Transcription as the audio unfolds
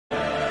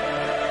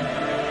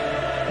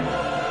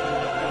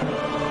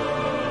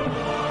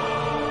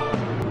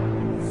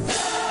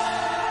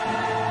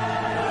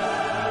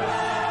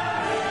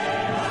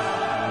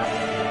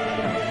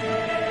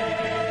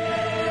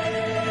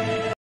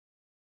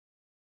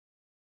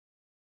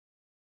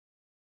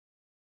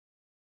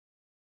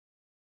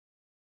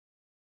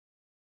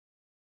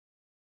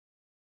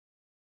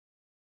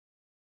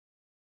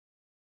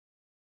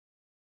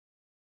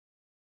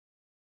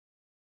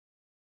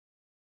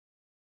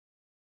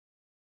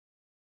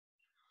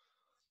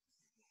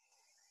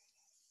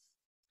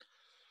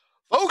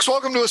Folks,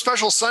 welcome to a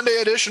special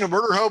Sunday edition of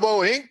Murder Hobo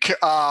Inc.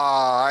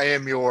 I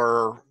am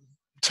your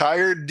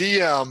tired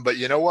DM, but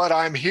you know what?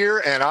 I'm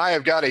here and I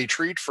have got a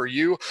treat for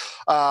you.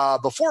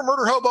 Before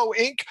Murder Hobo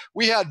Inc.,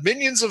 we had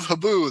Minions of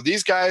Habuu.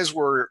 These guys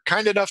were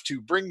kind enough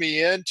to bring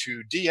me in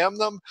to DM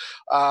them,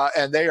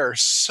 and they are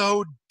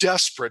so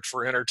desperate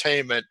for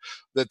entertainment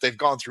that they've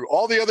gone through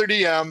all the other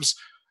DMs,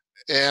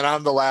 and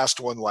I'm the last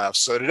one left.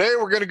 So today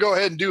we're going to go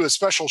ahead and do a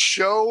special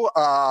show,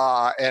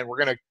 and we're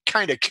going to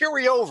kind of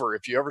carry over.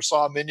 If you ever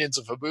saw Minions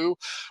of Habuu,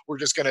 we're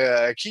just going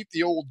to keep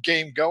the old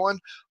game going,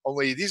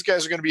 only these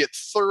guys are going to be at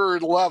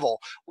third level.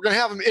 We're going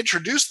to have them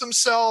introduce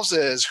themselves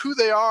as who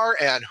they are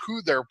and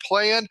who they're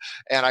playing,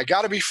 and I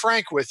got to be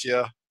frank with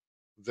you,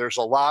 there's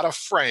a lot of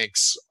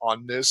Franks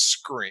on this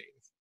screen.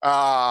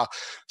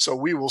 So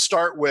we will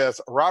start with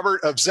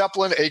Robert of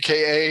Zeppelin,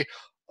 a.k.a.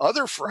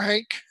 Other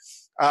Frank.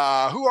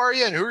 Who are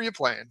you and who are you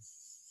playing?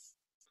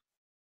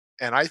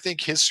 And I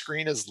think his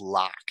screen is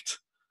locked.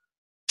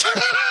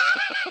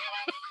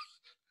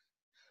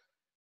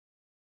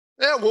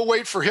 Yeah, we'll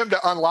wait for him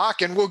to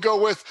unlock, and we'll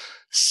go with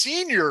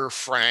Senior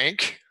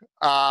Frank.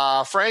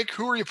 Frank,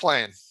 who are you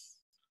playing?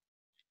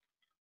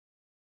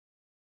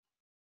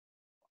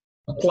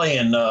 I'm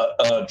playing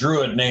a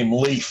druid named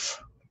Leaf.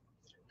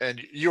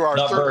 And you are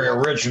not very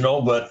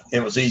original, but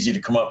it was easy to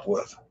come up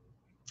with.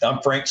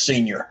 I'm Frank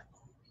Senior.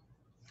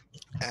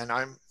 And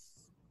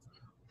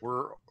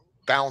we're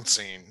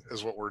bouncing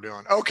is what we're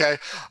doing. Okay.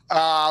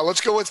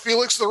 Let's go with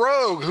Felix the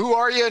Rogue. Who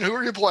are you and who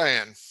are you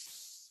playing?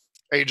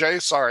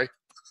 AJ, sorry.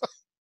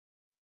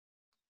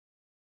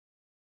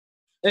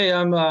 Hey,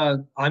 I'm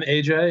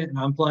AJ, and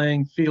I'm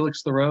playing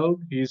Felix the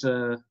Rogue. He's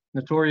a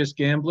notorious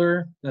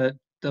gambler that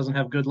doesn't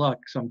have good luck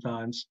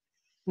sometimes.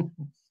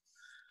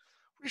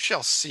 We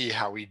shall see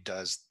how he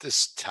does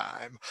this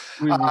time.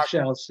 We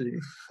shall see.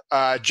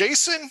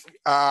 Jason,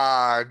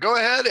 go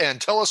ahead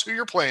and tell us who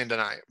you're playing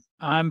tonight.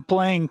 I'm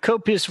playing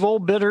Copious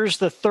Volbitters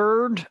the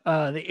Third,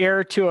 the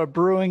heir to a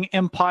brewing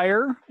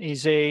empire.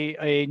 He's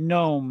a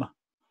gnome.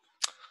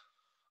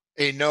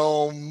 A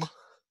gnome.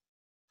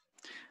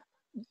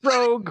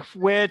 Rogue,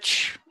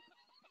 witch,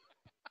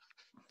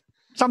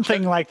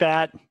 something like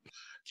that.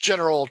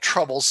 General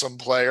troublesome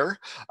player.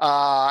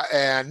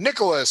 And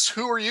Nicholas,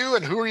 who are you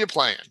and who are you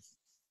playing?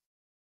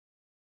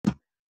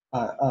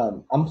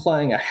 I'm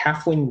playing a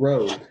halfling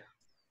rogue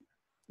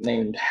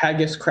named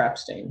Haggis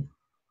Crapstain.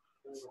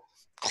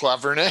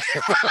 Clever name.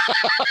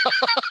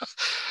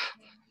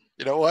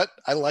 You know what?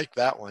 I like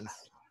that one.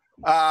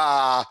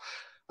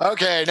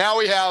 Okay, now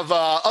we have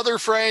Other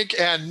Frank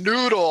and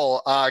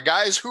Noodle.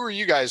 Guys, who are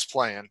you guys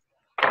playing?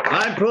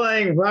 I'm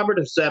playing Robert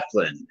of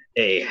Zeppelin,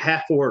 a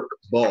half-orc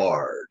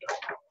bard.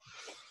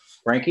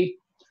 Frankie?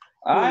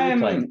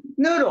 I'm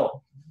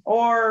Noodle,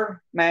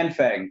 or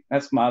Manfang.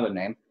 That's my other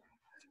name.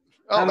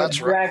 Oh, I'm that's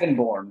a right.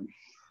 Dragonborn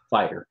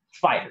Fighter.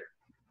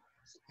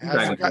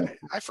 Yeah,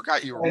 I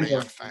forgot you were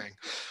Manfang.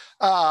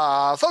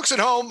 Folks at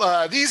home,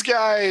 these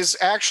guys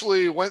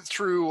actually went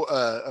through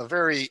a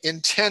very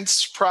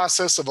intense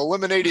process of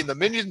eliminating the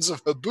Minions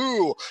of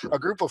Habuu, a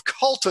group of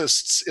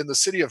cultists in the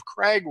city of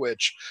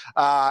Cragwich,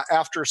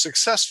 after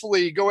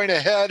successfully going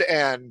ahead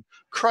and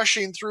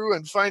crushing through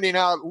and finding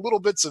out little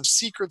bits of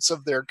secrets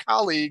of their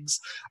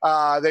colleagues.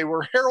 They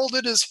were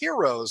heralded as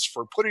heroes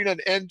for putting an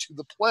end to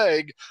the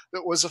plague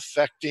that was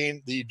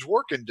affecting the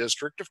Dworkin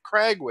district of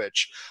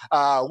Cragwich.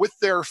 With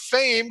their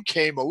fame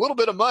came a little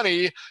bit of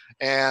money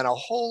and a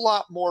whole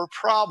lot more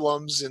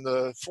problems in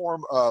the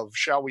form of,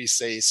 shall we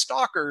say,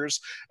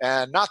 stalkers,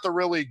 and not the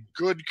really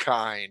good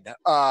kind.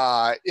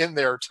 In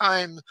their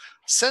time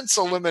since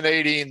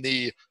eliminating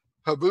the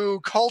Habuu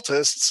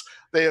cultists,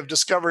 they have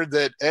discovered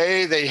that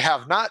A, they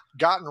have not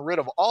gotten rid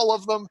of all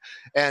of them,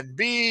 and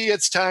B,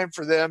 it's time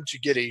for them to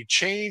get a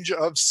change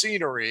of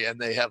scenery, and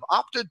they have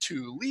opted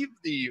to leave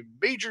the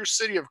major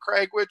city of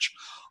Cragwich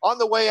on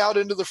the way out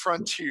into the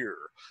frontier.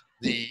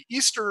 The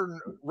eastern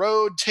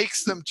road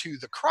takes them to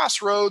the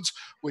crossroads,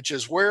 which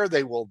is where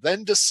they will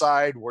then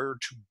decide where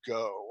to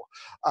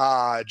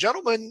go.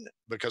 Gentlemen,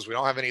 because we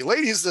don't have any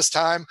ladies this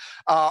time,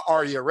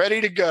 are you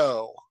ready to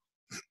go?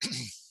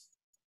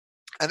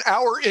 An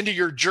hour into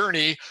your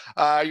journey,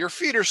 your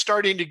feet are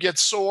starting to get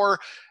sore,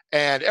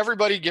 and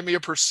everybody give me a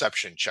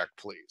perception check,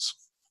 please.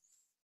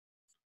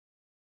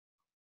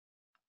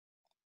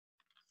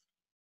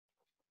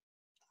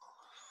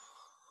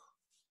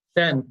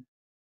 Ten.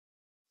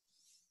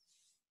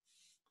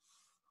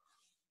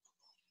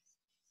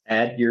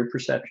 Add your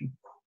perception.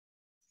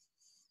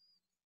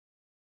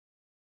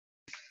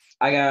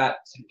 I got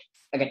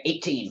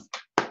 18.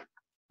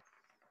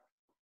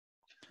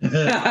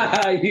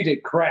 You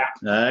did crap.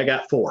 I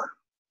got 4.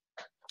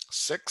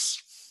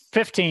 6.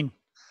 15.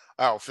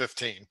 Oh,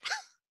 15.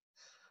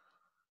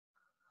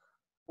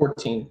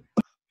 14.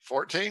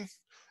 14.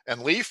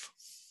 And Leaf?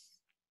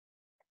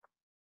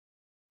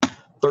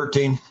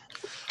 13.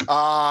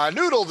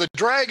 Noodle, the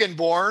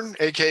Dragonborn,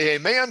 a.k.a.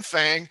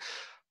 Manfang,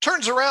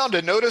 turns around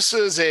and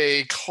notices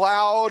a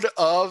cloud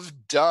of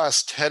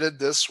dust headed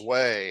this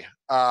way.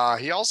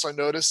 He also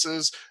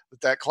notices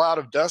that cloud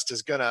of dust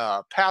is going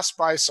to pass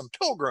by some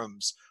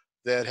pilgrims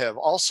that have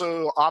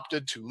also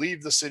opted to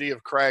leave the city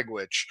of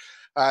Cragwich.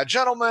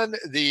 Gentlemen,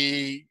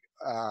 the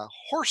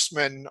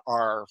horsemen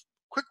are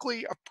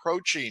quickly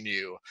approaching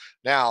you.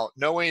 Now,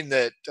 knowing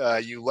that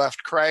you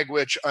left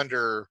Cragwich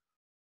under,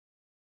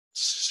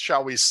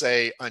 shall we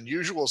say,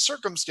 unusual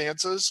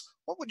circumstances,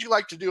 what would you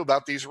like to do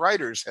about these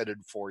riders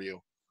headed for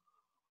you?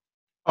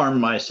 Arm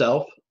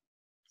myself.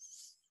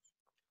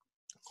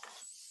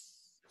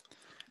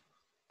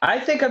 I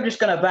think I'm just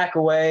gonna back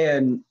away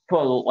and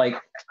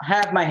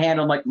have my hand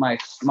on my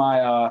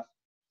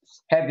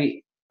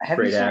heavy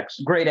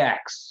great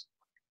axe,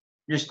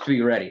 just to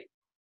be ready.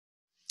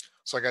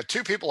 So I got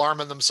two people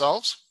arming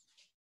themselves.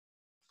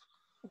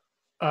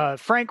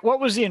 Frank, what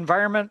was the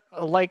environment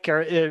like?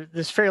 Is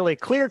this fairly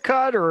clear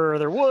cut, or are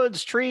there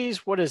woods,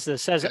 trees? What is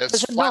this?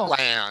 It's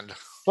flatland.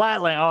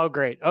 Flatland. Oh,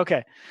 great.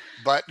 Okay.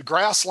 But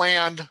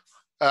grassland,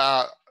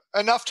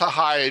 enough to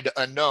hide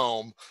a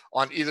gnome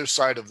on either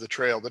side of the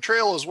trail. The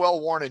trail is well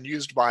worn and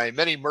used by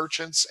many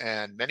merchants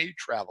and many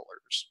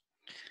travelers.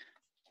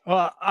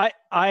 Well,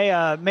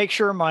 I make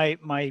sure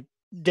my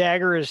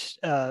dagger is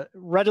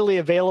readily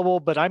available,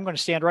 but I'm going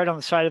to stand right on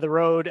the side of the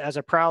road as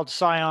a proud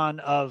scion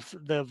of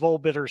the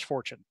Volbitter's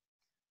fortune.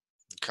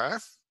 Okay.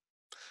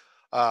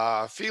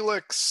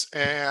 Felix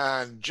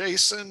and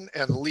Jason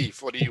and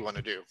Leaf, what do you want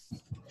to do?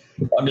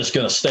 I'm just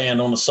going to stand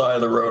on the side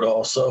of the road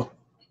also.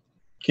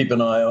 Keep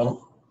an eye on them.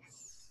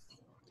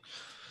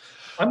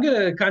 I'm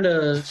going to kind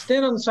of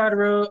stand on the side of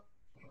the road,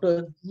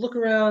 but look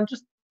around,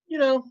 just,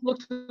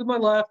 look to my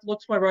left, look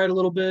to my right a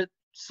little bit,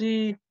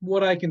 see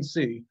what I can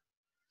see.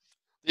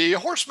 The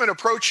horsemen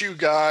approach you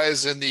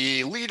guys, and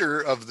the leader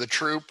of the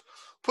troop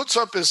puts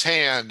up his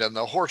hand, and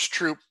the horse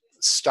troop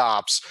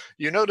stops.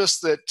 You notice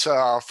that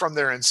from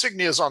their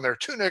insignias on their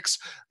tunics,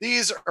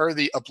 these are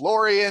the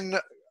Uplorian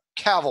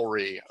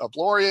cavalry.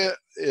 Uploria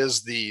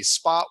is the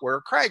spot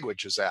where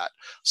Cragwich is at.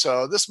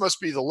 So this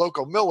must be the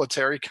local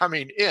military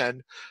coming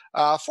in.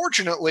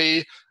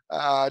 Fortunately,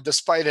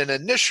 despite an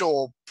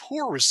initial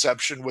poor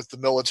reception with the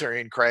military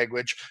in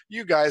Cragwich,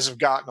 you guys have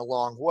gotten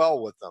along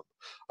well with them.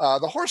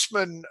 The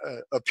horsemen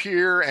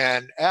appear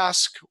and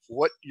ask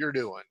what you're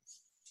doing.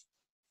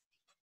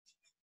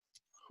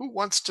 Who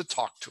wants to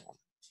talk to them?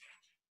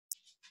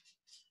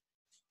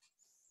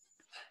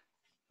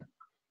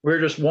 We're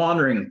just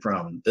wandering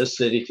from this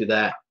city to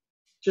that,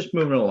 just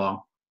moving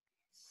along.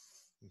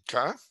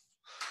 Okay.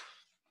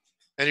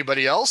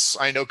 Anybody else?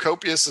 I know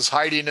Copious is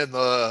hiding in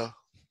the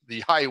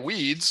high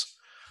weeds.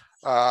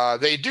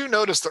 They do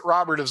notice that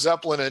Robert of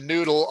Zeppelin and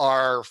Noodle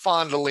are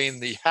fondling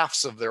the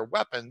halves of their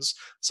weapons,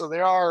 so they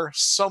are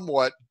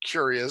somewhat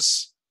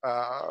curious.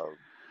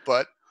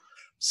 But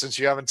since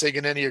you haven't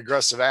taken any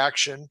aggressive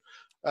action,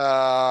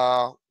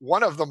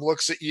 one of them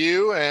looks at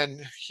you,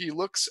 and he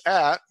looks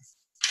at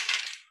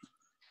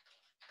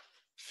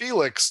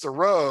Felix the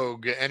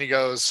rogue, and he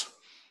goes,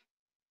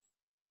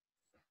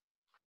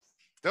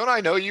 "Don't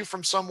I know you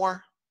from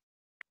somewhere?"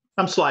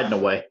 I'm sliding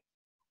away.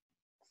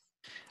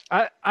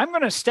 I'm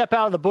going to step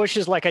out of the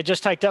bushes like I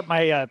just hiked up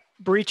my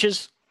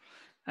breeches,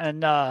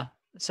 and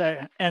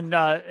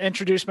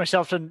introduce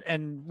myself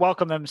and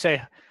welcome them and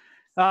say,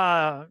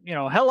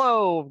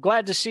 hello,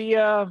 glad to see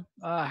you.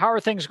 How are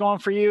things going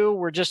for you?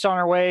 We're just on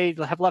our way,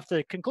 have left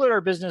to conclude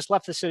our business,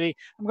 left the city.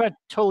 I'm going to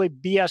totally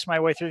BS my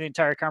way through the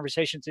entire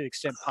conversation to the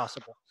extent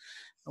possible.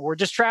 We're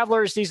just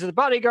travelers. These are the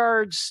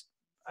bodyguards.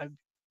 I'm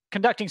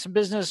conducting some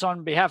business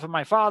on behalf of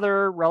my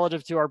father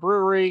relative to our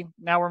brewery.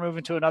 Now we're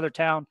moving to another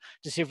town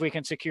to see if we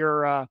can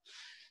secure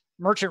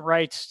merchant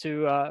rights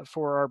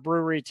for our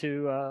brewery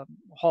to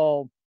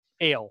haul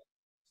ale.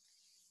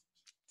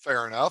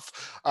 Fair enough.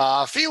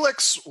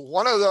 Felix,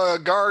 one of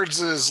the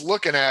guards is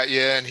looking at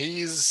you, and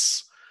he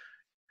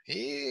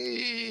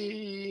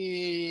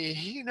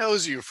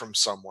knows you from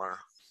somewhere.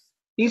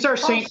 He's our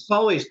St.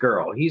 Pauli's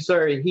girl.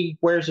 He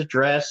wears a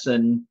dress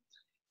and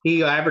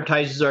he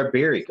advertises our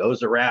beer. He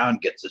goes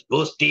around, gets his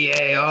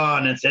bustier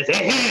on, and says,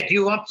 "Hey, do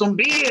you want some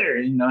beer?"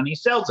 And he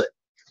sells it.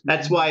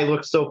 That's why he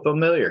looks so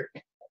familiar.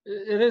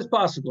 It is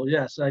possible,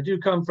 yes. I do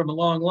come from a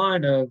long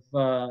line of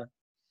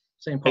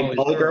St. Pauli's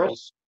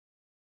girls.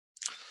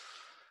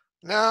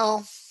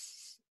 No,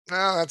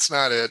 that's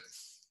not it.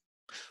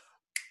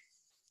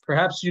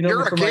 Perhaps you know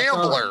you're me from a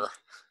gambler.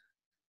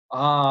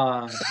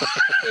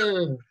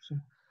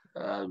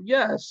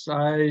 Yes,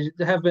 I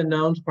have been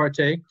known to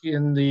partake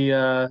in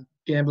the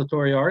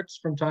gamblatory arts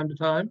from time to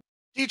time.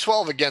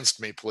 D12 against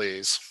me,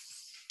 please.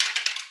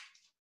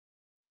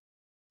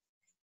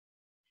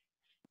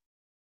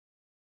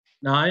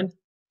 Nine.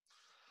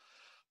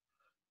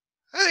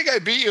 I think I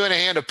beat you in a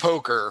hand of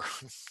poker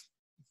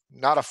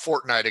not a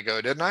fortnight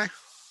ago, didn't I?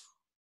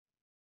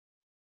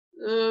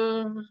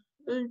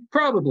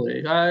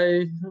 Probably.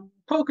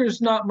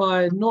 Poker's not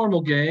my normal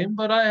game,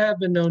 but I have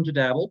been known to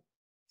dabble.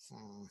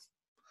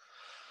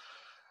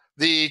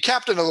 The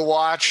captain of the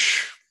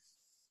watch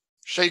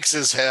shakes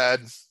his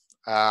head,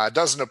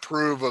 doesn't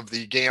approve of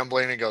the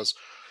gambling, and goes,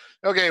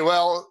 "Okay,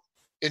 well,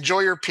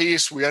 enjoy your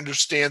peace. We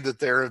understand that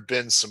there have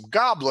been some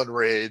goblin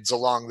raids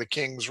along the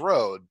King's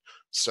Road,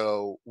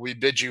 so we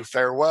bid you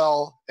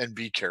farewell and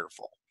be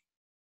careful."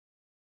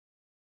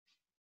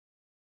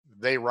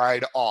 they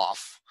ride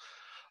off.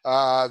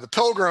 The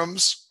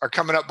pilgrims are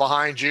coming up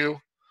behind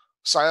you,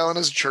 silent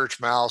as a church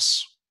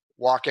mouse,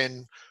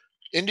 walking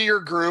into your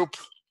group.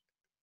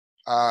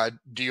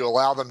 Do you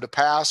allow them to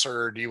pass,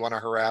 or do you want to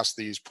harass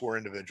these poor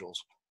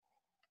individuals?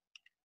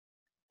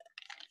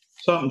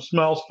 Something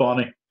smells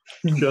funny.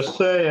 Just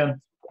saying.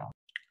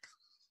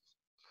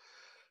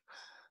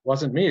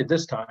 Wasn't me at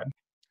this time.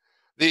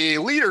 The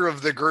leader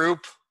of the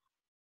group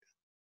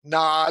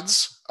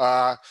nods.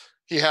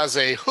 He has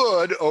a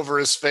hood over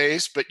his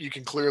face, but you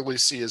can clearly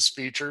see his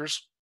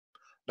features.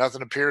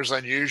 Nothing appears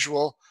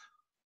unusual.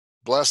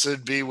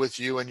 Blessed be with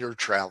you in your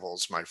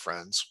travels, my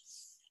friends.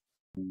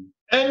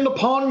 And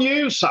upon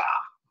you, sir.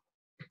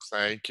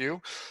 Thank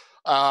you.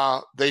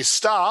 They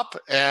stop,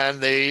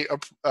 and the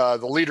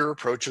leader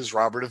approaches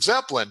Robert of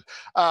Zeppelin.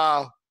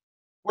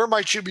 Where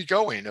might you be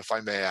going, if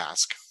I may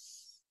ask?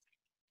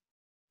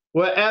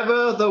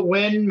 Wherever the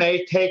wind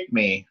may take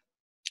me,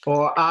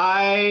 for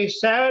I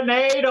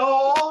serenade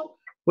all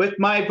with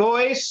my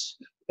voice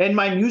and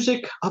my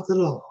music of the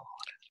Lord.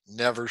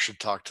 Never should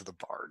talk to the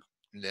bard.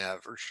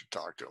 Never should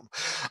talk to him.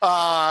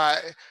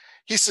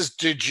 He says,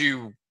 did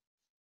you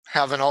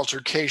have an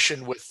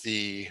altercation with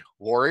the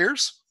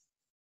warriors?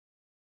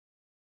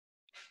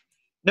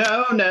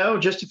 No,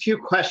 just a few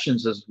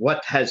questions as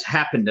what has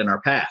happened in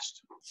our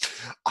past.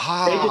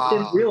 They just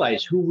didn't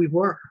realize who we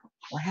were.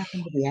 What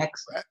happened to the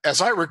accent?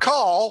 As I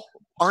recall,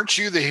 aren't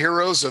you the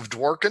heroes of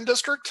Dworkin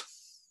District?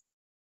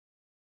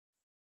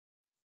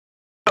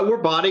 We're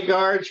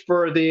bodyguards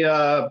for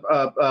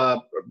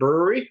the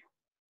brewery.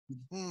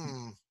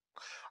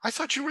 I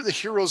thought you were the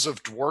heroes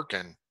of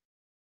Dworkin.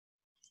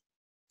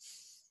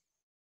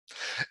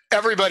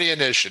 Everybody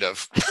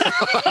initiative.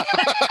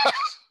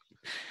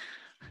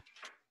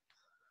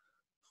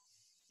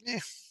 Yeah.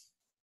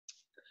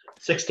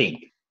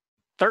 16.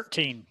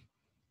 13.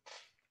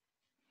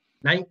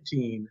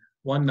 19.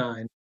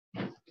 19.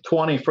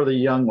 20 for the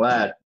young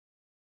lad.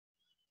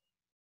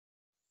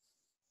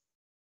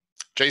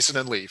 Jason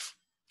and Leaf.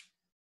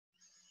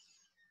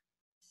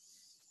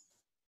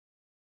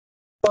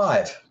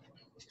 5.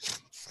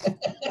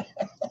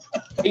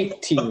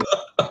 18.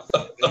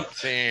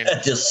 18.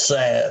 That's just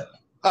sad.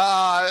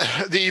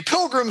 The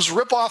pilgrims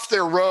rip off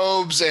their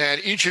robes,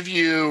 and each of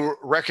you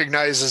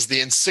recognizes the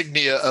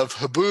insignia of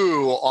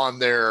Habuu on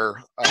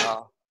their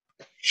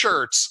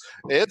shirts.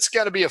 It's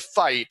got to be a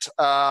fight.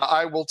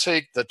 I will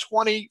take the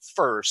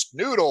 21st.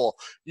 Noodle,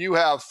 you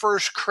have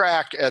first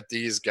crack at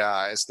these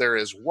guys. There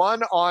is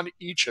one on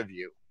each of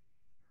you.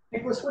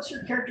 Nicholas, what's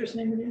your character's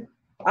name again?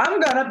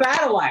 I'm gonna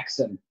battle axe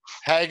him.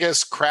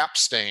 Haggis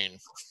Crapstain.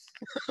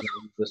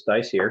 This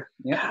dice here.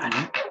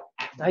 Yeah.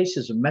 Dice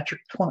is a metric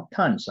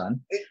ton,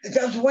 son. It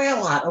does weigh a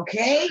lot,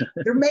 okay?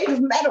 They're made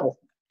of metal.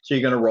 So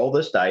you're going to roll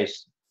this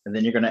dice, and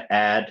then you're going to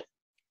add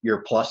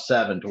your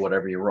 +7 to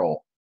whatever you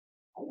roll.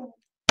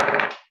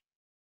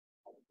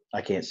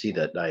 I can't see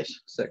that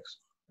dice. 6.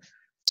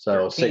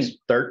 So 13. 6,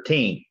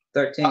 13.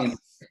 13.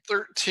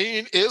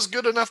 13 is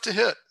good enough to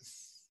hit.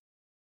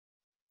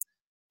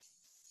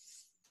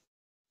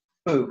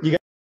 Ooh. You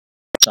got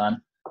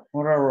son.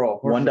 What do I roll?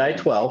 1 die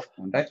 12.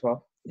 1 die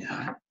 12.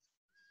 Yeah.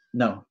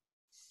 No.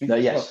 No,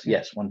 yes,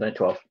 1 die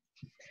 12.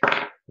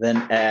 Then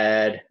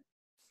add,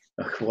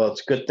 well,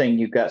 it's a good thing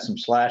you got some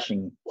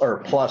slashing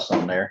or plus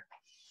on there.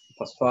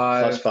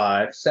 +5.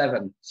 +5.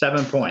 7.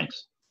 7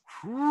 points.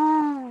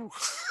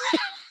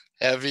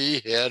 Heavy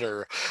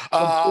hitter.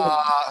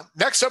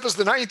 Next up is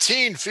the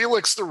 19.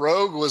 Felix the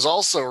Rogue was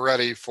also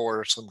ready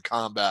for some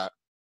combat.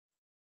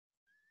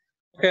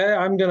 Okay,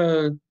 I'm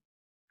going to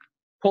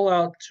pull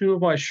out 2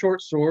 of my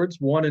short swords,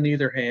 1 in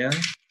either hand,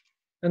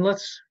 and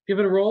let's give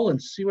it a roll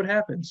and see what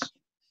happens.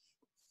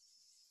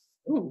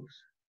 Ooh.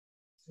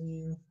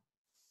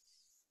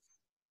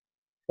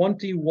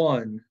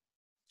 21.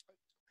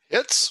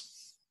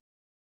 Hits.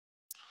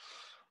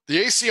 The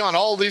AC on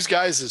all these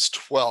guys is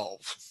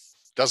 12.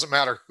 Doesn't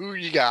matter who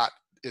you got,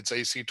 it's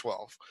AC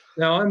 12.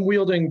 Now I'm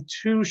wielding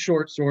 2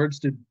 short swords.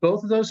 Did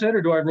both of those hit,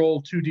 or do I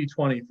roll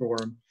 2d20 for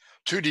them?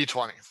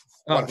 2d20.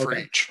 Oh, one for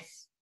okay. each.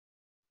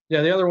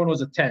 Yeah, the other one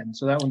was a 10,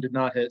 so that one did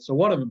not hit. So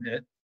one of them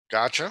hit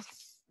Gotcha.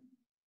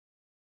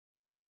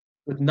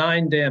 with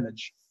 9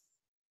 damage.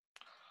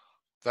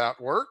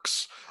 That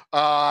works.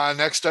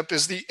 Next up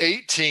is the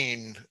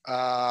 18.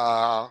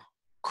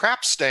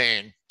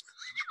 Crapstain.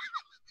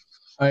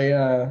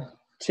 I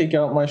take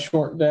out my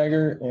short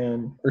dagger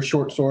or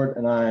short sword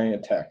and I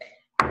attack.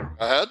 Go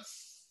ahead.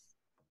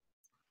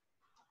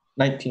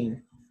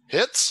 19.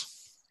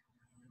 Hits.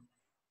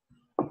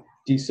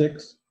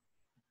 D6.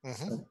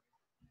 Mm-hmm.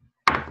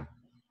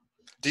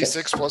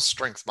 D6 plus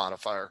strength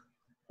modifier.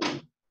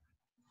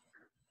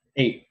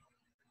 8.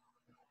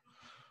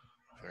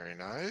 Very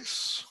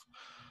nice.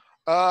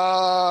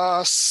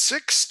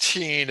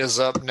 16 is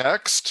up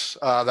next.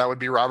 That would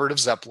be Robert of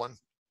Zeppelin.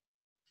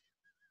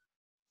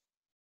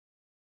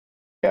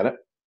 Got it.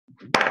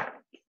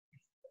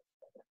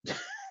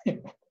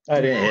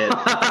 I didn't hit.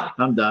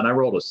 I'm done. I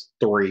rolled a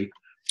 3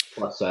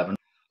 +7.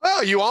 Well,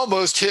 Well, you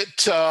almost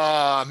hit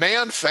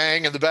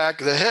Man-Fang in the back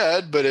of the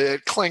head, but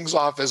it clings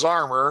off his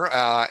armor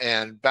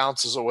and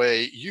bounces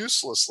away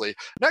uselessly.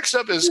 Next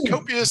up is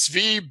Copious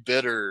v.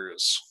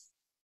 Bitters.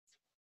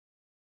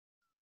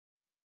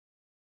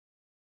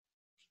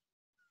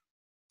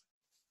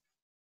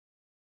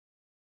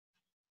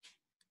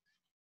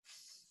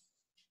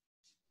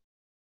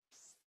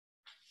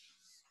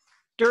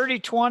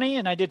 Dirty 20,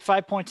 and I did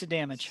 5 points of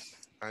damage.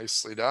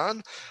 Nicely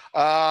done.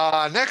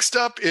 Next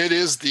up, it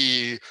is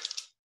the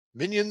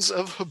Minions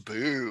of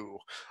Habuu.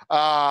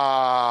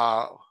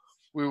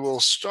 We will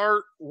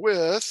start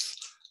with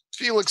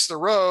Felix the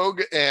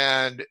Rogue,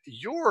 and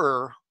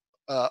your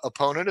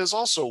opponent is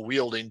also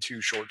wielding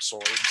 2 short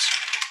swords.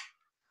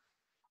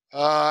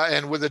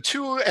 And with a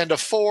 2 and a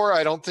 4,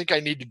 I don't think I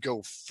need to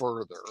go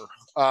further.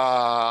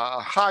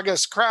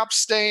 Haggis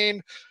Crapstain,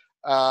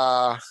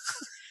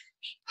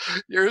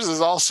 yours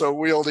is also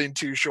wielding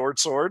 2 short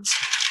swords.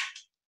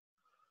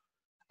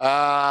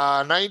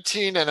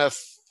 19 and a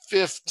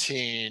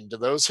 15. Do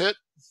those hit?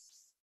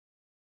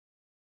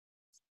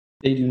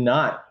 They do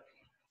not.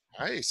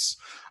 Nice.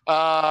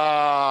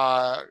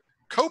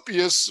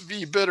 Copious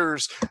v.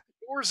 Bitters.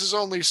 Yours is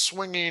only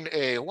swinging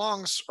a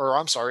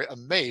a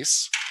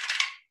mace.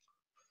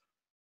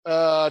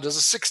 Does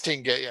a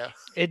 16 get you?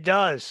 It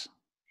does.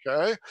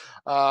 Okay.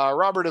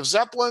 Robert of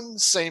Zeppelin,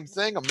 same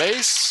thing, a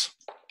mace.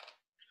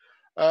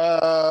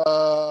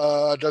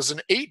 Does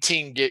an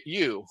 18 get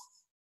you?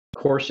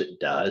 Of course it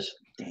does.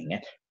 Dang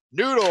it.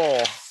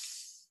 Noodle.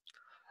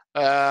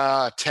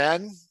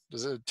 10.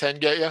 Does a 10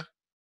 get you?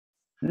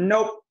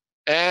 Nope.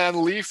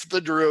 And Leaf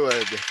the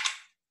Druid.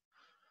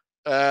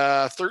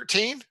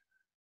 13.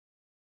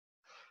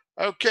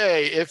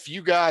 Okay, if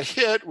you got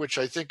hit, which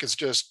I think is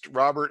just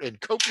Robert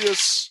and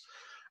Copious,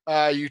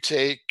 you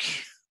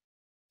take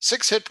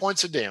 6 hit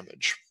points of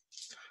damage.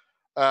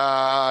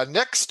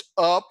 Next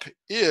up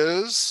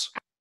is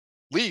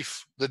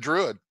Leaf the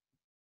Druid.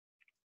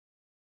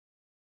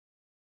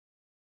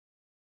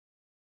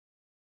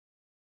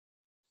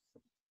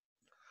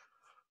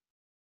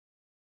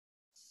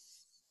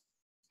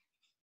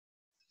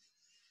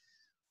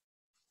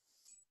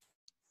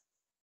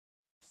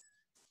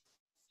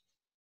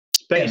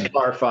 Space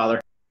bar, Father.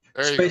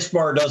 Space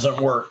bar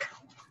doesn't work.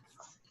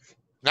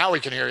 Now we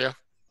can hear you.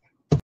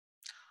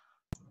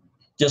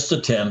 Just a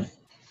 10.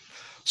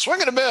 Swing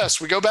and a miss.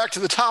 We go back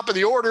to the top of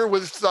the order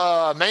with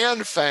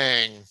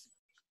Man-Fang.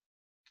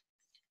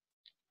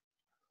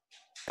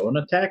 Go and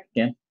attack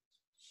again.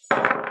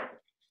 What'd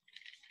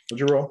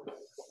you roll?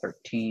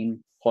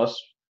 13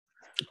 Plus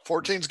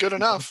 14's good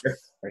enough.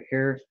 right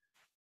here.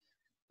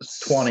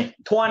 20.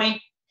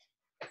 20.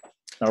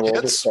 Now roll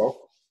Hits. this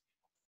roll.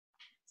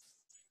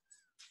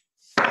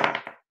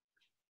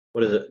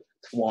 What is it?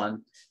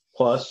 1.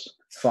 Plus,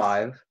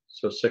 +5.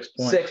 so 6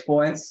 points. 6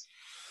 points.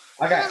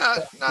 I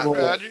got Not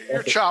bad.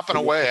 You're chopping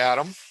away at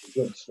him.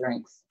 good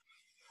strength.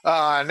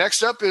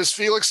 Next up is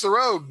Felix the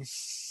Rogue.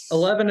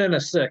 11 and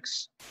a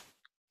 6.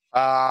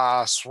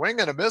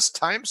 Swing and a miss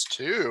times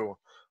 2.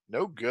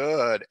 No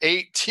good.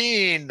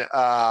 18.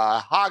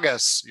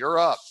 Haggis, you're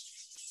up.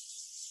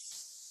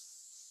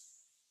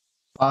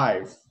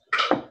 5.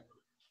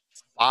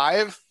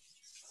 5.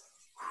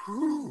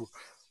 Whew.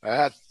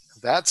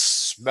 That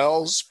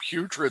smells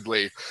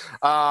putridly.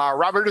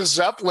 Robert of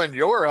Zeppelin,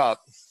 you're up.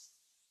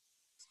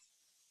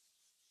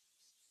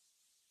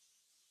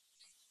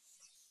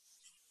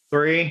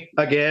 Three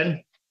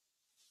again.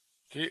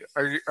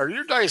 Are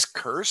your dice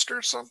cursed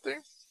or something?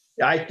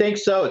 I think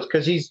so. It's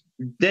because he's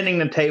denting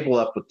the table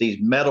up with these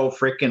metal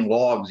freaking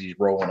logs he's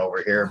rolling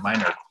over here.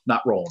 Mine are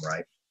not rolling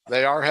right.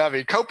 They are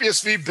heavy.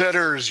 Copious v.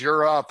 Bitters,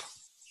 you're up.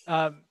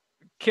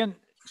 Can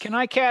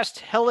I cast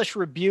Hellish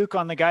Rebuke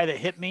on the guy that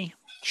hit me?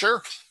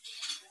 Sure.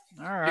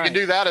 All right. You can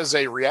do that as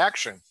a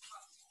reaction.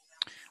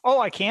 Oh,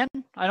 I can?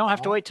 I don't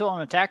have to wait till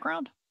an attack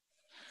round?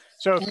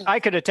 So I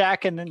could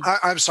attack and then...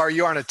 I'm sorry,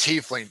 you aren't a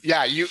tiefling.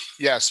 Yeah, you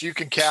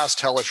can cast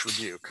Hellish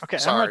Rebuke. Okay,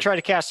 sorry. I'm going to try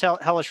to cast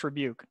Hellish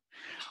Rebuke.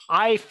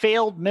 I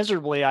failed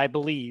miserably, I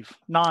believe.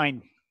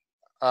 9.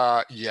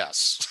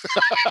 Yes.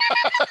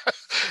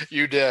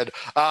 You did.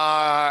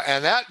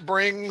 And that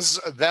brings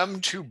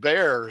them to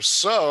bear.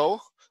 So,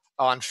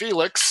 on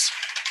Felix,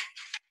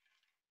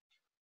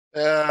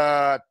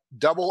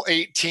 double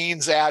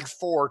 18s add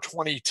 4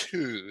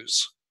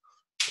 22s.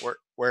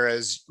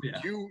 Whereas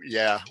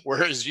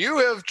you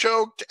have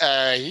choked,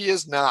 he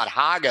is not.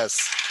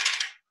 Haggis.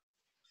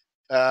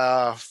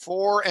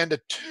 4 and a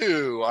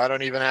 2. I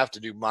don't even have to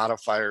do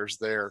modifiers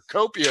there.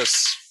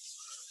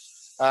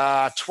 Copious.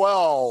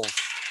 12.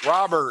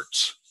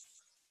 Robert.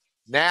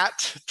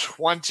 Nat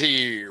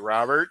 20.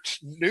 Robert.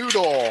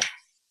 Noodle.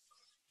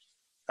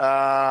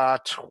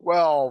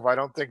 12. I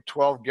don't think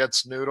 12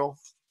 gets Noodle.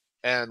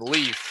 And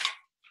Leaf.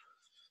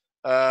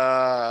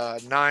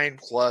 9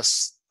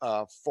 plus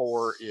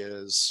 4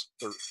 is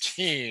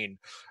 13.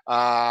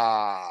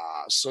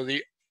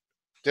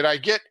 Did I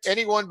get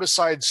anyone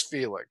besides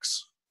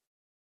Felix?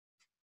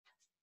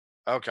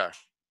 Okay.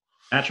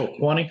 Natural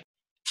 20.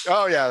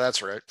 Oh yeah,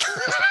 that's right.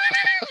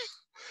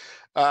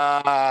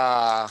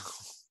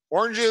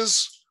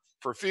 Oranges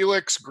for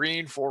Felix,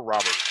 green for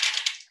Robert.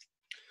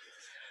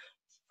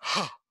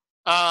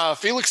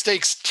 Felix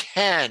takes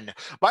 10.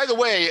 By the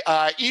way,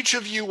 each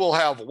of you will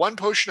have 1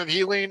 potion of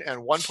healing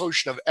and 1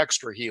 potion of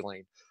extra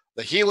healing.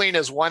 The healing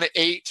is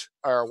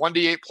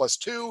 1d8 plus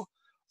 2.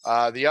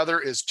 The other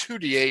is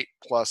 2d8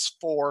 plus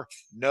 4.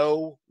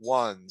 No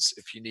ones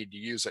if you need to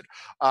use it.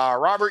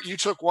 Robert, you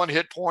took 1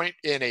 hit point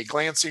in a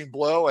glancing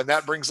blow, and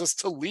that brings us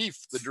to Leaf,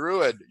 the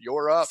druid.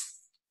 You're up.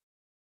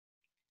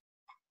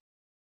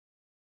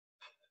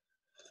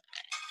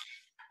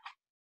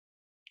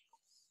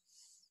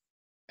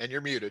 And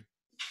you're muted.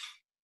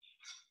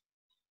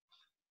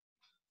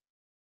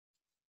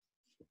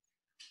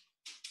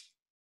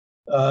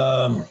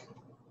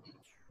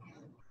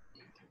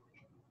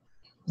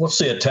 What's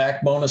the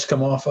attack bonus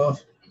come off of?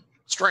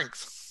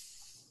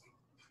 Strength.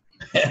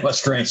 My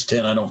strength's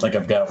 10. I don't think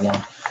I've got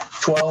one.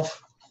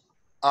 12.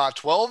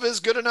 12 is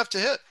good enough to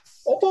hit.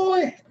 Oh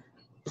boy.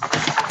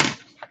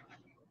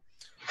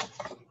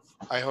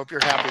 I hope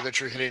you're happy that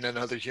you're hitting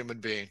another human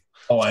being.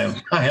 Oh, I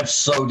am. I am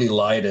so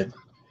delighted.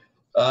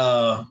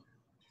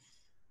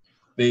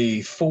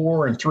 Be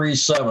 4 and 3,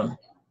 7.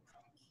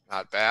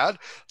 Not bad.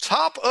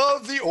 Top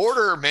of the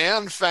order,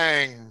 Man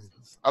Fang.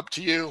 Up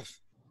to you.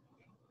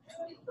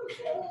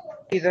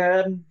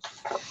 Then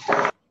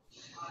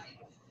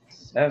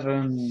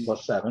 7.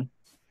 Plus 7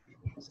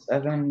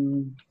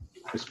 7.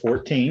 is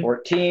 14.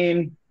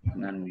 14.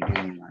 And then we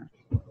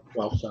do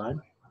 12 side.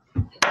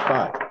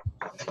 5.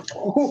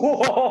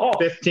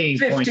 15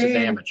 points of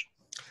damage.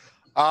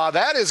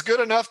 That is good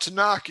enough to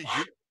knock you.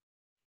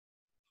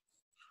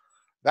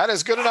 That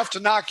is good enough to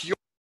knock your.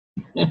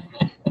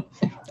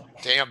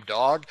 Damn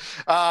dog.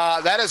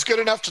 That is good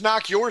enough to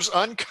knock yours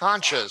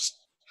unconscious.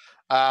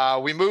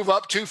 We move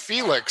up to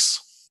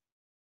Felix.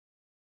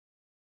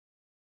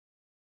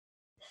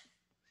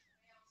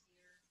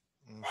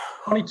 Mm.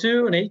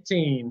 22 and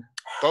 18.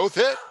 Both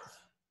hit.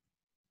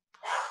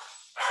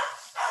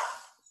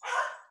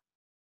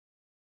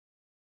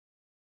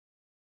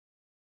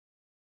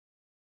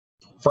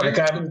 Frank,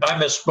 I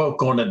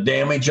misspoke on the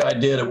damage I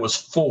did. It was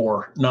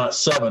 4, not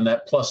 7.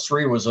 That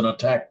 +3 was an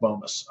attack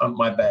bonus.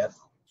 My bad.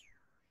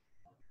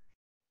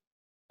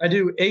 I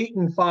do 8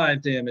 and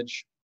 5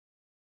 damage.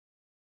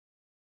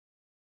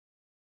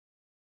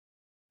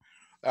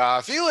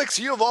 Felix,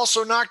 you have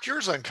also knocked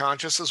yours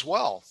unconscious as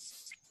well.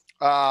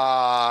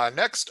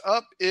 Next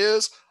up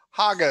is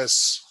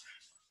Haggis,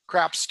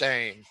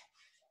 Crapstain.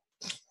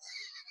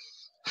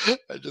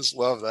 I just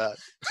love that.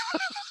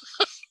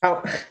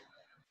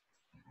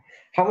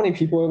 How many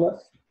people are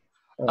left?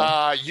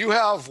 You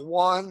have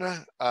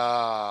 1.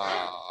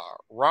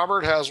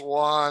 Robert has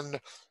 1.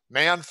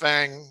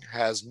 Manfang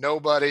has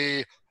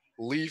nobody.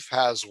 Leaf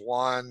has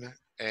 1.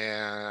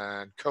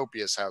 And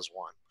Copious has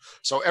 1.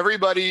 So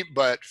everybody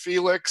but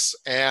Felix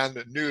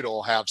and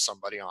Noodle have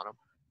somebody on them.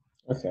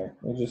 Okay.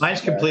 Mine's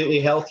completely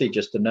healthy,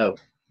 just to know.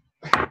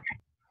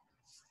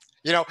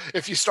 You know,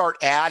 if you start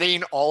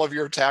adding all of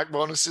your attack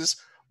bonuses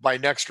by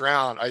next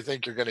round, I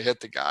think you're going to hit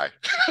the guy.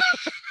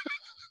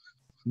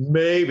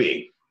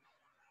 Maybe.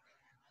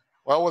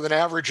 Well, with an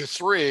average of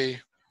 3.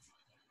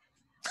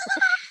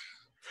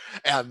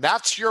 And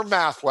that's your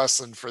math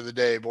lesson for the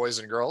day, boys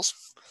and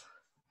girls.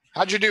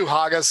 How'd you do,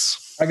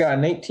 Haggis? I got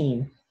an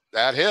 18.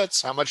 That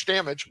hits. How much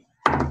damage?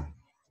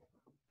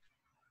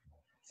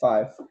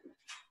 5.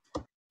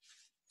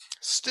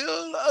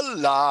 Still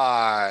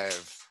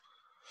alive.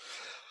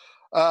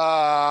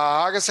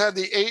 Haggis had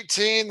the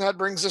 18. That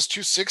brings us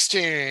to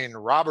 16.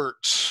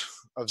 Robert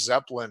of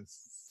Zeppelin.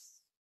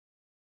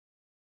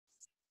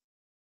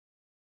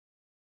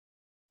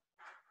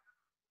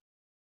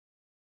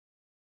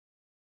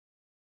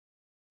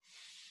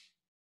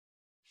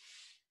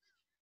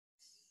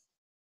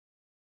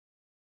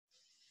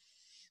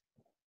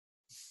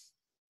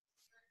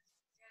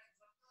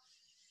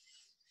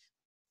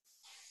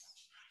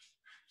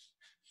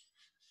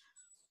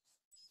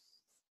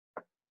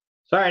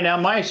 Sorry, now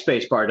my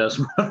space bar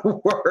doesn't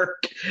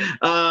work.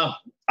 I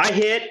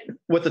hit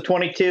with the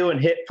 22 and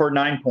hit for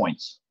 9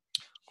 points.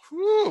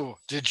 Whew.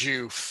 Did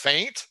you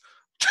faint?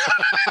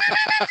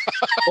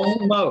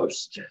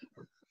 Almost.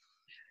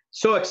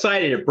 So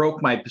excited it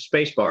broke my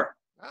space bar.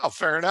 Oh,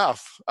 fair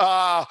enough.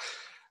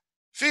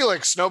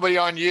 Felix, nobody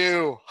on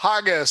you.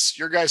 Haggis,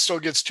 your guy still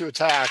gets 2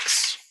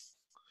 attacks.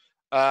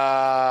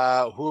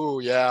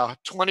 Yeah.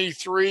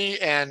 23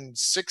 and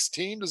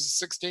 16. Does the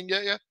 16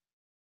 get you?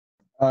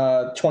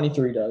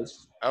 23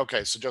 does.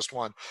 Okay, so just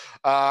 1.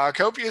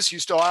 Copious, you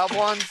still have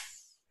 1?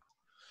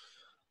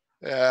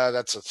 Yeah,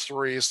 that's a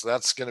 3, so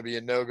that's going to be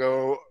a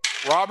no-go.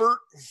 Robert,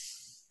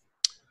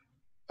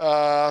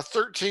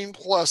 13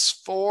 plus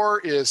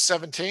 4 is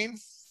 17.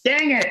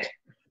 Dang it!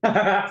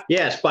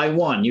 Yes, by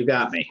 1, you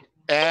got me.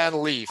 And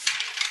Leaf.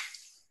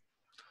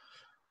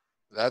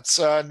 That's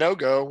a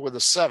no-go with a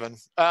 7.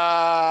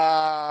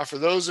 For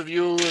those of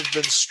you who have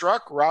been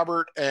struck,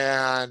 Robert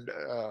and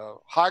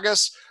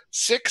Haggis,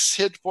 6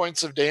 hit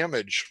points of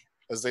damage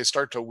as they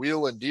start to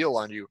wheel and deal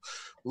on you.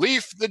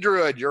 Leaf the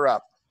Druid, you're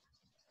up.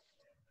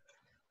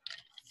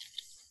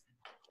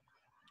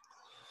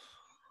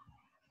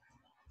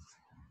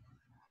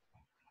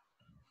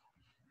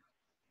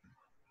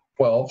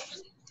 12.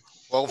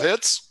 12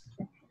 hits.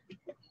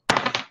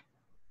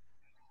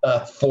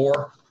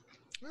 4.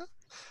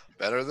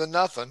 Better than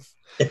nothing.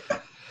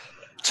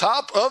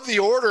 Top of the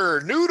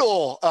order,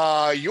 Noodle.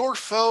 Your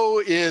foe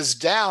is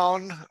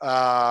down.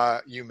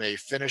 You may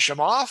finish him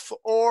off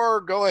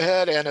or go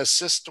ahead and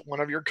assist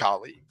one of your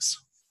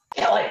colleagues.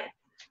 Kill it.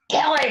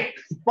 Kill it.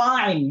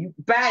 Fine.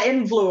 Bad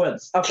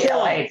influence. I'm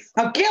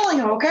killing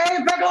him, okay?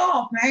 Back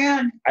off,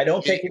 man. I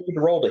don't think you need to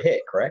roll to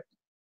hit, correct?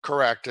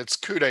 Correct. It's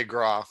coup de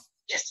grace.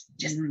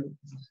 Just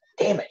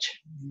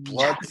damage.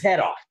 Blood, Chop his head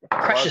off.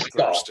 Crush his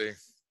skull. bloodthirsty.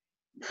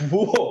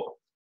 Whoa.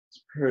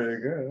 It's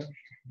pretty good.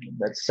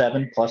 That's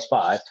 7 plus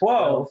 5.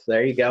 12.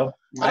 There you go.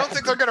 I don't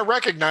think they're going to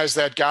recognize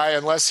that guy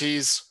unless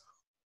he's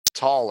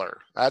taller.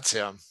 That's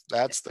him.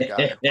 That's the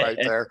guy right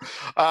there.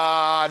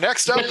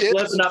 Next up, Just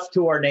living up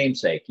to our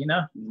namesake, you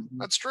know?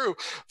 That's true.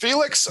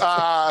 Felix,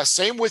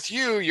 same with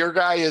you. Your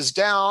guy is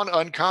down,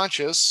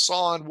 unconscious,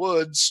 sawing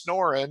wood,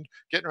 snoring,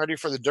 getting ready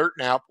for the dirt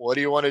nap. What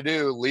do you want to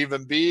do? Leave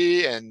him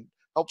be and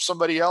help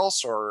somebody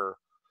else or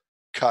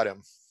cut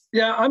him?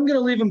 Yeah, I'm going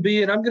to leave him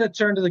be, and I'm going to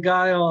turn to the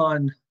guy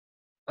on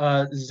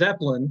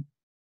Zeppelin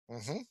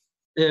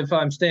if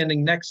I'm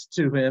standing next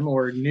to him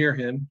or near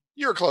him.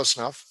 You're close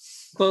enough.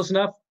 Close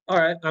enough? All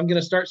right, I'm going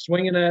to start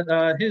swinging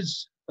at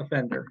his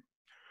offender.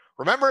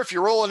 Remember, if you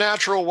roll a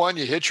natural 1,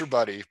 you hit your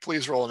buddy.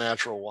 Please roll a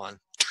natural 1.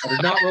 I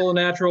did not roll a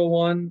natural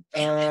 1.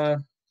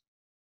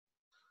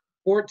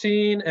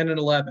 14 and an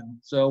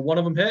 11. So one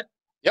of them hit?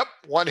 Yep,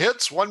 1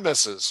 hits, 1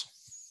 misses.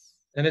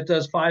 And it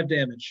does 5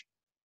 damage.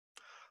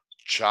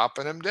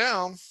 Chopping him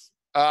down.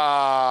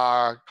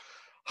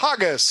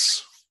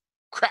 Haggis,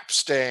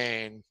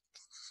 Crapstain.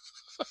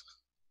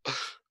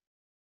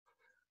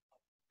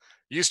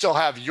 You still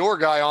have your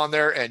guy on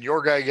there, and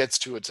your guy gets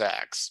 2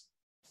 attacks.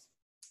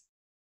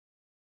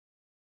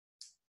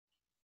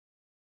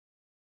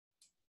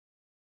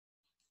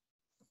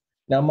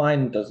 Now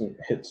mine doesn't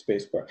hit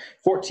spacebar.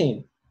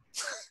 14.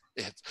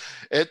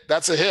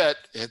 That's a hit.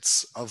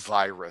 It's a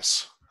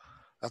virus.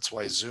 That's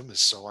why Zoom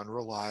is so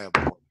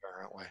unreliable,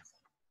 apparently.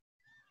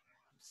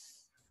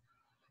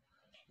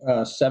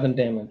 7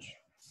 damage.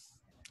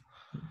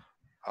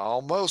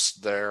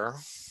 Almost there.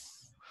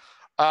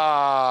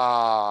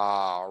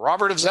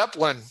 Robert of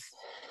Zeppelin.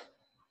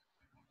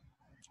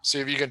 See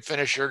if you can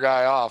finish your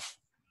guy off.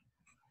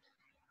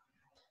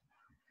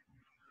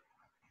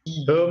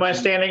 Who am I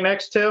standing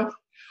next to?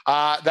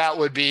 That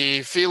would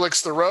be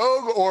Felix the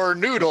Rogue or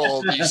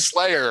Noodle the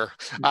Slayer.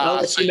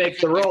 I'll let you make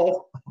the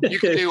roll. You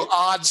can do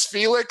odds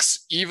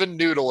Felix, even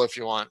Noodle if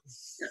you want.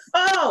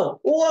 Oh,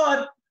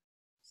 what?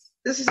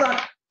 This is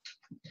not.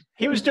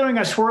 He was doing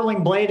a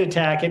swirling blade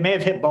attack. It may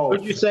have hit both. What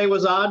did you say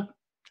was odd?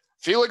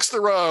 Felix the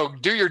Rogue,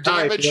 do your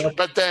damage, All right,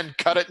 but then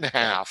cut it in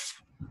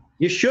half.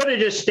 You should have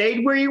just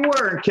stayed where you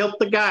were and killed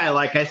the guy,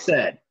 like I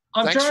said.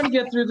 I'm Thanks trying to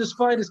get through this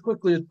fight as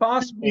quickly as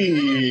possible.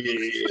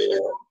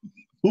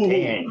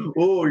 Dang.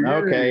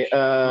 Okay,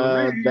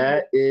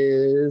 that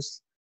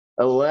is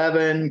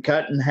 11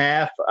 cut in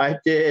half. I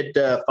did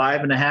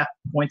 5.5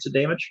 points of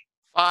damage.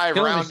 5,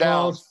 Kill me, round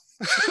down. Smalls.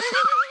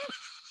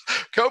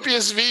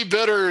 Copious V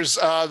bitters.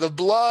 The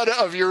blood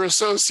of your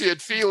associate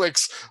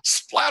Felix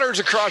splatters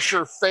across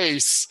your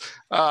face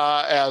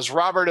as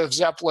Robert of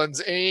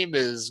Zeppelin's aim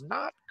is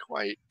not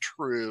quite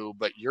true,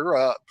 but you're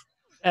up.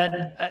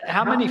 And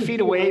how many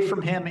feet away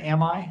from him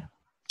am I?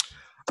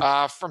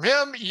 From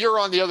him, you're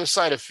on the other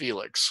side of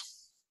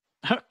Felix.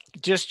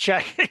 Just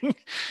checking.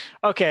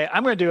 Okay,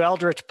 I'm going to do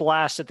Eldritch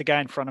Blast at the guy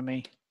in front of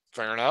me.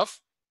 Fair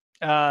enough.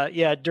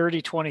 Yeah,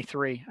 dirty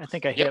 23. I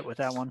think I hit Yep. with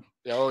that one.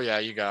 Oh, yeah,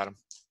 you got him.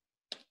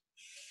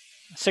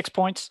 6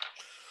 points.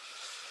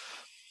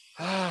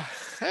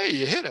 Hey,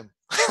 you hit him.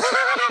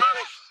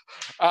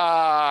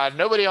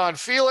 Nobody on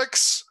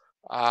Felix.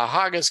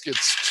 Haggis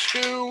gets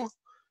 2.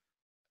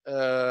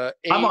 8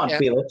 I'm on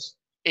Felix.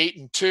 8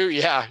 and 2.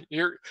 Yeah,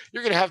 you're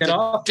gonna have Get to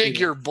off, dig Felix.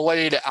 your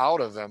blade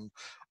out of him.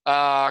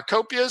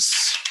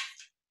 Copious.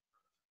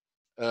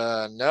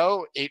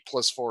 No. 8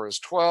 plus 4 is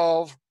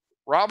 12.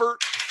 Robert.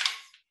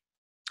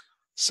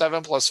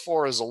 7 plus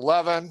 4 is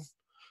 11.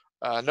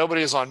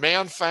 Nobody is on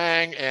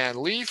Manfang and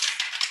Leaf.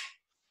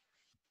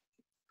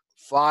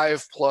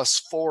 5 plus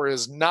 4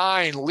 is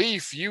 9.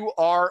 Leaf, you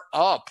are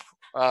up,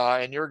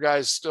 and your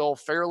guy's still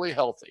fairly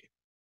healthy.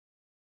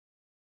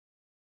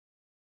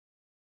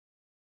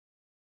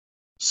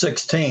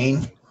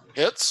 16.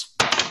 Hits.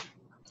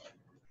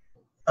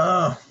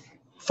 5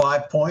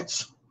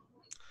 points.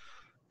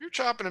 You're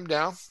chopping him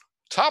down.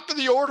 Top of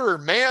the order,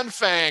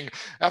 Manfang.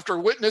 After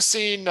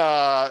witnessing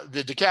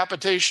the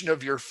decapitation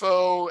of your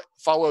foe,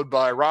 followed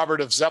by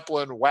Robert of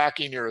Zeppelin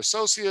whacking your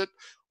associate,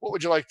 what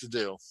would you like to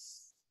do?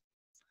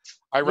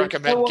 I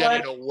recommend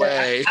getting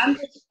away.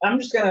 I'm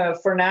just gonna,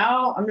 for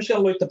now, I'm just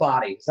gonna loot the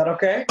body. Is that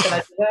okay? Can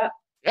I do that?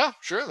 Yeah,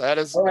 sure. That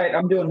is All right,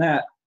 I'm doing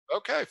that.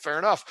 okay. Fair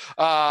enough.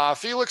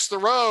 Felix the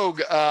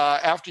Rogue.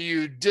 After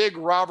you dig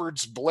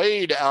Robert's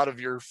blade out of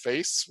your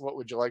face, what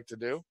would you like to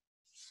do?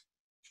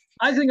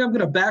 I think I'm going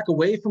to back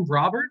away from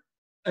Robert,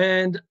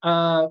 and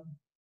I'm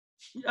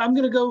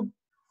going to go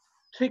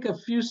take a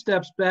few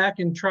steps back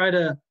and try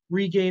to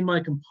regain my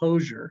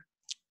composure.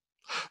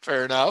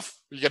 Fair enough.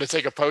 You got to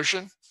take a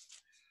potion.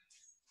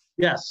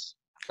 Yes.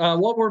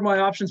 What were my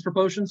options for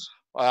potions?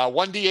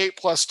 1d8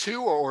 plus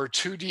 2 or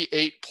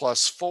 2d8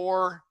 plus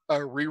 4.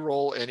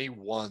 Reroll any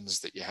ones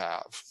that you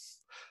have.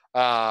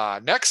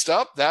 Next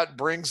up, that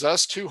brings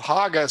us to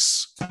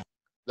Haggis,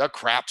 the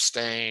crap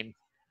stain.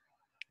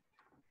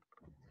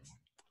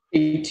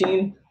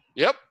 18.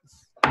 Yep.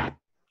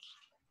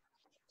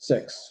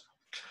 6.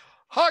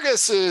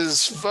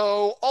 Haggis's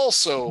foe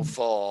also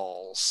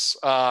falls.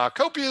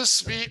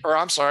 Copious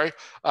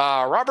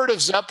Robert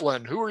of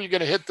Zeppelin. Who are you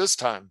going to hit this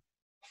time?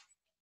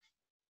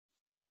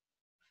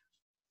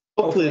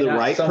 Hopefully the not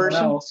right someone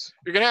person. else.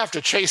 You're going to have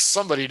to chase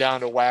somebody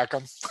down to whack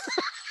him.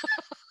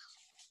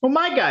 Well,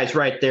 my guy's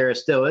right there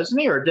still, isn't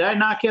he? Or did I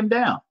knock him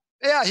down?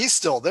 Yeah, he's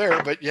still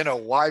there, but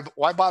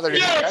why bother?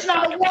 Yeah, it's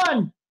not a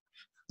 1.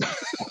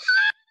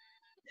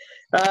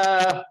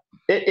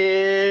 It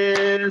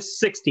is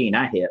 16.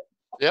 I hit.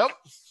 Yep.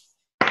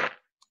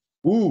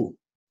 Ooh,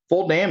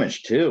 full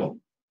damage too.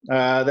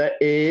 That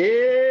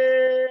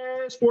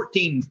is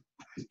 14.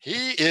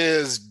 He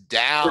is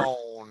down.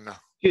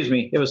 Excuse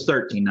me, it was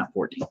 13, not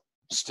 14.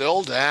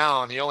 Still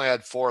down. He only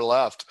had 4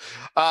 left.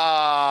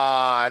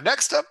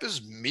 Next up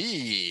is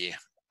me.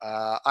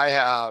 I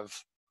have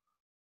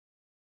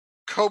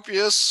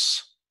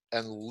Copious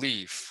and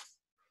Leaf.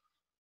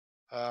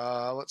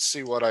 Let's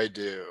see what I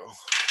do.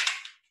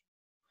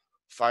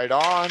 Fight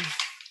on.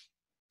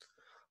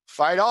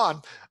 Fight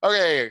on.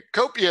 Okay,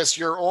 Copious,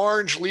 you're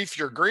orange. Leaf,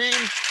 you're green.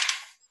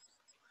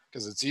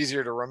 Because it's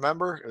easier to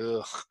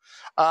remember.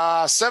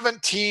 Ugh.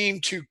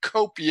 17 to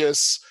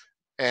Copious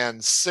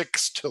and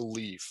 6 to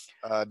Leaf.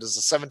 Does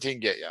the 17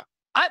 get you?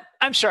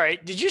 I'm sorry.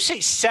 Did you say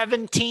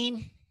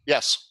 17?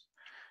 Yes.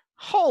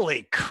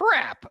 Holy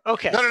crap.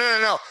 Okay.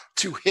 No.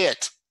 To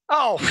hit.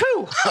 Oh,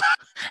 whew.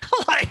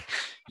 Like,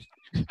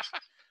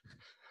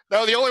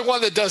 No, the only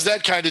one that does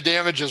that kind of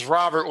damage is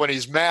Robert when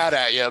he's mad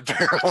at you,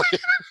 apparently.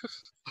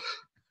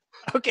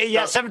 okay,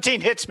 yeah, 17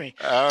 hits me.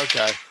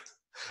 Okay.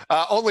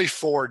 Only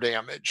 4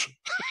 damage.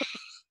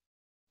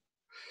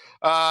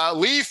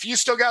 Leaf, you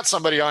still got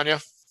somebody on you.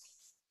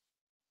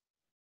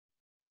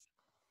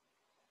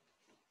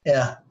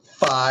 Yeah,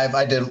 5.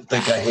 I didn't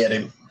think I hit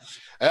him.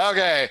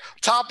 Okay.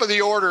 Top of the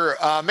order.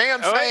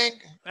 Man Fang.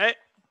 Hey,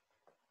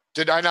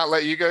 Did I not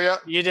let you go yet?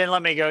 you didn't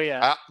let me go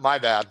yet. My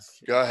bad.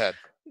 Go ahead.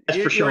 That's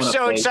You for were showing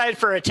so up late. excited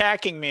for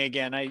attacking me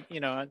again.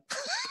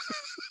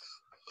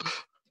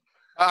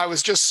 I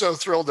was just so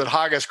thrilled that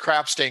Haggis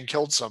Crapstain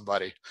killed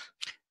somebody.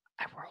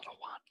 I rolled a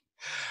 1.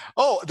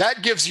 Oh,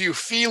 that gives you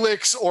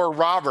Felix or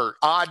Robert.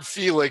 Odd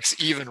Felix,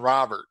 even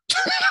Robert.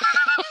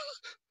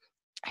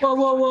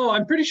 Whoa.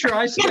 I'm pretty sure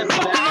I stepped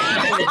back.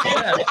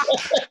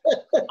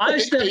 I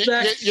stepped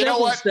back. You know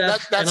what?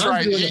 Steps, That's and I'm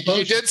right. doing He the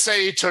potion. did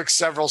say he took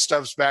several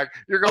steps back.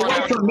 You're going Away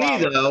after from me,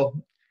 Robert. though.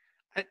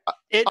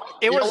 It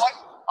You know was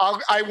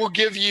what? I will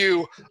give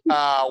you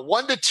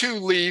 1 to 2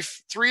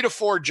 Leaf, 3 to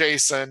 4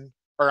 Jason,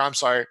 or I'm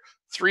sorry,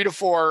 3 to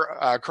 4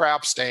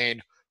 Crapstain,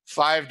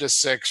 5 to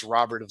 6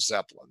 Robert of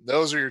Zeppelin.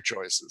 Those are your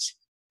choices.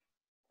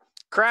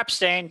 crap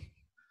stain.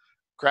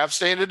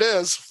 Crapstain it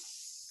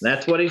is.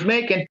 That's what he's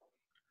making.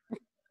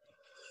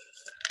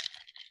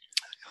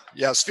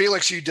 Yes,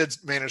 Felix, you did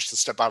manage to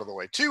step out of the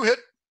way. 2 hit.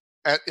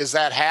 Is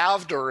that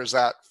halved or is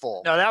that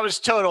full? No, that was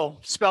total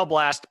spell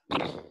blast.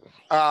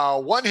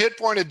 1 hit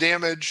point of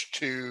damage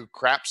to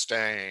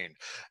Crapstain.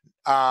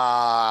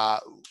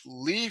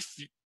 Leaf.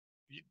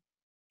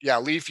 Yeah,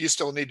 Leaf, you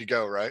still need to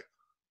go, right?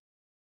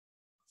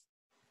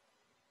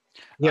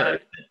 Yeah.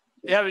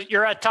 Yeah,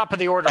 you're at top of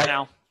the order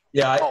now.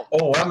 Yeah.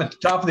 I'm at the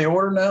top of the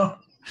order now.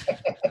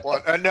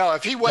 Well, no,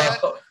 if he went,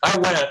 No, I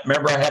went.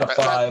 Remember, I had a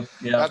 5.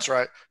 Yeah. that's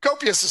right.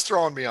 Copious is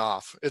throwing me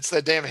off. It's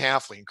that damn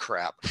halfling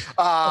crap.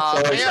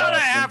 Sorry, He's not a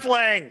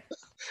halfling.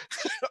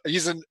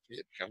 He's in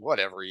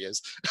whatever he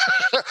is.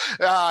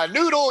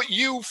 Noodle,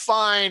 you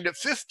find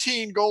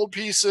 15 gold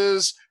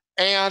pieces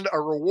and a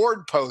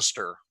reward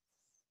poster.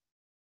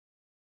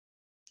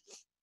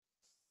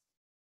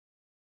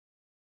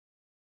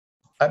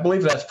 I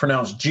believe that's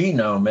pronounced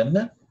genome, isn't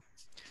it?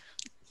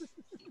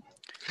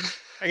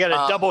 I got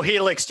a double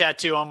helix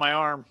tattoo on my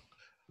arm.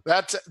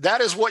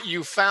 That is what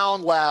you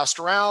found last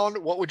round.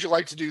 What would you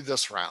like to do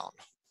this round?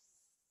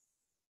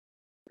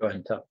 Go ahead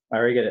and tell. I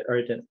already get it.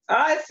 Already did.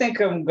 I think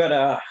I'm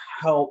gonna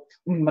help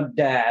my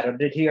dad. Or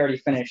did he already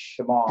finish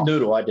them all?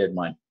 Noodle, I did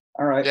mine.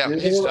 All right. Yeah,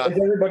 is, he's is done.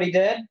 everybody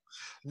dead?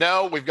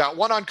 No, we've got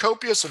 1 on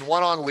Copious and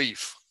 1 on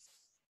Leaf.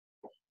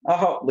 I'll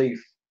help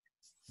Leaf.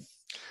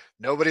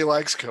 Nobody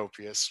likes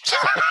Copious.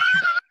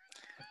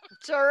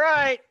 It's all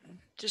right.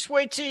 Just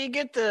wait till you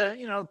get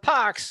the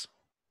pox.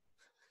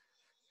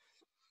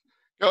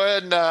 Go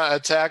ahead and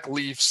attack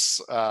Leaf's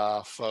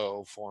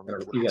foe for me.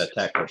 You got to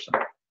attack person.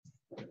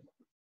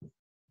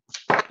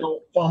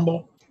 Don't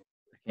fumble.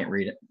 I can't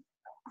read it.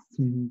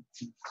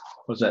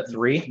 Was that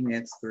 3? Yeah,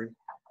 it's 3.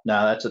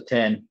 No, that's a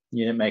 10.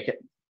 You didn't make it.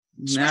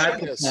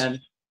 Not Yes. 10.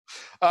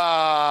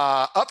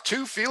 Up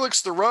to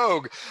Felix the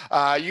Rogue.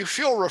 You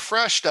feel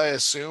refreshed, I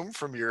assume,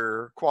 from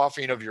your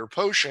quaffing of your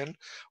potion.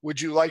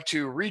 Would you like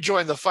to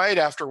rejoin the fight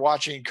after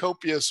watching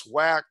Copious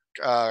whack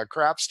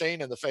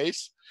Crapstain in the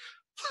face?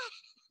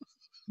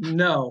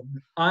 No,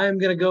 I'm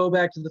going to go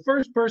back to the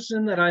first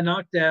person that I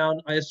knocked down.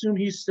 I assume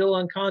he's still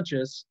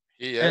unconscious.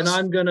 He is. And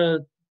I'm going to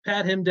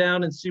pat him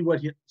down and see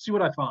what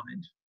I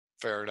find.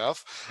 Fair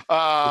enough.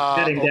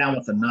 Pat him down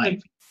with a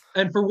knife.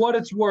 And for what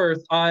it's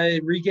worth,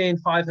 I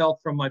regained 5 health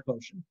from my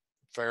potion.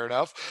 Fair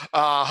enough.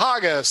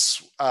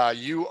 Haggis,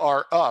 you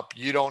are up.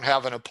 You don't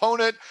have an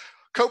opponent.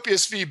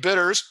 Copious v.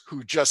 Bitters,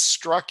 who just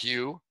struck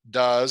you,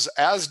 does,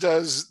 as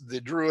does the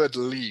Druid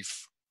Leaf.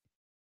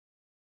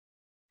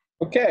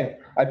 Okay,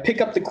 I pick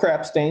up the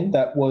crap stain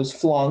that was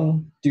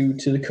flung due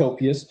to the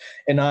Copious,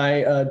 and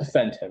I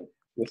defend him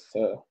with.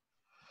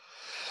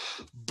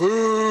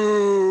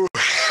 Boo!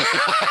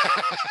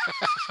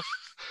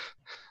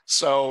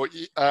 So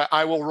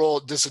I will roll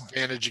at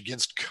disadvantage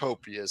against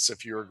Copious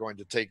if you are going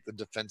to take the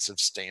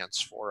defensive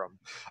stance for him.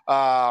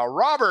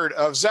 Robert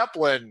of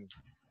Zeppelin,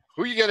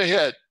 who are you going to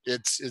hit?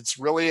 It's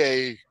really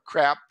a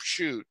crap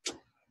shoot.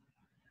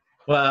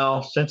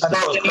 Well, since the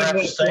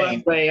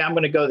one way, I'm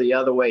going to go the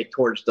other way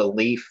towards the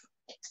leaf,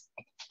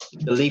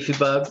 the leafy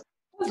bug.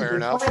 Fair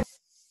enough.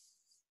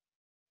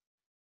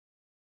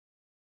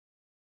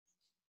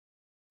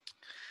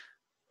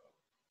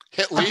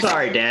 Hit leaf. I'm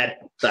sorry, Dad.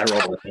 I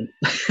rolled with him.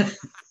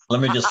 Let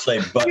me just say,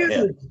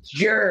 butthead. You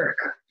jerk.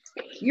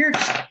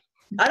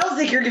 I don't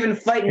think you're even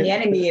fighting the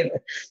enemy.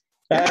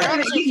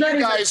 You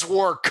guys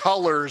wore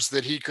colors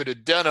that he could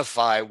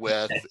identify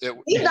with.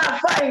 He's not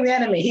fighting the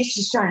enemy. He's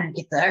just trying to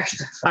get the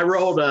extra. I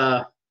rolled,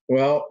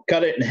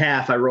 cut it in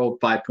half. I rolled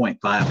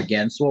 5.5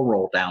 again, so we'll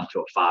roll down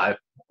to a 5.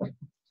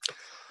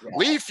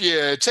 Leaf,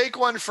 you take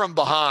one from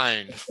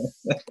behind.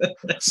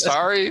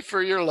 Sorry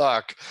for your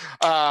luck.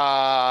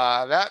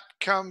 That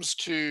comes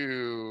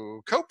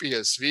to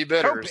Copious v.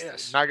 Bitters.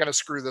 Copious. Not going to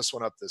screw this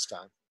one up this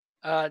time.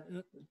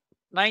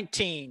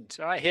 19.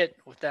 So I hit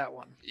with that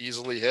one.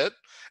 Easily hit.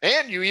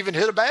 And you even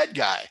hit a bad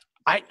guy.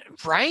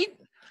 Right?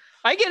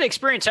 I get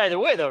experience either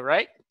way, though,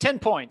 right? 10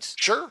 points.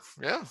 Sure.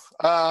 Yeah.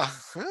 Well,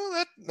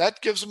 that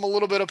gives him a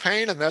little bit of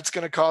pain, and that's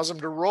going to cause him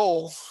to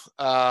roll.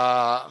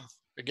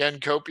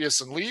 Again,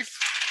 Copious and Leaf.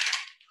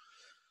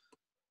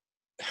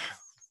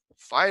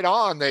 Fight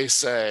on, they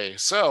say.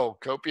 So,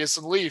 Copious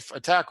and Leaf,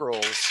 attack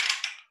rolls.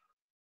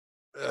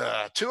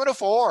 2 and a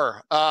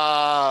 4.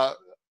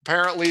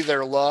 Apparently,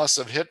 their loss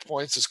of hit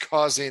points is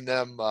causing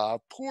them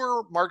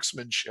poor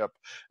marksmanship.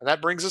 And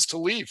that brings us to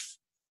Leaf.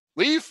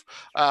 Leaf,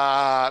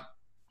 you're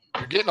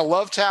getting a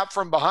love tap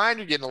from behind.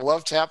 You're getting a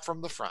love tap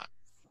from the front.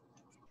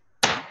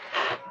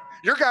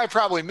 Your guy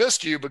probably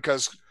missed you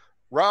because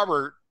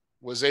Robert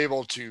was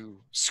able to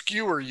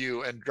skewer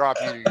you and drop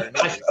you to your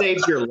knees. I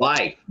saved your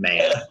life,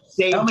 man.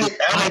 How many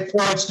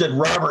points did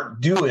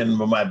Robert do in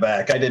my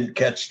back? I didn't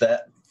catch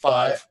that.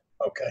 5.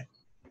 Okay.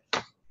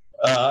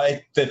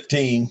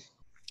 15.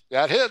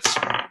 That hits.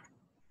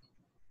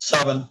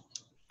 7.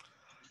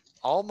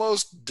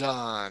 Almost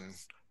done.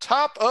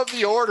 Top of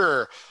the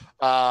order.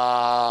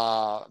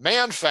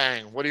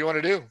 Manfang, what do you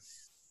want to do?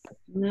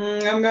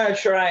 I'm going to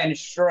try and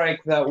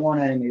strike that one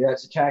enemy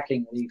that's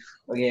attacking Leaf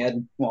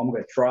again. Well, I'm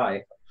going to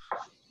try.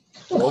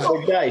 Roll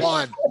big dice.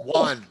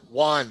 One.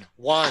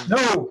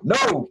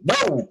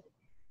 No.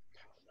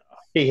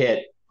 He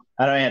hit.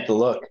 I don't have to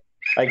look.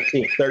 I can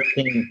see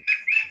 13.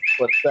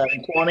 What's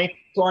 7? 20?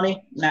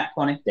 20? Not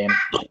 20. Damn.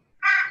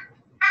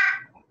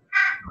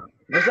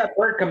 Where's that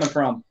word coming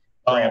from?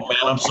 Oh, man,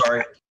 I'm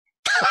sorry.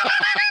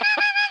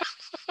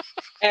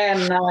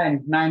 And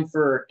 9. 9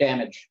 for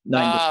damage.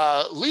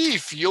 9.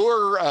 Leaf,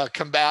 your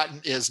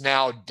combatant is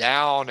now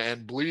down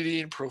and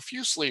bleeding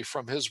profusely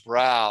from his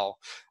brow.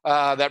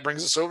 That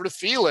brings us over to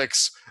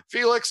Felix.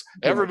 Felix,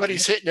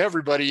 everybody's hitting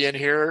everybody in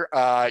here.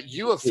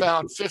 You have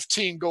found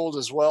 15 gold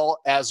as well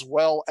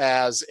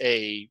as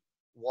a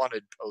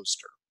wanted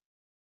poster.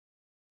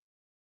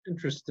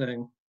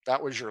 Interesting.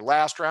 That was your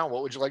last round.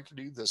 What would you like to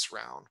do this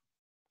round?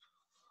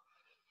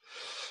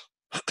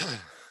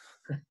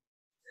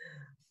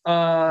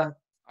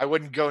 I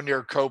wouldn't go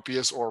near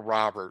Copious or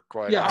Robert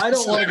quite. Yeah, I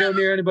don't want to go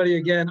near anybody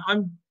again.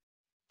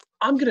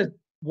 I'm gonna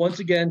once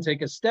again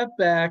take a step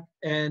back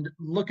and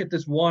look at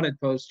this wanted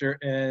poster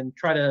and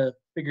try to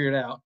figure it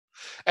out.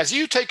 As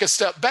you take a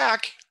step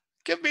back,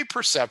 give me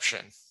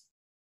perception.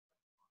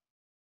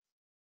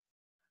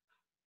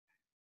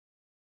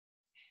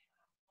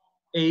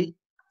 Eight.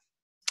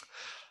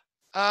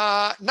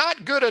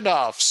 Not good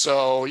enough.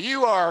 So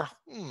you are,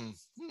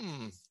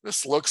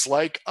 this looks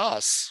like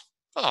us.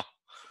 Huh.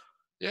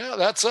 Yeah,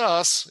 that's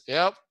us.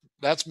 Yep,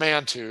 that's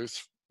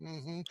Mantooth.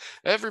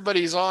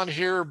 Everybody's on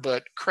here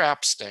but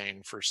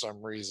Crapstain for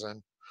some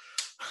reason.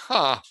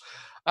 Huh.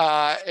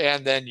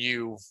 And then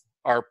you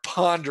are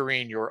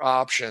pondering your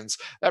options.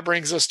 That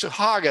brings us to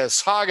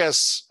Haggis.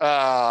 Haggis,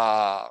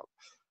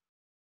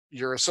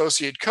 your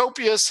associate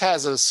Copious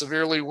has a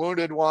severely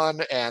wounded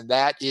one, and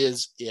that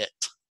is it.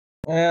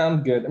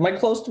 I'm good. Am I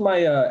close to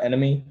my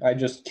enemy I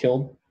just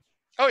killed?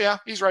 Oh yeah,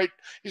 he's right.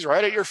 He's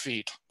right at your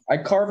feet. I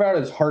carve out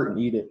his heart and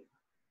eat it.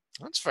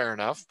 That's fair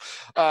enough.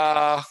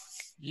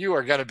 You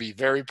are going to be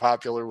very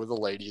popular with the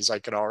ladies. I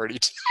can already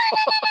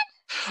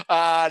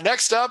tell.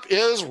 Next up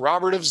is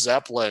Robert of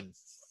Zeppelin.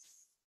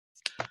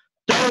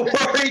 Don't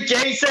worry,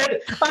 Jason.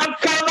 I'm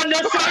coming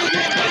to save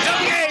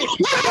you.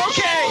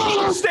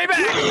 Okay. Stay back.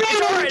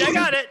 It's all right. I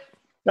got it.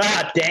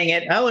 Ah, dang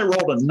it. I only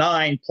rolled a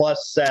 9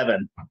 plus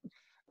 7.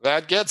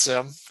 That gets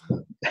him.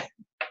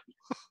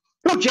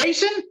 Oh,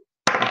 Jason?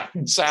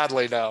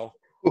 Sadly, no.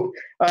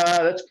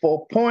 That's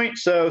full point,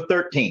 so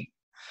 13.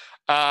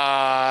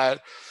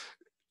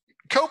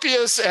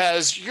 Copious,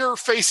 as you're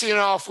facing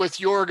off with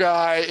your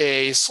guy,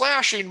 a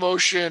slashing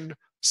motion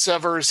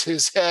severs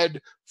his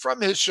head from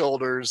his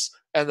shoulders,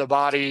 and the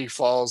body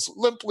falls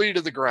limply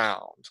to the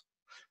ground.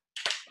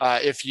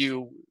 If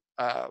you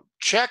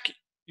check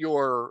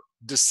your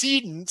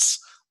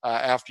decedents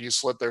after you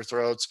slit their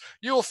throats,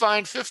 you will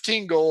find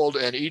 15 gold,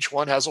 and each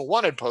one has a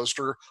wanted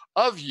poster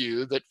of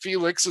you that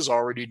Felix has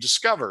already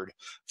discovered.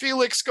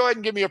 Felix, go ahead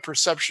and give me a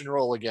perception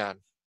roll again.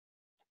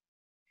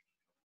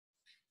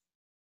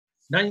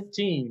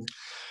 19.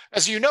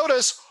 As you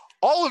notice,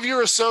 all of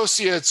your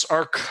associates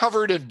are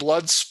covered in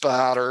blood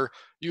spatter.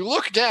 You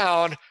look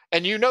down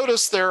and you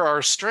notice there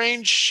are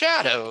strange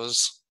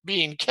shadows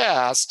being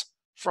cast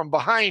from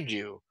behind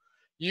you.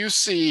 You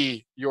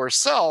see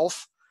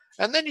yourself,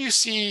 and then you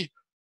see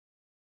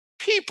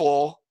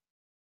people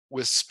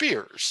with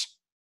spears.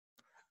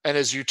 And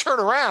as you turn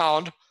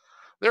around,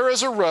 there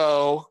is a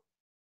row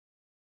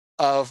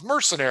of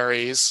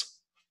mercenaries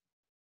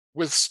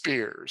with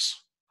spears.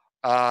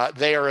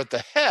 They are at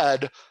the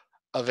head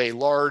of a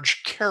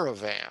large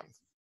caravan.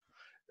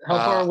 How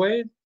far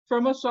away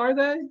from us are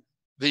they?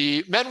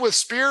 The men with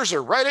spears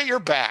are right at your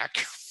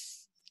back.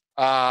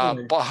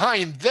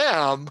 Behind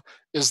them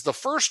is the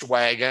first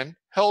wagon,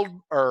 held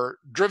or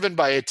driven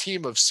by a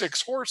team of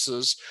 6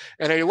 horses,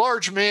 and a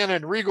large man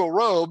in regal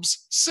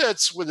robes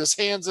sits with his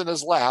hands in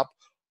his lap,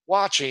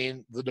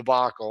 watching the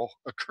debacle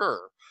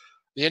occur.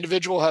 The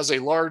individual has a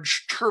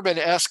large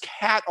turban-esque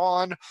hat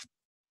on,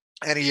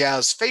 and he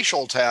has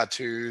facial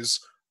tattoos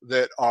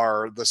that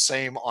are the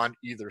same on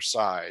either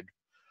side.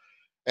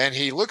 And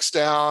he looks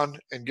down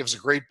and gives a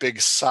great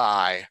big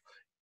sigh.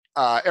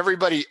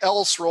 Everybody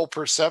else roll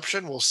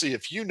perception. We'll see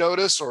if you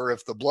notice or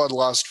if the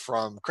bloodlust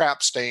from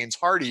Crapstain's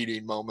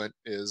heart-eating moment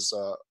is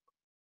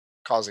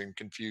causing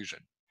confusion.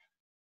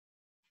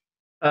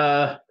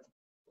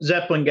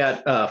 Zeppelin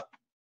got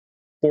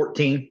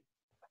 14.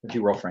 What'd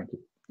you roll, Frankie?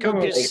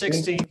 Copious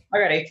 16. I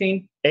got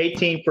 18.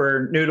 18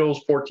 for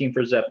Noodles, 14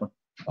 for Zeppelin.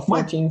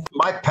 14.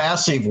 My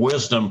passive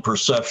wisdom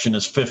perception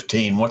is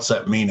 15. What's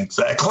that mean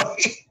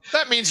exactly?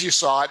 That means you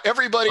saw it.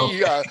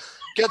 Everybody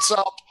gets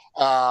up.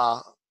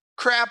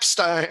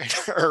 Crapstain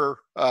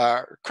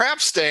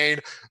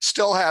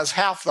still has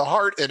half the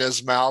heart in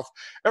his mouth.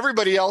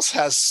 Everybody else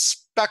has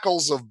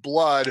speckles of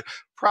blood,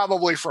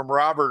 probably from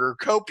Robert or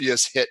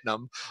Copious hitting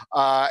them.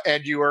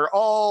 And you are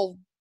all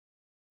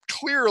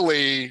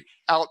clearly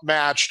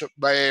outmatched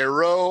by a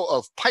row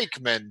of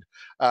pikemen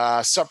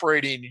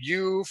separating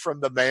you from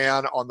the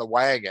man on the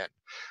wagon.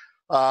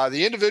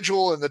 The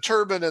individual in the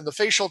turban and the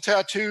facial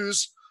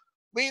tattoos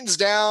leans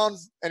down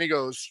and he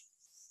goes,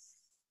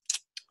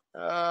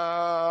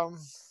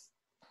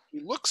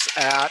 he looks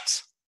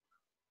at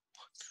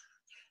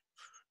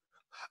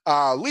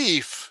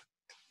Leaf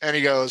and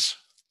he goes,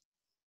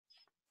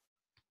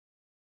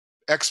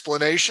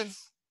 explanation?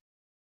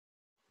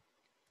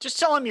 Just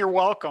tell him you're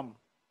welcome.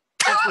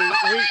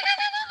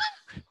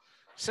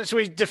 Since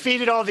we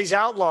defeated all these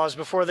outlaws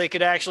before they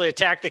could actually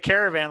attack the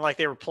caravan like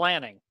they were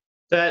planning.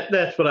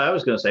 That's what I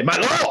was going to say. My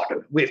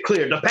lord, we've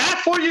cleared the path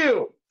for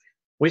you.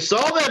 We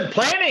saw them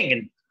planning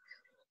and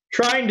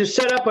trying to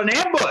set up an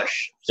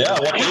ambush. Yeah,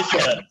 what he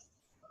said.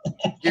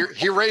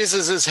 He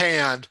raises his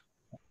hand,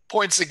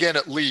 points again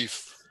at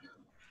Leaf.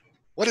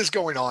 What is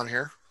going on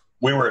here?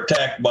 We were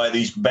attacked by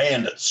these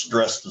bandits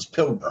dressed as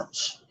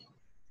pilgrims.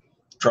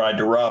 Tried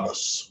to rob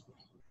us.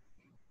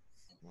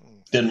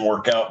 Didn't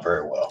work out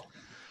very well.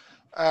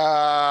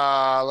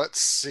 Let's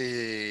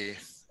see.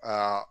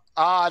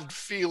 Odd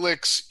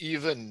Felix,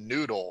 even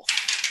Noodle.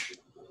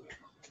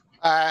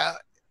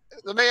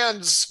 The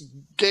man's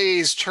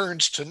gaze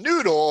turns to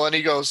Noodle and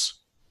he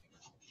goes,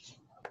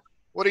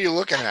 what are you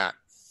looking at?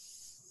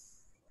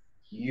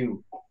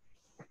 You.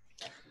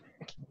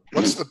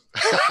 What's the...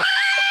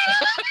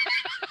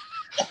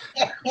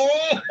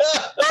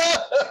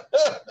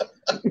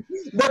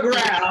 The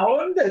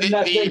ground and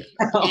nothing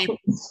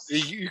else.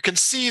 You can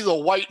see the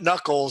white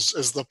knuckles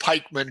as the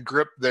pikemen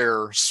grip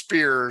their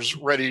spears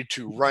ready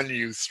to run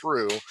you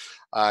through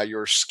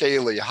your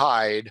scaly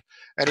hide.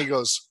 And he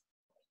goes,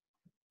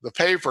 the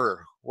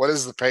paper. What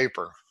is the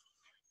paper?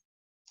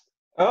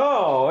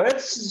 Oh,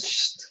 it's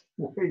just,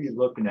 What are you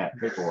looking at,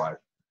 paper-wise?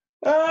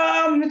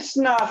 it's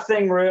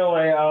nothing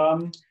really.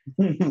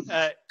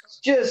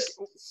 It's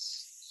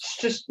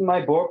just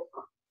my book.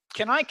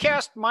 Can I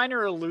cast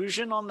minor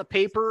illusion on the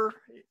paper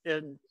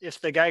if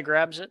the guy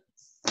grabs it?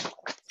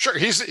 Sure,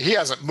 he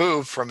hasn't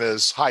moved from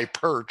his high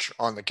perch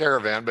on the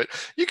caravan, but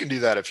you can do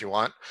that if you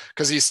want,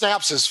 because he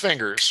snaps his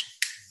fingers.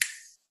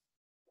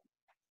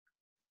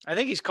 I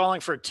think he's calling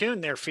for a tune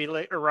there,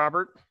 Felix or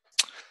Robert.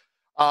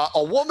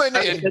 A woman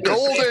in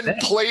golden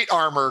plate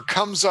armor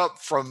comes up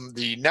from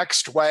the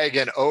next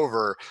wagon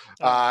over.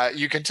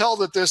 You can tell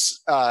that this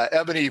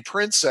ebony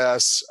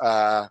princess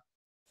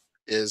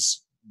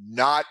is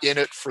not in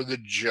it for the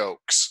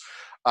jokes.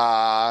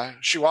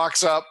 She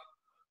walks up,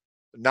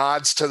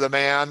 nods to the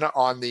man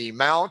on the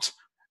mount,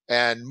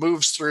 and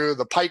moves through.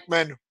 The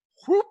pikemen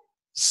whoop,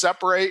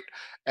 separate,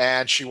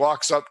 and she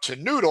walks up to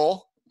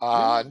Noodle.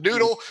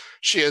 Noodle,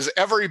 she is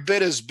every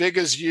bit as big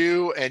as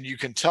you, and you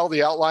can tell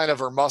the outline of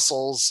her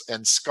muscles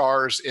and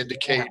scars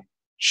indicate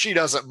she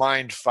doesn't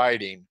mind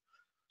fighting.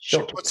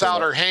 She puts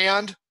out her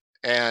hand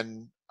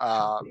and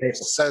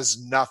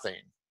says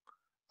nothing.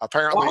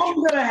 Apparently, I'm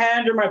going to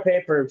hand her my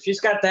paper. If she's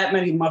got that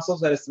many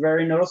muscles that it's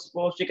very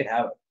noticeable, she could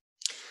have it.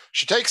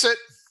 She takes it,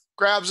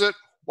 grabs it,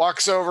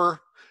 walks over,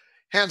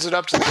 hands it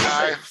up to the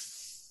guy.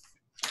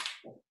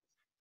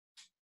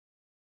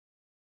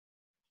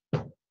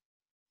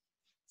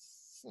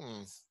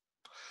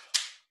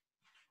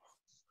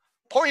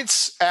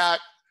 Points at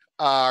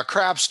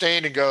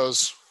Crabstain and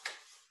goes,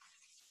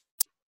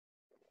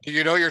 "Do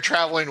you know you're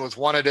traveling with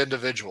wanted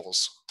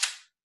individuals?"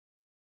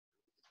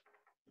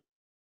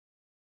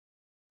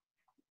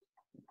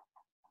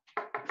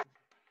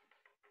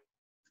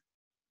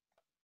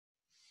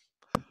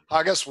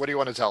 I guess, what do you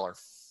want to tell her?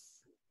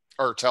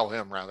 Or tell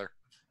him, rather.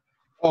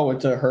 Oh,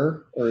 it's a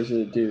her, or is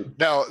it a dude?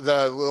 No,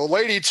 the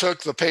lady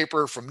took the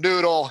paper from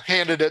Noodle,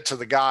 handed it to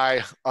the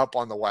guy up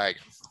on the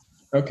wagon.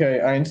 Okay,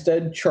 I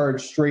instead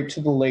charge straight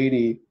to the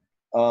lady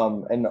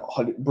and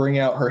bring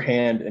out her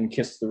hand and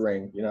kiss the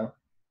ring, you know?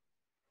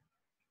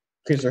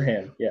 Kiss her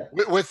hand, yeah.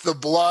 With the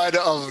blood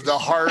of the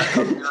heart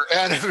of your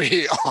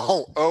enemy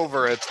all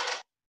over it.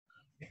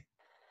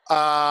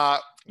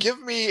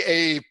 Give me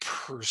a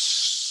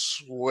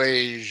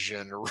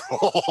persuasion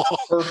roll.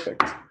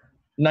 Perfect.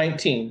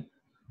 19.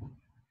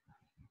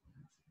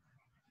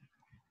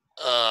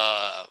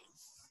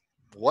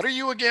 What are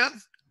you again?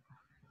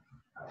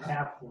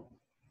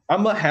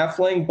 I'm a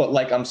halfling, but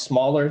like I'm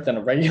smaller than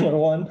a regular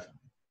one.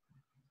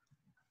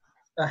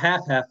 A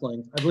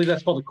halfling. I believe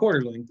that's called a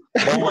quarterling.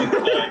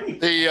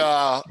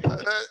 The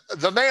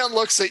man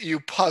looks at you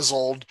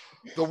puzzled.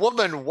 The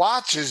woman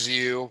watches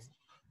you,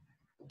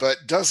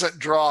 but doesn't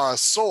draw a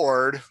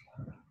sword.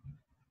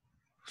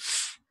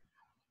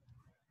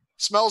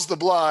 Smells the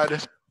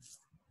blood.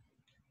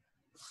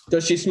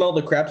 Does she smell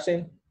the crap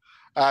stain?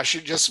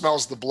 She just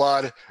smells the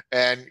blood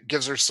and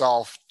gives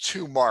herself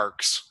 2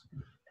 marks.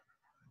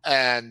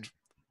 And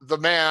the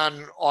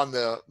man on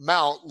the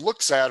mount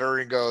looks at her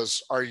and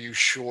goes, "Are you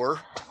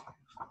sure?"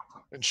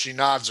 And she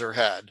nods her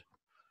head.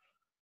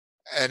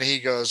 And he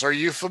goes, "Are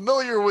you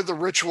familiar with the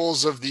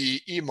rituals of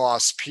the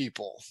Emos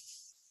people?"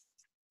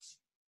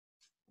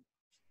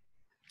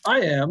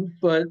 I am,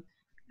 but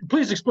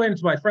please explain it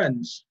to my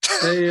friends.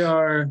 They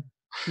are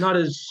not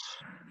as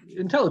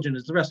intelligent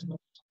as the rest of us.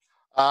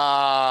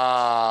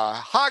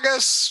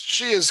 Haggis,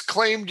 she has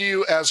claimed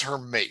you as her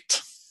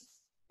mate.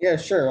 Yeah,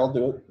 sure, I'll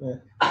do it. Yeah.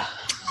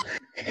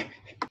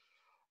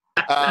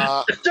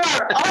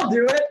 Sure, I'll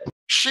do it.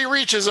 She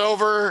reaches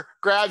over,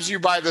 grabs you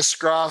by the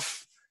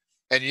scruff,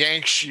 and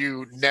yanks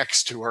you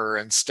next to her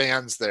and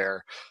stands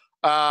there.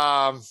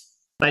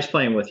 Nice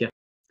playing with you.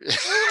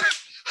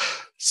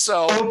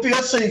 So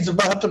Copious, he's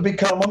about to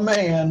become a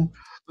man.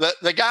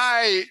 the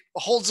guy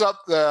holds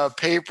up the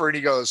paper and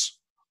he goes,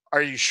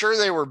 "Are you sure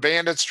they were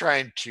bandits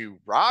trying to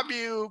rob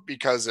you?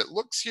 Because it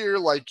looks here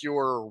like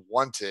you're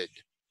wanted."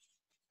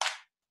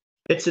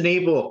 It's an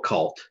evil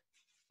occult.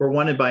 We're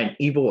wanted by an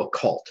evil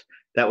occult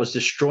that was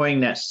destroying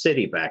that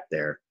city back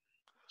there.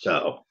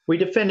 So we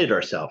defended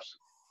ourselves.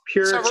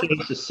 Pure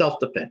case of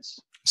self-defense.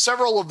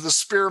 Several of the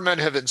spearmen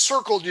have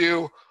encircled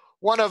you.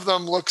 One of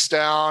them looks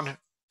down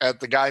at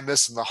the guy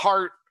missing the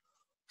heart,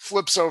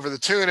 flips over the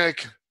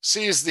tunic,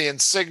 sees the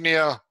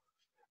insignia,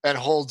 and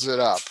holds it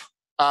up.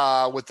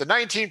 With the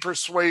 19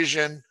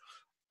 persuasion,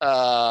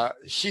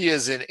 he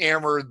is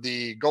enamored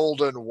the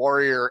Golden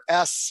Warrior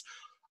S.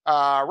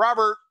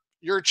 Robert,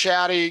 you're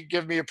chatty.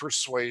 Give me a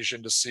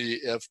persuasion to see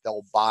if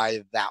they'll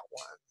buy that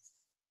one.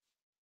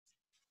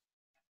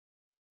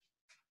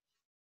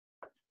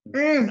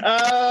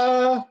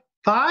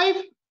 5?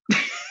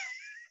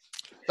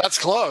 That's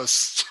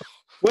close.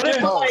 What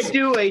if I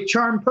do a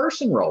charm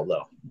person roll,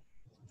 though?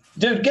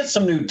 Dude, get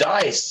some new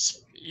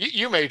dice.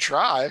 You may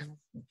try. I'm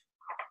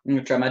going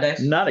to try my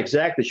dice. Not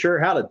exactly sure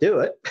how to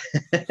do it.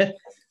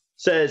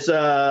 Says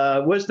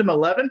wisdom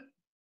 11.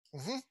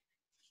 Mm-hmm.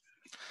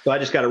 So I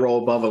just got to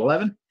roll above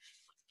 11?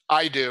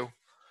 I do.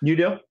 You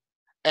do?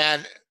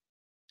 And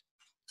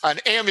an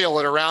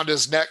amulet around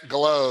his neck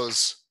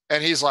glows,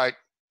 and he's like,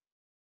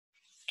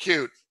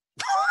 "Cute."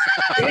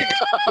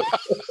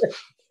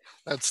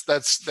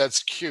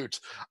 That's cute.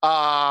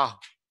 Tell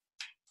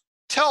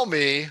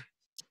me,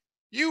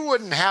 you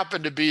wouldn't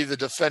happen to be the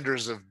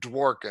defenders of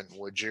Dworkin,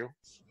 would you?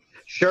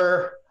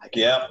 Sure.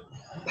 Yep.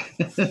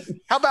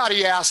 How about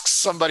he asks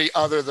somebody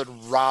other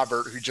than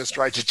Robert, who just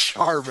tried to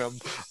charm him?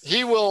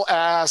 He will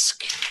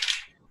ask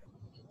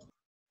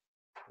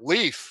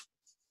Leaf.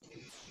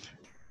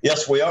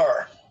 Yes, we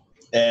are.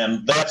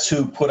 And that's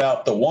who put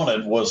out the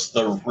wanted, was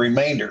the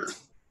remainder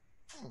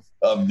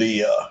of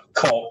the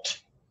cult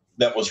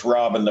that was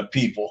robbing the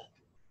people.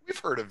 We've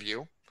heard of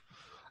you.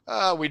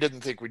 We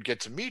didn't think we'd get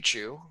to meet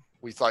you.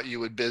 We thought you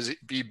would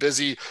be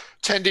busy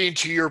tending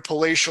to your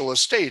palatial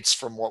estates,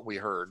 from what we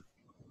heard.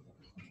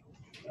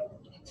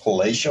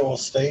 Palatial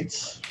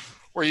estates?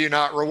 Were you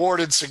not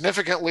rewarded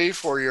significantly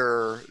for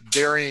your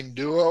daring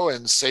duo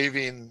in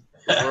saving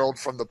the world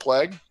from the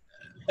plague?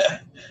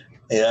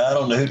 Yeah, I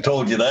don't know who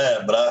told you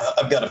that, but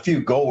I've got a few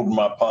gold in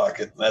my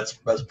pocket. That's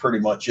pretty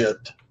much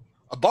it.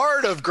 A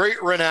bard of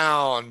great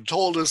renown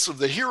told us of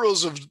the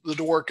heroes of the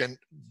Dworkin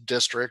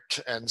district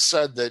and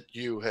said that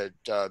you had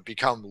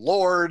become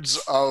lords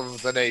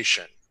of the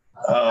nation.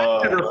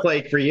 Never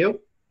played for you.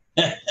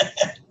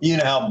 You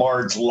know how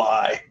bards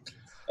lie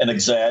and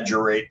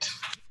exaggerate.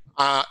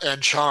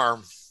 And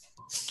charm.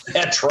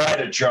 And try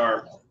to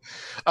charm.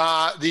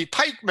 The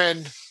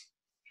pikemen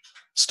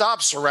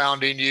stop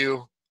surrounding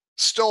you,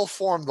 still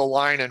form the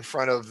line in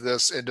front of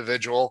this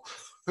individual,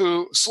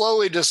 who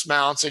slowly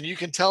dismounts, and you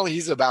can tell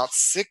he's about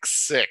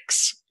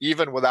 6'6",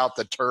 even without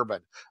the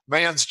turban.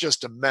 Man's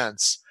just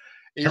immense.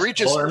 He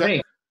reaches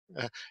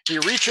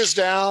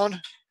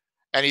down,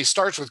 and he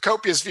starts with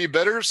copious V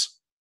bitters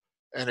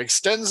and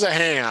extends a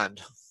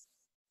hand.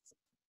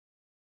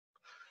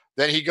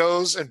 Then he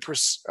goes and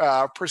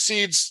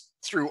proceeds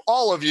through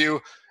all of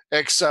you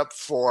except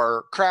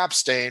for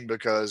Crapstain,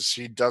 because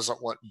he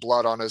doesn't want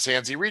blood on his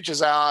hands. He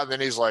reaches out, and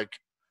then he's like,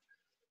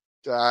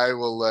 I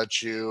will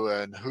let you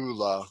and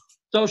Hula.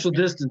 Social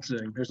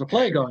distancing. There's a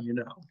plague on, you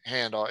know.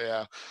 Handle,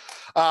 yeah.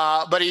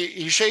 But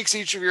he shakes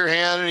each of your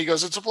hand, and he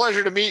goes, it's a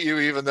pleasure to meet you,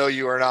 even though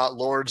you are not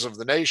lords of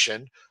the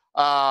nation.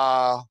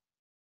 What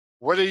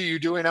are you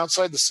doing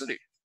outside the city?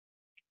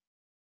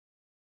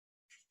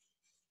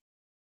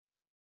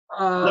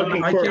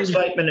 Looking for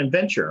excitement and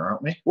venture,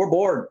 aren't we? We're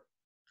bored.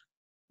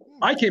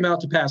 I came out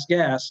to pass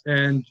gas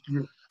and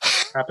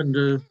happened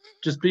to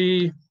just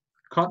be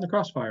caught in the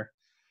crossfire.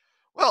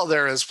 Well,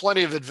 there is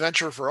plenty of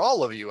adventure for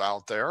all of you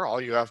out there. All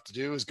you have to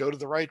do is go to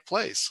the right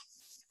place.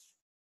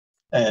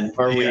 And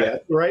Are we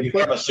at the right you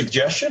place? have a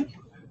suggestion?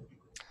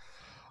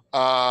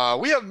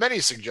 We have many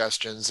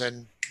suggestions,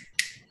 and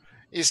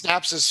he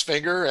snaps his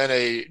finger, and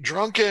a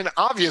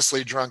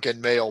obviously drunken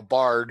male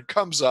bard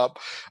comes up.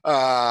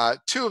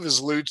 Two of his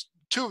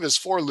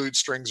 4 lute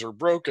strings are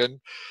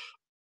broken.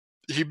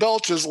 He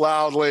belches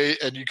loudly,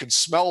 and you can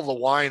smell the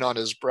wine on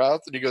his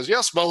breath. And he goes,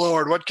 yes, my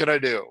lord, what can I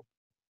do?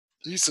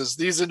 He says,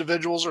 these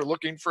individuals are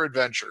looking for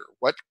adventure.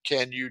 What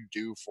can you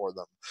do for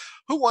them?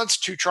 Who wants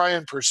to try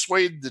and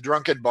persuade the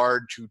drunken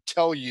bard to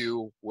tell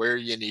you where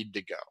you need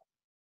to go?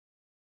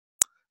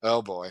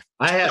 Oh, boy.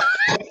 I have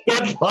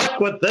good luck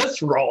with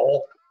this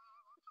roll.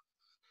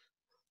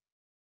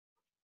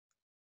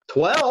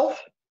 12.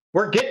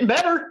 We're getting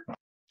better.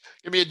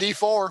 Give me a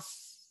D4.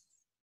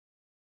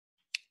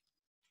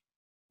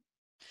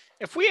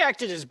 If we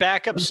acted as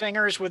backup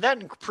singers, would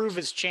that improve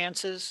his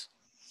chances?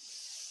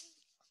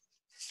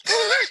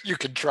 You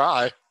can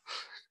try.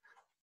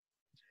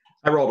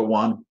 I rolled a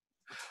 1.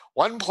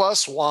 1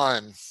 +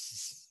 1.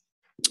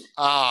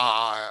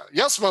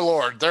 Yes, my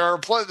lord.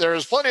 There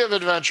is plenty of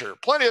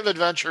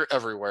adventure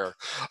everywhere.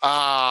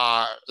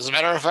 As a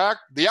matter of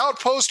fact, the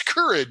outpost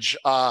Courage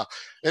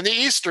in the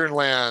eastern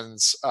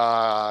lands,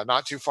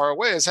 not too far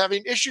away, is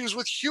having issues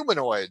with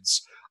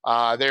humanoids.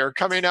 They are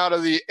coming out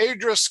of the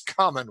Adris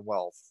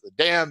Commonwealth. The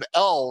damn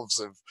elves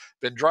have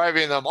been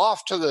driving them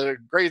off to the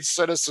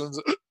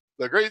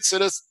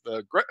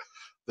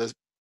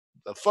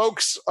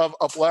folks of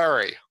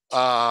Uplari.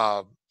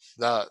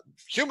 The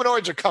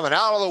humanoids are coming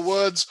out of the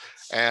woods,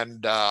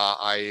 and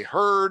I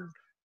heard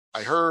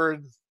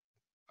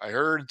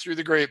through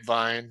the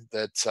grapevine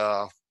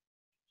that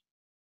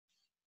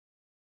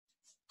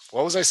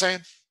what was I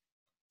saying?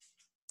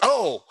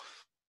 Oh,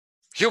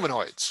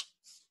 humanoids.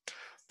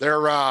 They're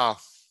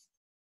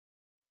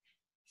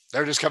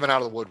just coming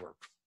out of the woodwork.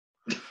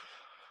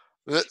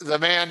 The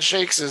man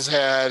shakes his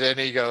head and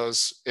he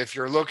goes, if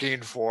you're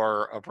looking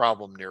for a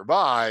problem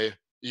nearby,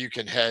 you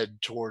can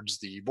head towards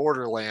the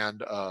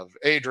borderland of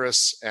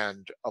Adris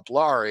and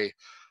Uplari.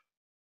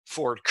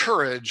 Fort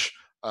Courage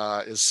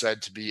is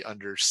said to be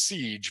under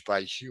siege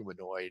by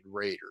humanoid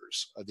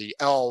raiders. The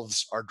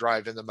elves are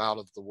driving them out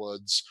of the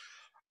woods,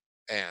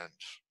 and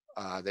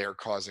they are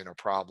causing a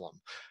problem.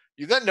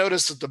 You then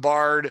notice that the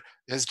bard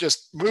is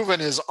just moving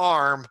his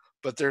arm,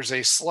 but there's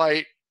a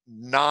slight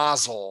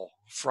nozzle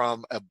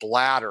from a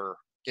bladder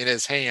in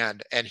his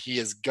hand, and he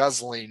is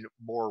guzzling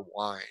more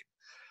wine.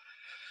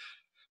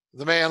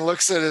 The man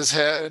looks at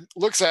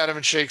him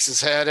and shakes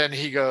his head, and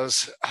he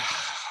goes,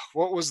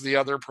 what was the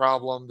other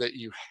problem that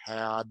you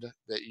had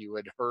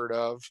heard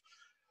of?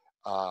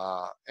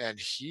 And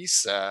he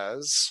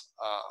says,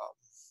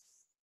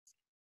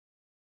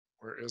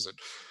 where is it?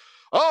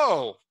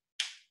 Oh,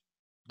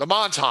 the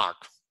Montauk.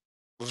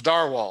 of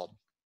Darwald,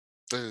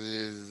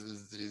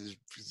 the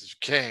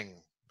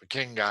king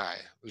guy,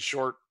 the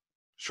short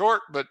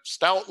but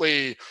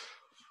stoutly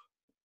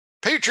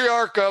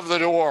patriarch of the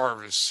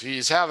dwarves.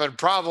 He's having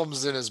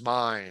problems in his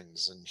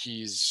mines, and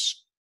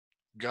he's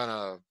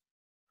gonna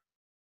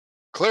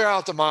clear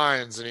out the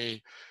mines, and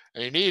he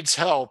needs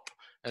help,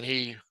 and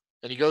he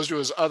goes to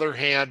his other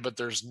hand, but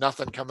there's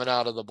nothing coming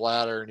out of the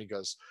bladder, and he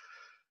goes,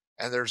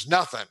 and there's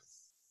nothing.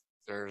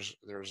 There's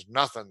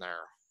nothing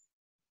there.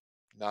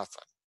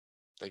 Nothing.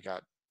 They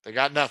got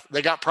nothing.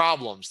 They got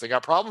problems. They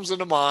got problems in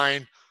the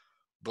mine,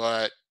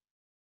 but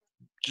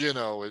you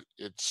know,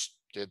 it's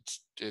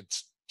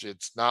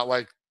not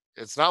like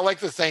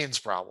the Thane's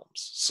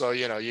problems. So,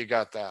 you know, you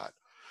got that.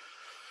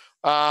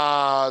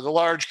 The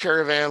large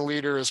caravan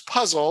leader is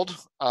puzzled,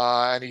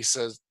 and he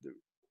says,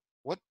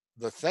 "What,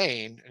 the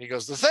Thane?" And he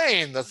goes, "The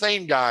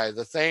Thane guy,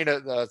 the Thane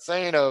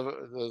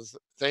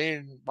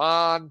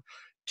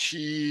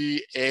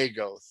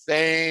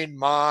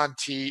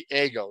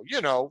Montiego.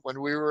 You know,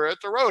 when we were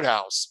at the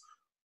Roadhouse,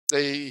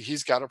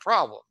 he's got a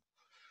problem."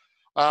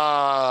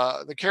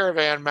 The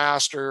caravan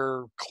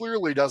master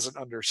clearly doesn't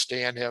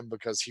understand him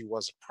because he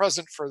wasn't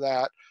present for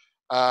that.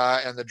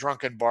 And the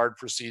drunken bard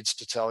proceeds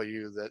to tell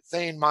you that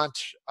Thane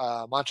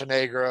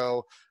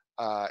Montenegro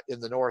in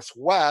the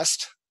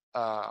northwest,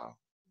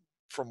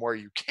 from where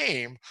you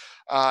came,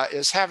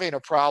 is having a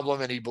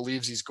problem, and he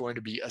believes he's going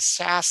to be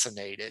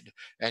assassinated,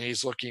 and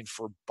he's looking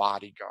for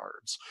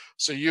bodyguards.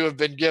 So you have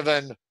been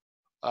given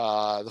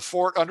the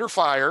fort under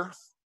fire,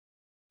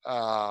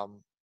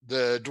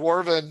 the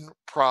dwarven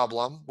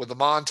problem with the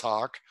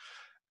Montauk,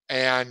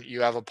 and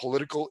you have a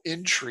political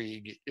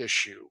intrigue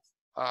issue.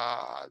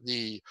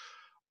 The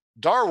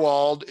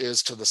Darwald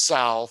is to the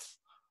south,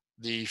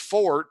 the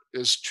fort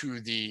is to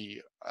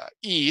the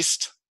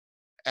east,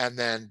 and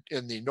then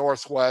in the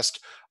northwest,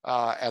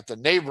 at the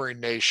neighboring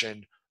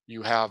nation,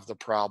 you have the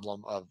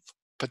problem of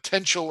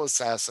potential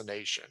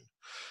assassination.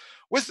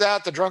 With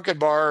that, the drunken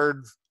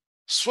bard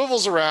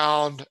swivels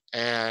around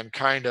and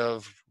kind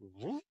of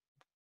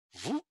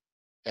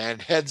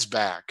and heads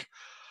back.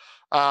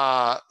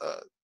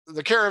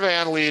 The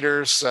caravan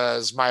leader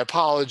says, "My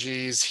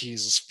apologies.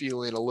 He's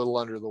feeling a little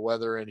under the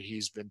weather, and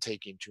he's been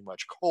taking too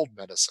much cold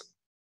medicine.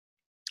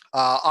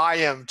 I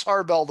am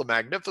Tarbell the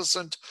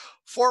Magnificent,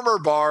 former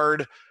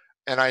bard,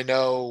 and I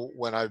know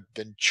when I've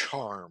been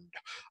charmed.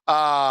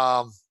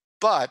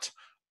 But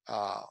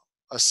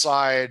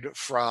aside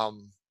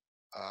from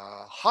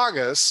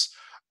Haggis,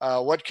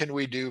 what can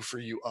we do for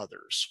you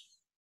others?"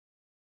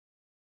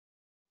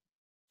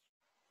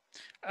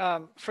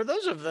 For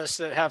those of us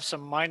that have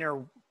some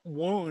minor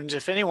wounds,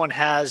 if anyone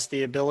has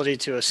the ability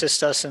to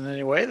assist us in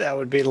any way, that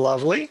would be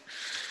lovely.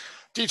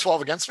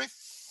 D12 against me.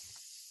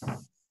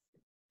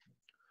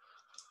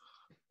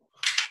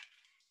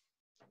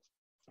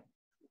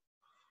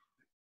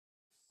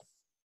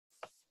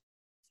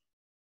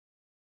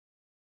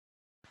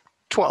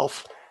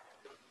 $12.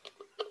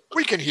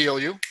 We can heal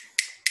you.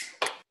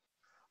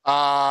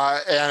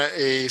 And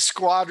a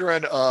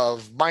squadron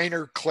of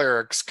minor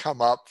clerics come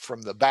up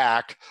from the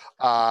back,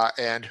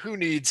 and who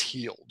needs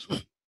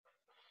healed?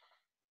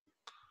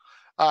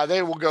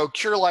 They will go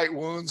cure light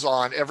wounds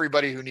on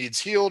everybody who needs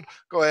healed.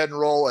 Go ahead and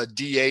roll a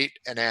D8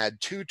 and add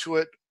 2 to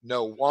it.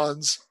 No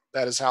ones.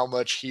 That is how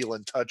much heal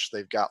and touch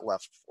they've got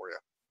left for you.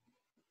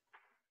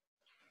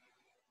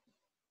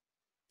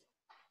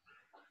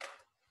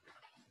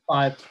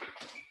 5.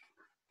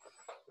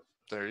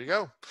 There you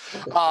go.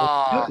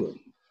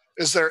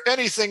 Is there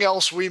anything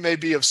else we may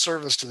be of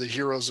service to the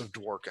heroes of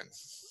Dworkin?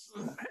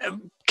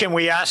 Can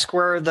we ask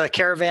where the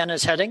caravan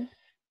is heading?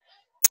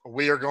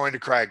 We are going to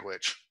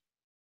Cragwich.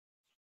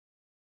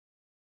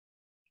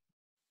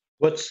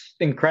 What's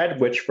in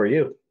Cragwich for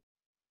you?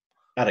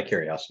 Out of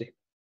curiosity.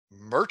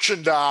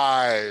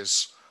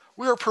 Merchandise.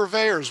 We are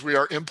purveyors. We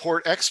are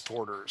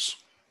import-exporters.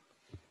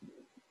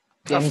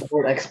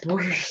 Import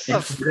exporters.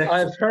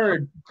 I've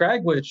heard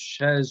Cragwich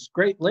has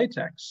great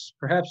latex.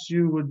 Perhaps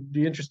you would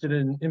be interested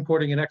in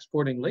importing and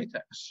exporting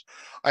latex.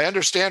 I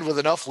understand with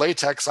enough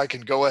latex, I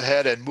can go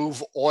ahead and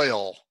move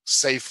oil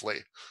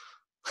safely.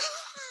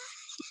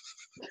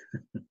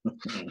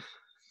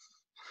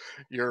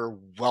 You're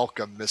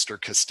welcome, Mr.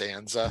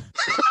 Costanza.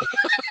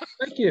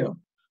 Thank you.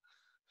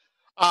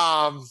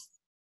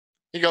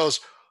 He goes,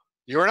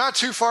 "You are not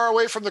too far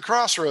away from the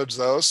crossroads,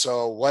 though,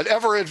 so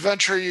whatever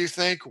adventure you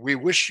think, we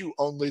wish you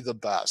only the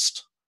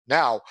best.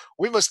 Now,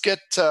 we must get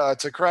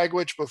to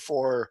Cragwich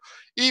before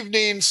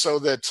evening so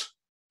that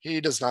he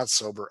does not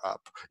sober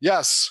up.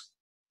 Yes,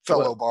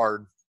 fellow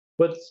bard."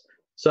 What's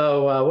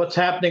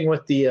happening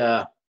with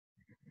the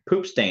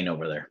poop stain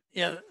over there?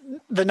 Yeah,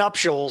 the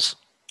nuptials.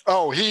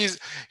 Oh, he's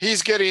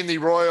getting the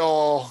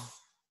royal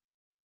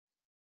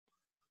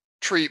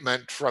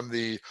treatment from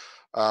the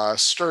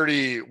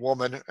sturdy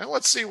woman, and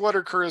let's see what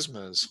her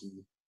charisma is.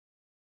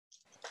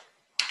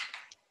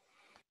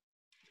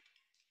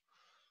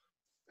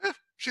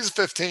 She's a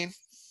 15.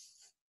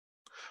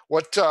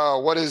 What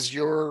is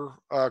your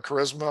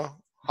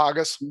charisma,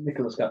 Haggis?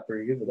 Nicholas got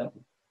pretty good with that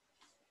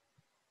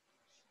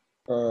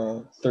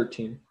one.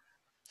 13.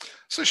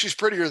 So she's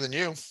prettier than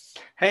you.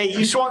 Hey,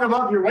 you swung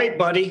above your weight,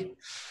 buddy.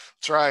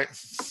 That's right.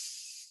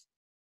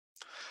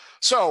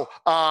 So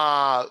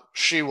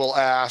she will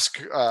ask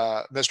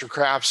Mr.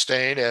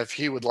 Crabstain if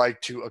he would like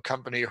to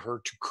accompany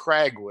her to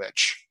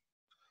Cragwich.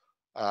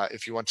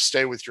 If you want to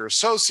stay with your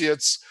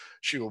associates,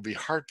 she will be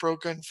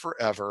heartbroken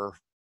forever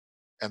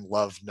and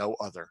love no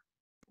other.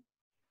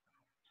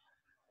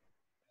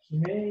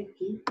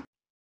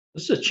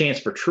 This is a chance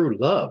for true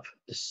love.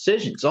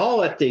 Decisions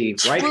all at the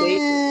right True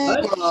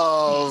age.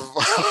 love.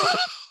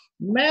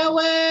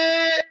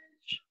 Marriage.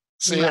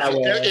 See,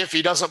 if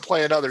he doesn't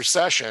play another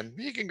session,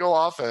 he can go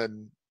off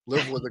and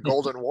live with the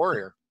Golden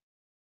Warrior.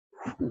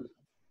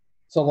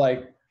 So,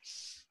 like,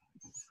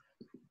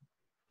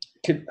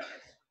 Taking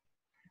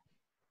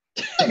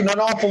an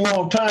awful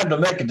long time to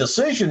make a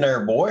decision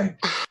there, boy.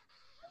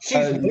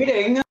 She's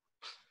waiting.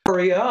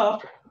 Hurry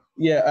up.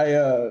 yeah,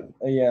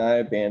 I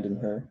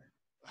abandoned her.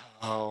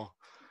 Oh,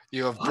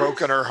 you have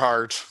broken her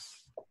heart.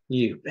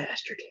 You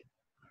bastard.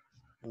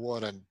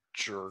 What a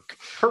jerk.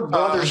 Her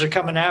brothers are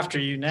coming after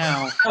you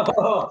now.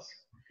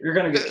 You're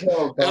gonna get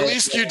killed. At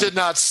least you did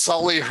not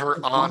sully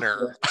her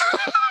honor.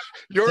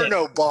 You're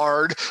no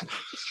bard.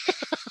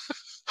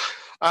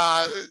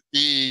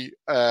 The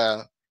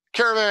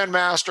caravan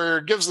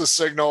master gives the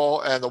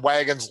signal and the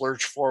wagons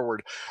lurch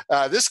forward.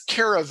 This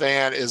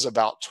caravan is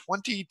about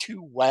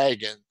 22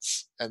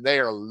 wagons and they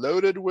are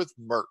loaded with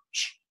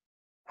merch.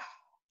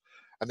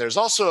 And there's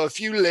also a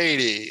few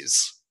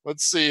ladies.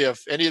 Let's see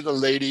if any of the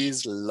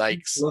ladies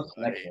likes Looks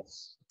like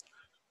this.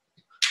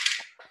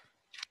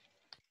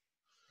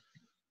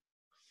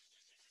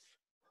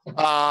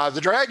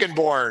 the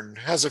Dragonborn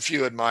has a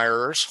few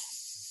admirers.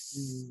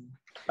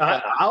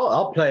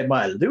 I'll play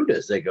my lute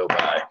as they go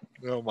by.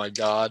 Oh my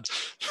God.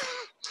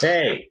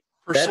 Hey,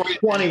 that's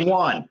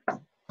 21.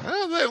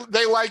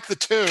 They like the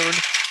tune.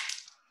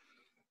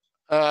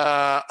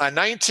 A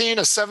 19,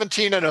 a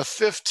 17, and a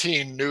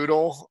 15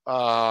 noodle.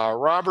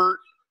 Robert,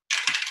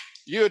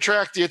 you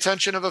attract the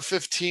attention of a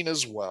 15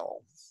 as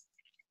well.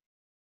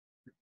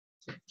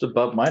 It's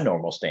above my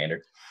normal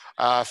standard.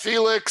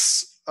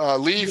 Felix,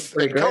 Leaf,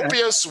 and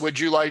Copious, would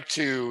you like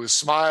to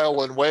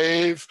smile and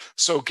wave,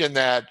 soak in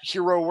that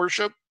hero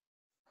worship?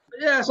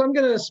 Yeah, so I'm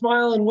going to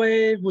smile and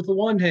wave with the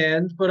one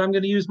hand, but I'm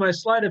going to use my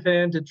sleight of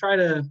hand to try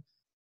to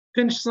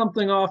pinch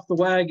something off the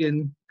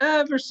wagon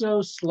ever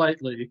so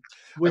slightly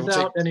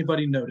without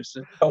anybody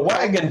noticing. A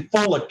wagon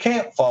full of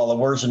camp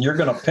followers and you're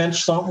going to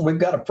pinch something? We've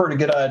got a pretty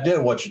good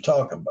idea what you're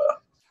talking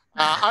about.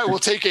 I will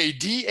take a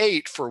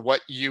D8 for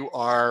what you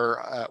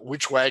are,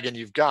 which wagon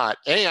you've got.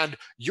 And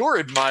your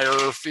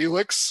admirer,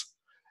 Felix,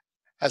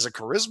 has a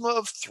charisma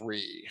of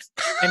 3.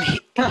 And he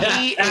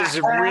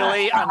is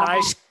really a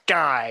nice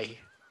guy.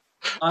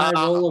 I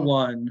roll a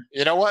 1.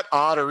 You know what?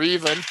 Odd or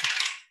even.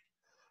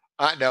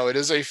 No, it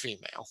is a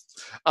female.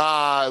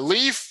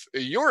 Leaf,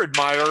 your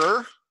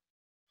admirer.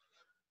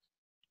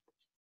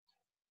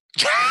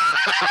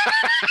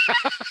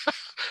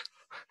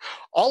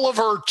 All of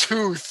her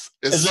tooth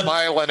is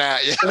smiling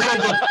at you. Is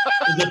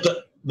it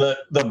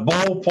the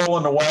bull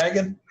pulling the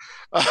wagon?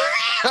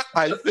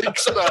 I think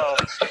so.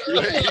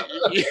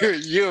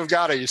 You have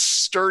got a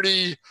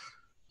sturdy,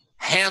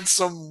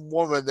 handsome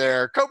woman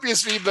there.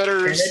 Copious V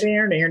bitters.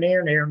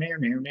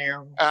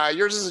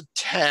 Yours is a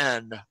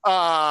 10.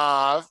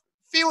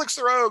 Felix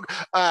the Rogue,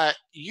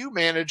 you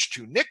managed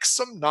to nick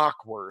some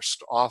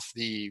knockwurst off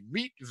the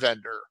meat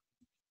vendor.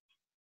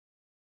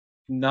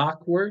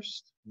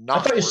 Knockwurst? I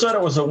thought you said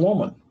it was a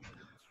woman.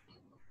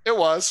 It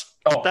was.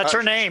 Oh, That's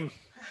her name.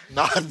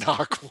 Not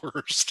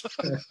knockwurst.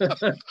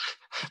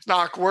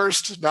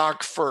 Knockwurst,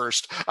 knock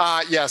first.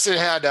 Yes, it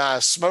had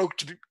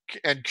smoked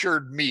and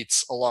cured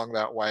meats along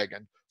that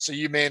wagon. So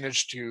you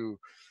managed to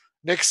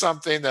nick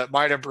something that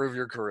might improve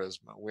your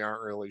charisma. We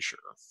aren't really sure.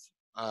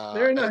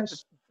 Very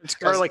nice. It's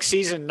garlic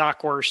seasoned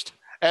knockwurst.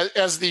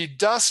 As the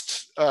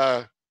dust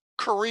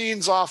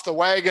careens off the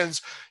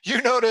wagons,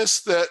 you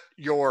notice that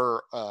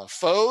your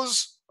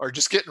foes are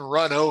just getting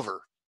run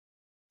over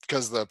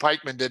because the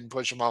pikemen didn't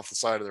push them off the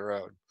side of the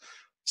road.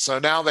 So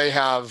now they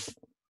have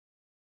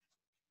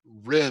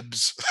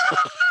ribs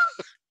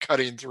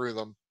cutting through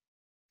them.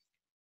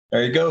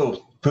 There you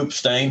go, poop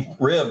stain,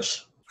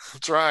 ribs.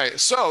 That's right.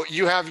 So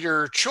you have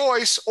your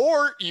choice,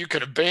 or you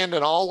can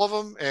abandon all of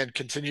them and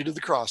continue to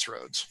the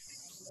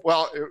crossroads.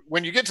 Well,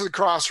 when you get to the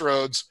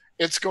crossroads,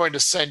 it's going to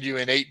send you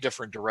in 8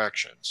 different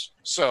directions.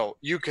 So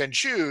you can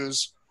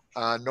choose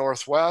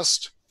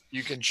northwest,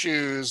 you can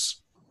choose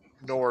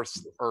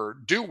north or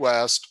due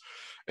west,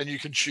 and you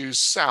can choose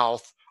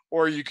south,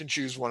 or you can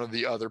choose one of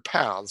the other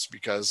paths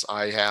because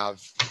I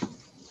have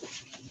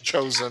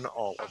chosen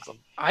all of them.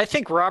 I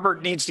think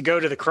Robert needs to go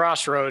to the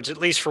crossroads at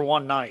least for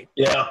one night.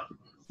 Yeah.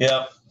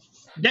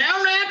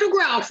 Down at the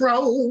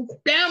crossroads,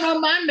 down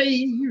on my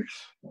knees.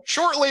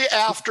 Shortly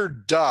after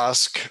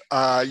dusk,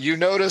 you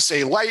notice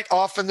a light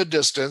off in the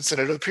distance,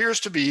 and it appears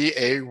to be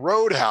a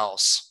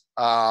roadhouse.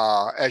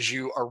 As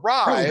you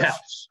arrive,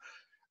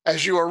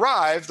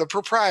 the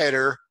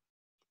proprietor,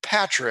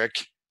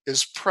 Patrick,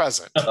 is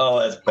present. Oh,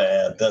 that's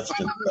bad. That's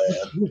just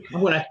bad.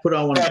 I'm gonna have to put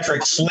on one.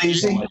 Patrick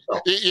Sleazy.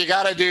 You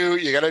gotta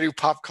do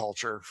pop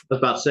culture. I was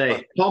about to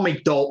say, call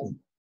me Dalton.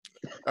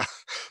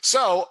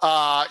 So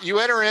you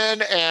enter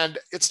in, and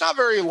it's not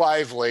very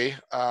lively.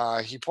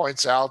 He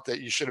points out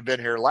that you should have been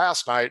here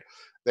last night.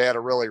 They had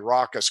a really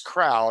raucous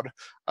crowd.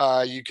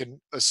 You can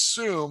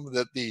assume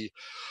that the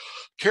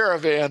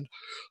caravan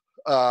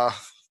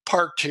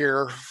parked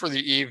here for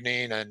the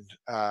evening and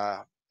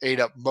ate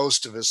up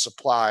most of his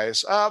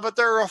supplies. But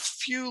there are a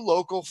few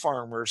local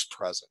farmers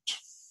present.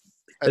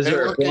 Is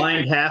there a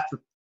blind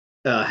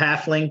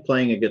halfling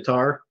playing a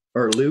guitar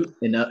or lute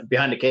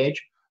behind the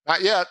cage?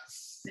 Not yet.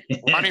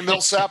 Ronnie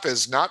Millsap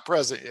is not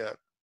present yet.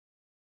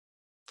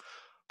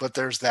 But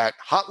there's that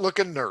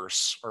hot-looking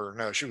nurse, or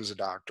no, she was a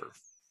doctor.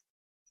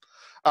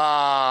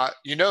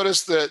 You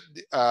notice that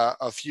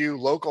a few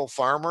local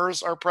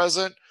farmers are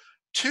present,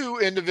 2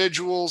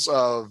 individuals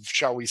of,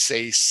 shall we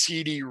say,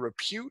 seedy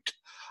repute,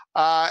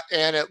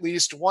 and at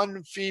least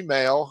 1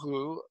 female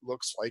who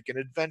looks like an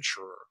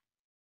adventurer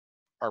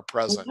are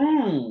present.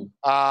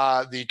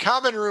 The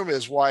common room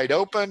is wide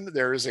open.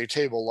 There is a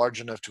table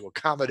large enough to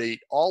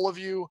accommodate all of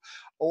you,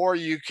 or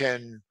you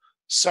can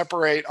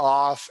separate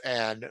off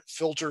and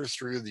filter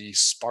through the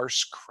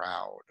sparse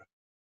crowd.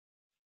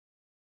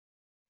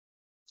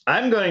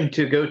 I'm going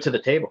to go to the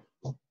table.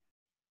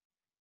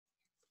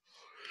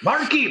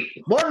 Barkeep,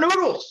 more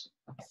noodles.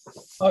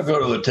 I'll go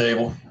to the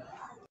table.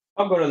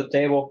 I'll go to the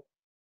table.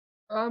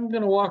 I'm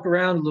going to walk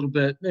around a little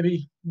bit,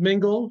 maybe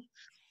mingle,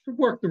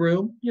 work the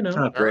room, you know.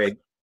 Oh, great.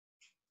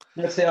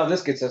 Let's see how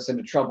this gets us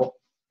into trouble.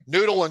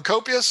 Noodle and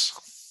Copious?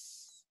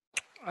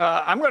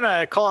 I'm going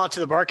to call out to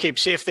the barkeep,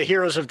 see if the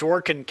heroes of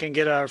Dworkin can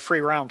get a free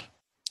round.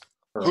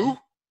 Who?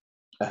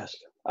 It's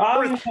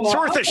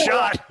worth a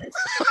shot.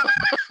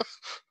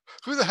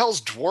 Who the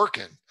hell's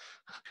Dworkin?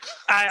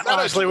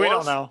 Honestly, we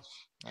don't know.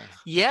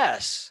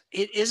 Yes,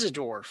 it is a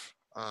dwarf.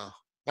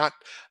 Not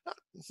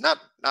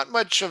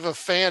much of a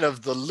fan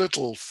of the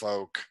little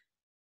folk.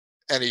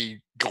 And he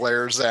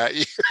glares at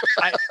you.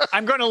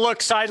 I'm going to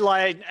look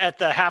sideline at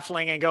the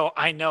halfling and go,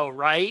 I know,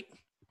 right?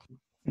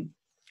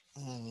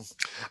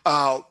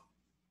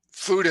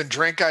 Food and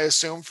drink, I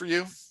assume, for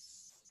you?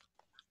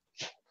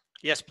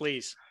 Yes,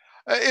 please.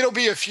 It'll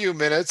be a few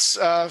minutes.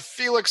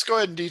 Felix, go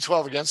ahead and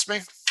D12 against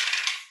me.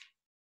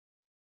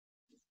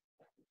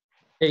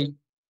 8.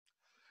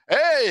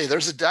 Hey,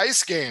 there's a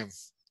dice game.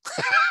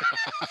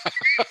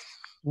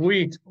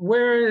 Wait,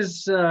 where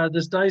is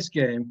this dice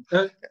game?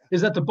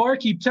 Is that the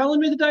barkeep telling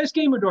me the dice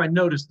game, or do I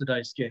notice the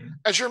dice game?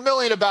 As you're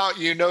milling about,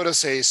 you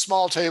notice a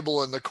small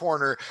table in the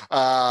corner,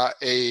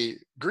 a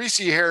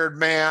greasy-haired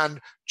man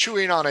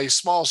chewing on a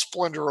small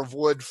splinter of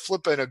wood,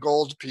 flipping a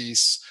gold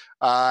piece,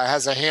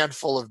 has a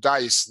handful of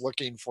dice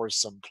looking for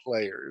some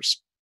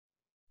players.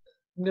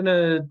 I'm going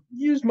to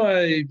use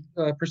my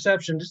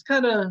perception, just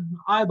kind of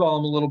eyeball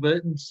him a little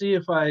bit and see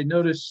if I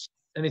notice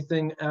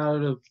anything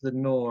out of the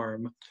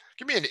norm.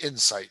 Give me an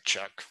insight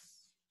check.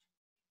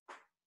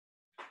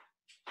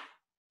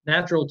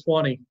 Natural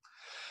 20.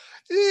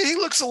 He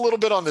looks a little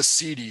bit on the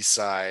seedy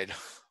side,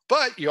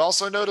 but you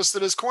also notice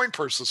that his coin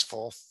purse is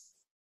full.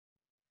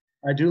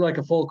 I do like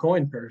a full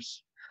coin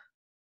purse.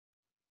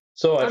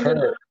 So I've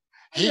heard.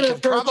 He can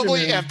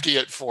probably empty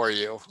it for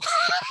you.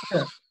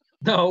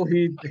 No,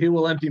 he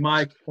will empty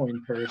my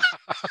coin purse.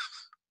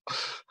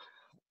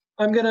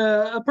 I'm going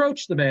to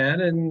approach the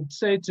man and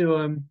say to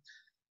him,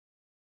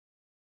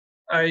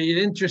 are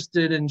you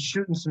interested in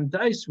shooting some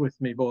dice with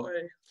me, boy?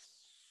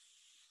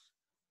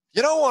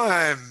 You know,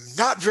 I'm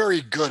not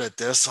very good at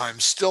this. I'm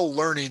still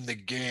learning the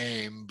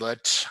game,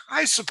 but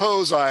I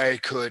suppose I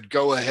could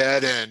go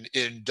ahead and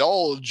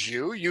indulge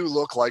you. You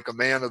look like a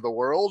man of the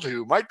world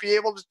who might be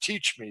able to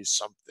teach me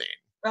something.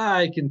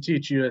 I can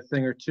teach you a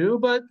thing or two,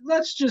 but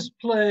let's just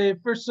play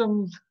for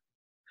some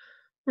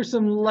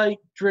light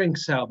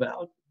drinks. How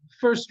about?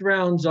 First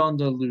round's on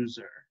the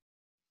loser.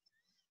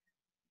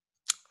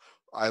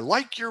 I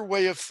like your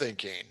way of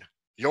thinking.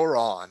 You're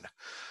on.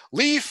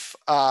 Leaf,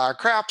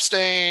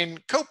 Crapstain,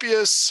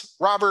 Copious,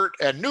 Robert,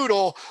 and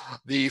Noodle,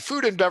 the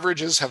food and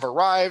beverages have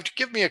arrived.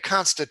 Give me a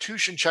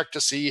constitution check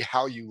to see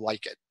how you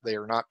like it. They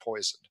are not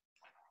poisoned.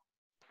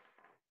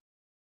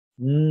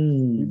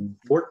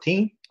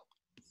 14?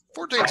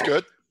 14's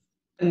good.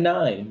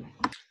 9.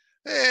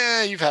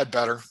 You've had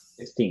better.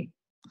 16.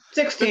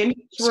 16.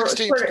 16's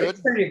good.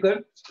 It's pretty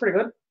good. It's pretty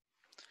good.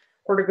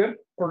 Pretty good.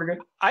 Pretty good.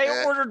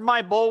 I ordered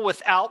my bowl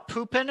without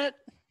poop in it.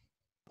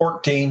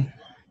 14.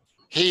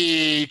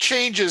 He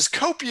changes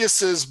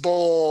Copious's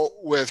bowl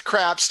with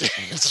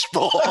Crapstain's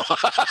bowl.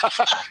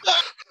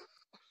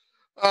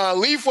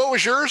 Leaf, what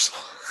was yours?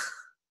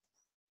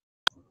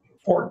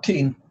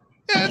 14.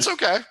 Yeah, it's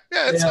okay.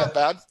 Yeah, it's not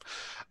bad.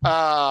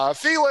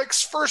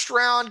 Felix, first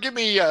round, give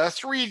me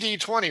 3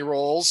 D20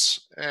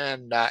 rolls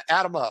and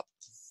add them up.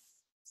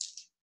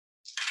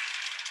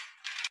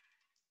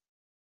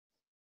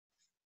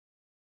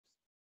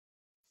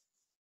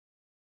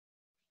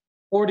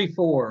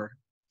 44.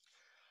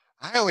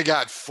 I only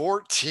got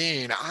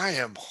 14. I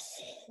am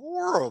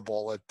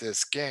horrible at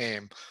this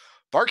game.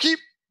 Barkeep,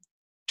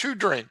 2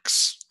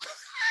 drinks.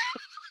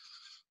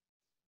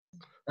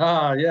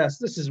 Ah, yes,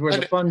 this is where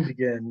the fun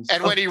begins.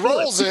 And when he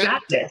rolls it,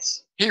 got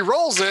this. he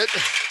rolls it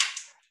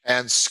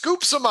and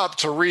scoops them up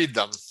to read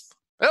them.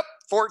 Yep,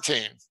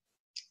 14.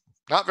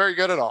 Not very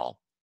good at all.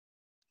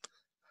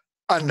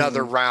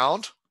 Another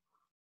round.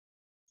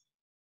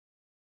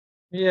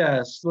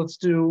 Yes, let's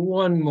do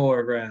one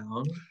more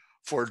round.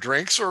 For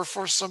drinks or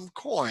for some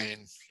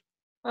coin?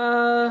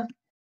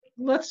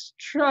 Let's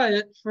try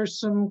it for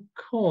some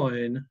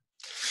coin.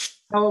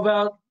 How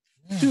about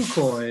 2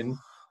 coin?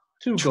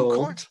 2 gold.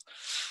 Coins?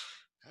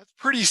 That's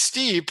pretty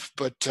steep,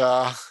 but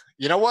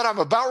you know what? I'm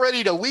about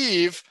ready to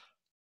leave.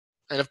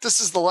 And if this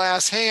is the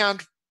last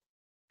hand,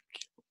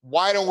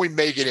 why don't we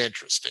make it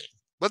interesting?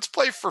 Let's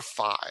play for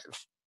 5.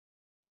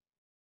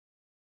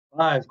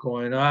 5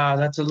 coin. Ah,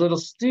 that's a little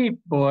steep,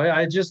 boy.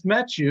 I just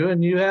met you,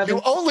 and you haven't.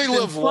 You only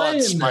live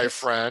once, my this.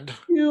 friend.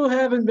 You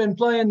haven't been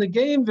playing the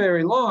game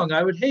very long.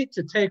 I would hate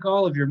to take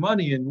all of your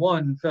money in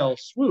one fell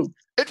swoop.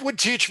 It would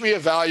teach me a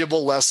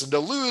valuable lesson to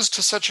lose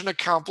to such an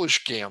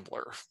accomplished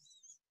gambler.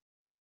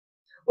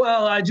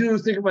 Well, I do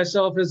think of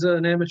myself as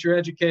an amateur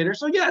educator,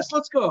 so yes,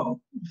 let's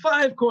go.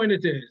 5 coin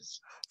it is.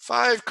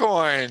 5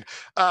 coin.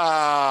 3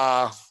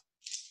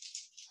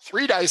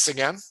 dice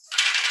again.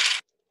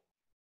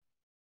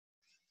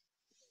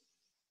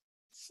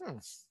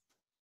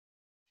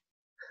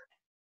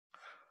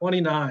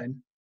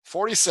 29.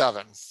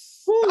 47.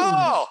 Woo.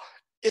 Oh,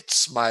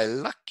 it's my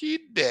lucky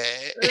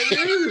day. It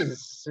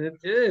is. It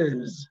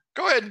is.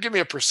 Go ahead and give me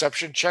a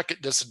perception check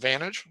at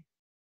disadvantage.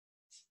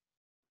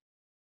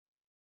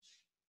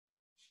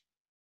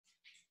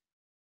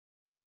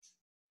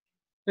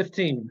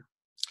 $15.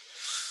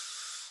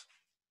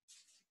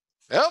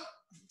 Yep,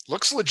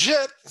 looks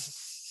legit.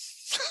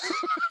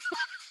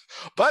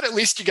 But at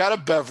least you got a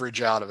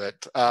beverage out of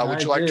it.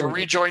 Would you like to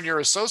rejoin your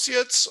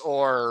associates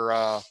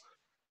or?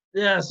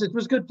 Yes, it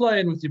was good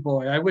playing with you,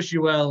 boy. I wish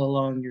you well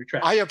along your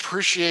track. I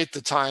appreciate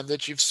the time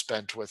that you've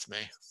spent with me.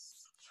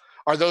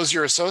 Are those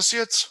your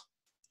associates?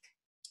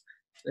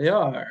 They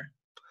are.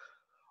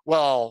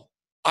 Well,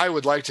 I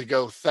would like to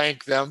go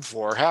thank them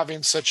for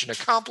having such an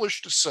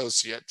accomplished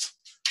associate.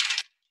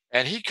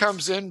 And he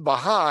comes in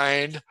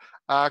behind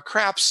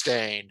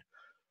Crapstain,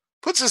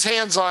 puts his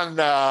hands on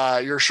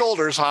your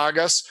shoulders,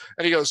 Haggis,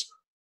 and he goes,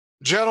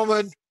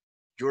 "Gentlemen,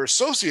 your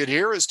associate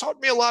here has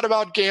taught me a lot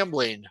about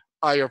gambling.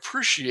 I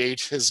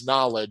appreciate his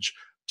knowledge.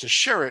 To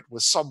share it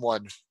with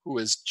someone who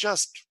is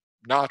just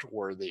not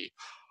worthy.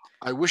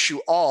 I wish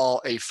you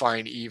all a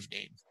fine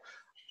evening."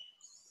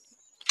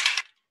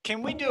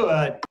 Can we do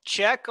a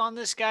check on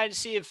this guy to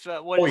see if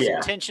what his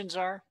intentions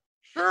are?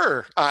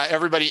 Sure.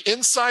 Everybody,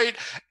 insight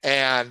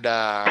and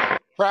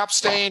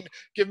Crapstain,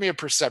 give me a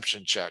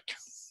perception check.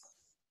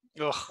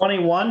 Ugh.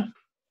 21.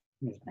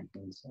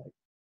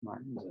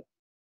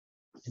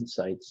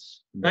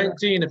 Insights.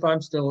 19 if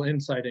I'm still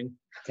inciting.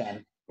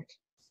 10.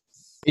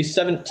 A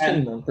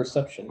 17 on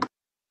perception.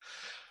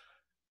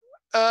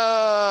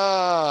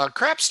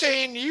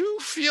 Crapstain, you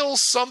feel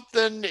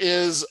something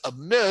is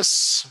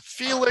amiss.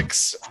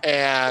 Felix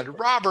and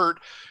Robert,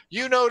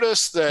 you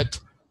notice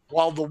that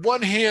while the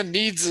one hand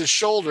needs his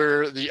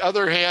shoulder, the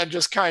other hand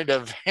just kind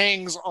of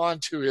hangs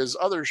onto his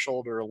other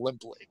shoulder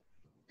limply.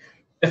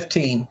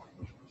 15.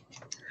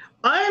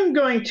 I'm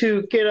going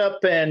to get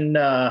up and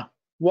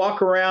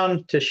walk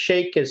around to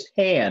shake his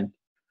hand,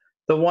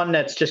 the one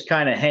that's just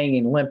kind of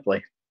hanging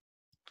limply.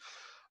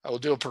 I will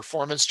do a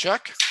performance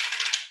check.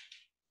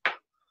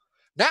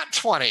 Nat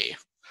 20.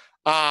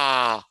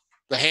 The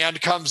hand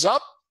comes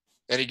up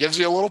and he gives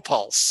you a little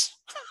pulse.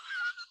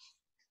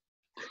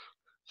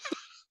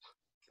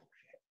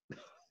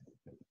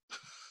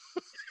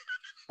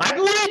 I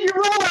believe you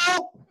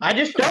roll. I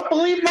just don't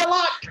believe my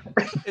luck.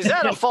 Is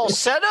that a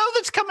falsetto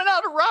that's coming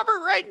out of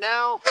Robert right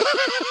now?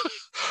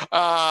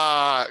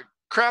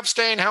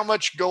 Crapstain, how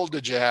much gold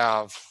did you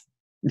have?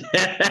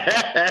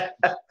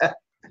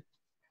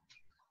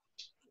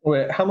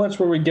 Wait, how much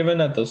were we given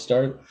at the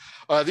start?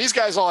 These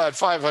guys all had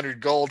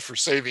 500 gold for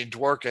saving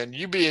Dworkin.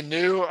 You being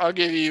new, I'll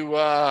give you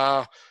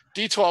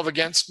D12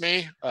 against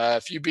me.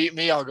 If you beat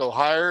me, I'll go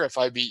higher. If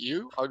I beat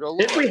you, I'll go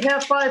lower. If we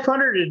have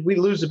 500, did we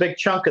lose a big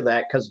chunk of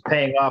that because of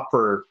paying off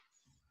for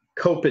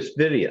Copus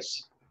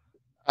Vidius?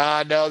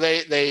 No,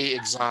 they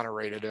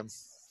exonerated him.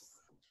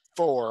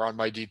 4 on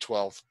my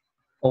D12.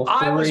 Oh,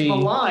 I was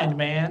maligned,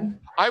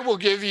 man. I will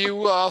give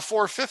you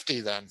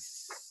 450 then.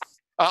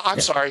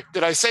 I'm sorry.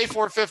 Did I say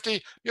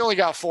 450? You only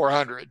got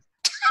 400.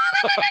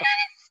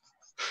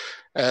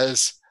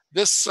 As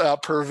this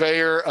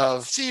purveyor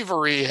of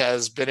thievery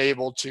has been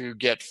able to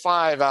get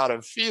 5 out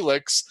of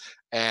Felix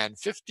and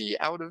 50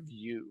 out of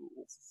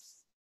you.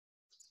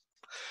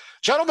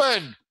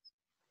 Gentlemen,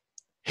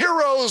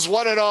 heroes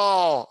one and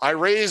all, I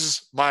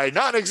raise my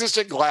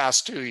non-existent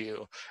glass to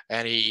you.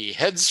 And he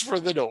heads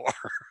for the door.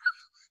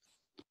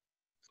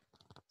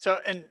 So,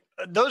 and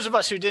those of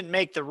us who didn't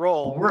make the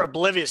roll, we're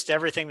oblivious to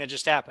everything that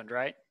just happened,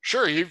 right?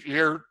 Sure,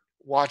 you're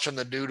watching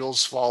the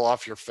noodles fall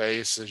off your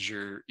face as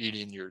you're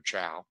eating your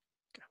chow.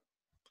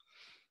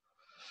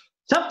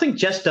 Something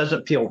just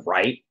doesn't feel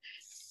right.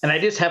 And I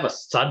just have a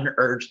sudden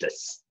urge to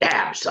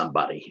stab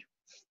somebody.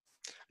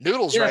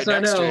 Noodle's Yes, right I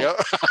next to know. you.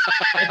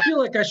 I feel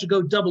like I should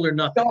go double or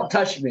nothing. Don't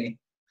touch me.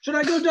 Should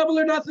I go double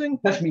or nothing?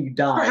 Touch me, you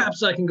die.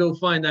 Perhaps I can go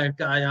find that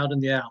guy out in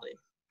the alley.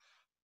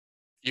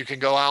 You can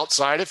go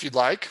outside if you'd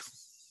like.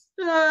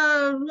 But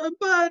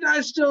I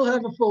still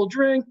have a full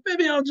drink.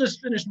 Maybe I'll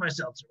just finish my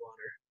seltzer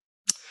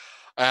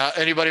water.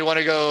 Anybody want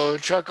to go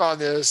check on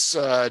this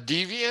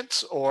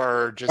deviant,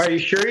 or just? Are you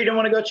sure you don't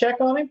want to go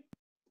check on him?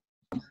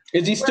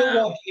 Is he still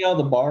walking out of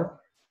the bar?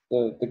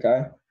 The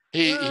guy?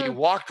 He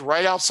walked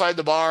right outside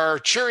the bar,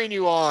 cheering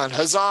you on.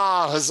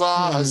 Huzzah, huzzah,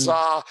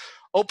 huzzah.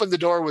 Opened the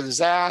door with his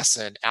ass,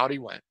 and out he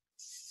went.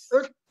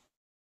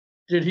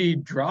 Did he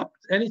drop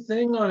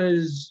anything on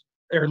his,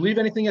 or leave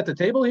anything at the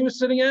table he was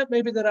sitting at?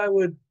 Maybe that I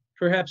would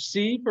perhaps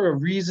see for a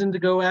reason to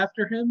go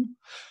after him?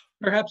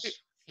 Perhaps.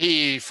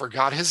 He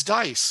forgot his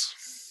dice.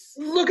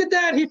 Look at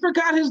that. He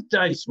forgot his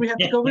dice. We have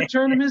to go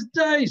return him his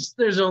dice.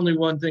 There's only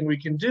one thing we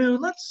can do.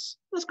 Let's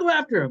go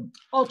after him.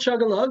 I'll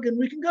chug a lug and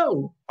we can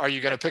go. Are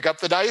you going to pick up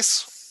the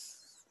dice?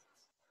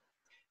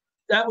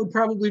 That would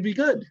probably be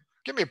good.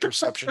 Give me a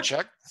perception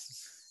check.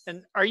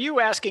 And are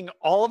you asking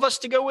all of us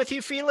to go with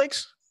you,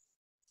 Felix?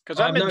 Because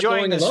I'm not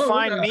enjoying going this alone.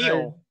 fine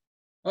meal.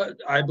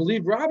 I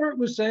believe Robert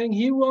was saying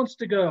he wants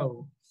to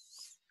go.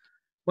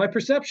 My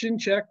perception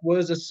check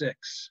was a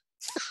 6.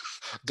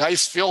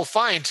 Dice feel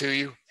fine to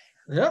you.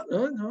 Yep.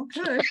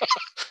 Okay.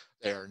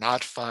 They are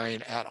not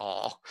fine at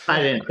all.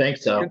 I didn't think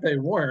so. If they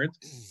weren't.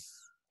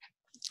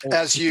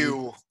 As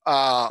you,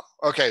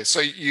 okay, so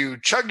you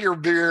chug your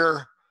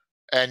beer,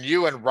 and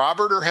you and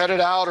Robert are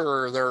headed out,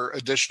 or are there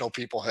additional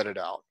people headed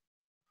out?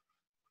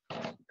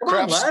 Come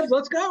on, lads,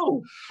 let's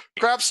go.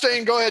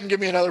 Crapstain, go ahead and give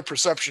me another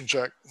perception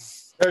check.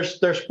 There's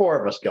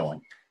 4 of us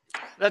going.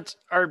 That's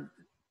our.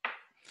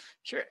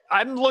 Sure.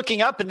 I'm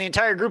looking up, and the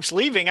entire group's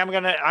leaving. I'm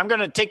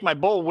gonna take my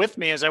bowl with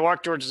me as I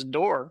walk towards the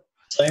door.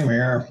 Same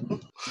here.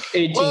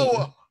 18.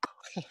 Whoa.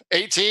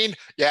 18?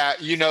 Yeah,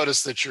 you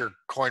notice that your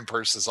coin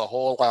purse is a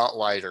whole lot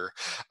lighter.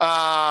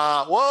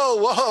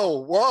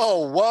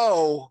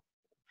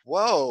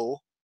 Whoa,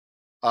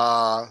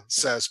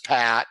 says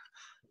Pat.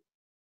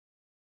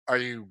 Are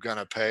you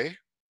gonna pay?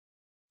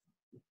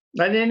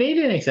 I didn't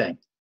eat anything.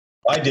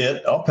 I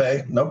did. I'll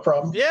pay. No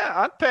problem. Yeah,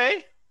 I'd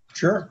pay.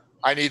 Sure.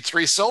 I need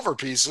 3 silver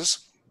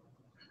pieces.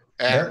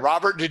 And There.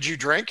 Robert, did you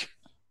drink?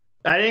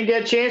 I didn't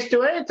get a chance to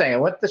do anything. I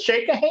went to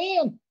shake a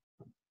hand.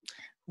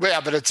 Well, yeah,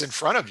 but it's in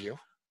front of you.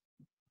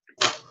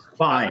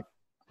 Fine.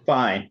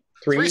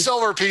 3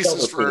 silver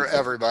pieces silver for pieces.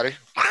 everybody.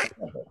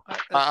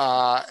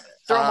 Throw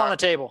them on the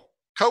table.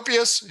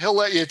 Copious, he'll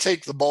let you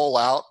take the bowl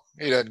out.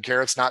 He doesn't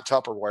care. It's not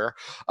Tupperware.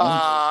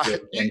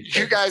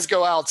 You guys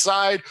go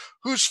outside.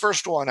 Who's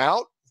first one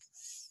out?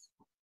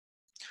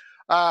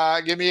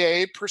 Give me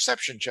a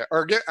perception check.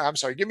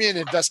 Give me an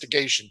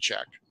investigation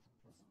check.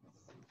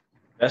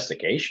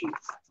 Investigation.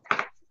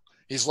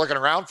 He's looking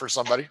around for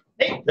somebody.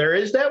 Hey, there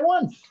is that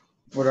one.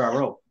 What do I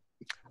roll?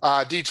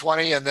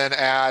 D20 and then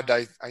add,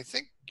 I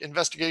think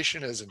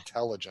investigation is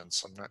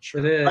intelligence. I'm not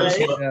sure. It is.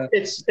 Yeah.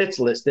 It's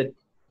listed.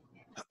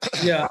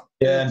 Yeah.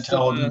 Yeah,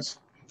 intelligence.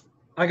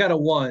 I got a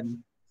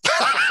 1.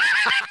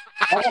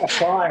 I got a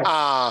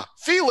 5.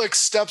 Felix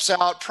steps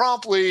out,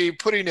 promptly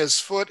putting his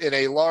foot in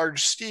a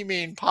large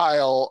steaming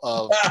pile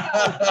of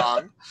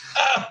dung.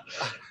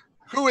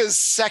 Who is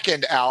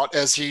second out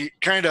as he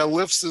kind of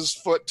lifts his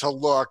foot to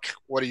look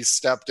what he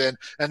stepped in,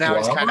 and now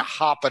he's kind of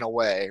hopping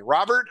away.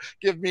 Robert,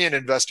 give me an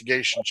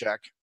investigation check.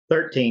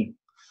 13.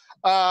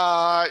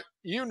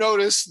 You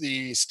notice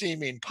the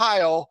steaming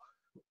pile,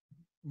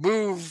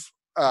 move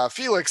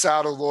Felix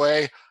out of the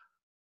way,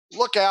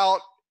 look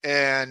out,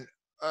 and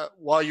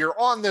while you're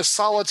on this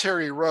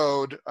solitary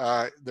road,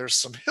 there's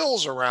some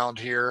hills around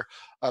here,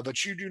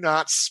 but you do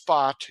not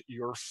spot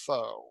your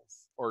foe,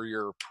 or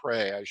your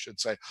prey, I should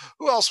say.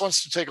 Who else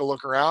wants to take a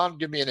look around?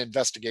 Give me an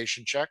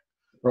investigation check.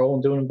 Roll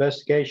and do an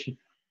investigation.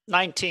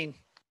 19.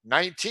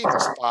 19 to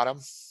spot him.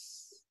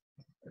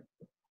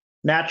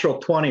 Natural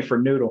 20 for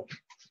Noodle.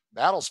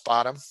 That'll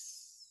spot him.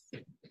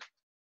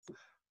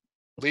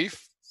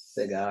 Leaf,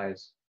 Big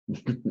eyes.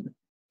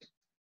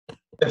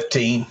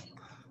 15.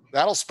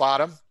 that'll spot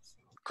him.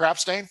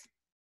 Crapstain,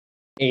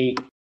 8.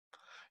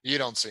 you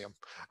don't see him.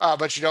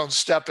 But you don't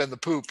step in the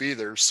poop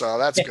either, so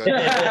that's good.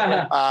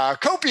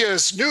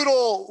 Copious,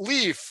 Noodle,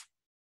 Leaf.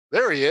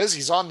 There he is.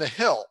 He's on the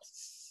hill.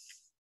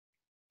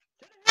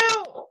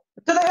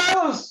 To the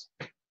house!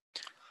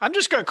 I'm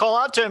just going to call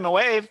out to him and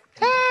wave.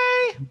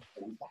 Hey,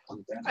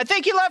 I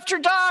think you left your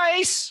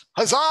dice.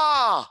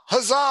 Huzzah!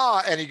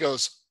 Huzzah! And he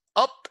goes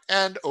up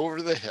and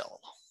over the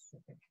hill.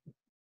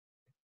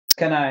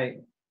 Can I?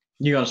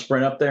 You gonna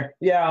sprint up there?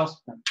 Yeah, I'll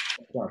spend.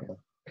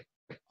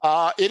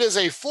 It is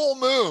a full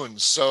moon,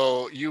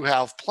 so you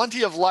have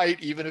plenty of light,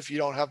 even if you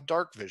don't have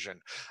dark vision.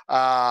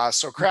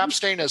 So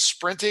Crapstain is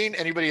sprinting.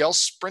 Anybody else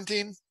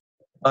sprinting?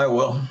 I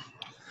will.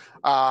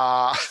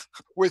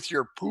 With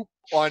your poop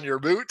on your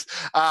boot.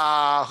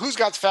 Who's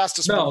got the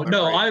fastest No,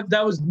 movement rate?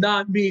 that was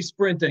not me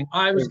sprinting.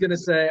 I was going to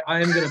say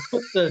I am going to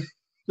put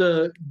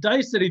the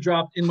dice that he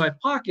dropped in my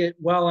pocket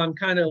while I'm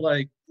kind of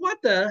like What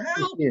the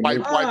hell?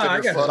 Wiping I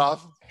your gotta- foot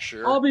off.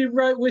 Sure. I'll be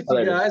right with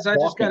you guys. I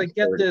just got to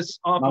get this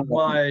off of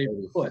my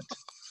foot.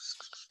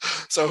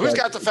 So who's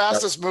got the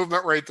fastest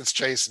movement rate that's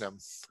chasing him?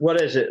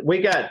 What is it?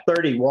 We got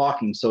 30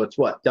 walking, so it's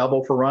what,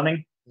 double for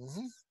running?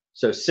 Mm-hmm.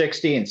 So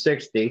 60 and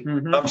 60.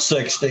 Mhm. I'm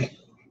 60.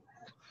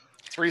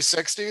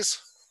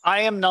 360s. I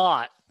am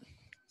not.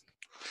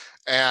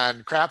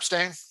 And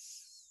Crapstain?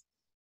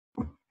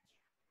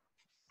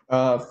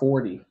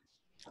 40.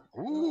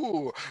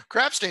 Ooh,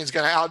 Crapstain's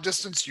going to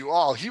outdistance you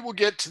all. He will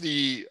get to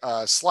the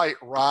slight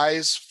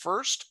rise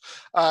first.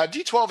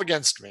 D12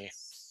 against me.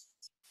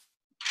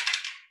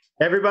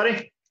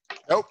 Everybody?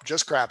 Nope,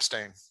 just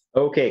Crapstain.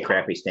 Okay,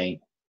 Crappy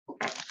Stain.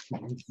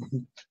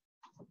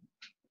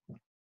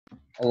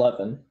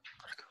 11.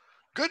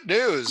 Good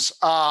news.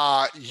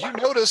 You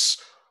notice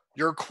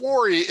your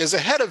quarry is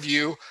ahead of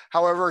you.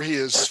 However, he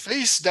is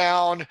face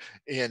down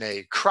in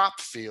a crop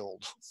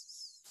field.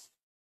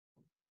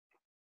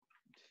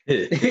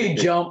 He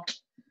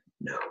jumped.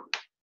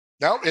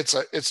 No,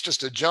 it's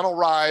just a gentle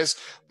rise,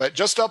 but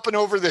just up and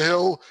over the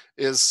hill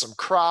is some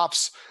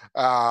crops.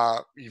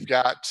 You've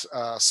got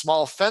a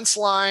small fence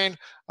line.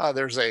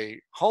 There's a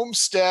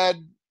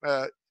homestead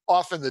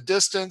off in the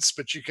distance,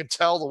 but you can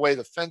tell the way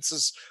the fence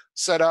is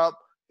set up.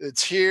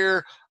 It's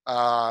here.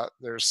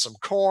 There's some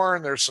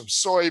corn. There's some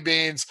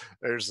soybeans.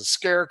 There's a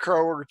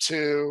scarecrow or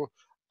two.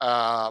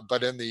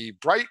 But in the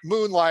bright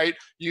moonlight,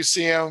 you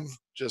see him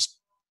just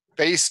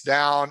face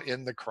down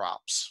in the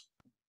crops.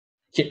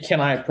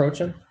 Can I approach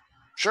him?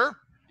 Sure.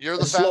 You're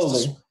the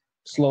fastest.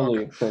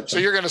 Slowly approach So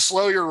him. you're going to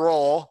slow your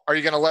roll. Are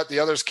you going to let the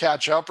others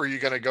catch up, or are you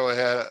going to go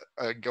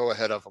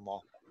ahead of them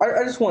all?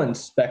 I just want to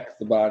inspect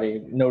the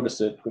body, notice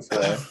it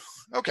before.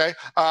 Okay.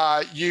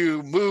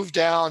 You move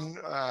down.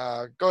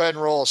 Go ahead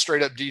and roll a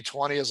straight up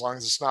D20. As long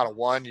as it's not a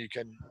 1, you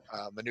can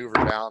maneuver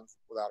down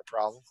without a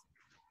problem.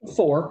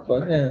 4,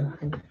 but yeah.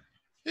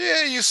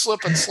 Yeah, you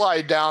slip and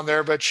slide down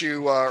there, but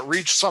you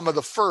reach some of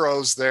the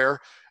furrows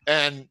there,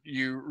 and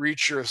you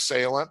reach your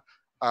assailant.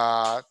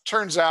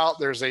 Turns out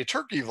there's a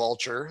turkey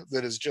vulture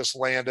that has just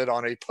landed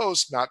on a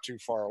post not too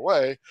far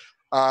away,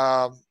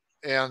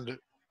 and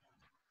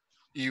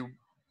you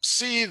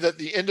see that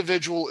the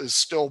individual is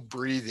still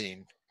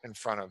breathing in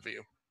front of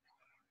you.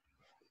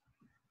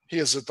 He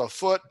is at the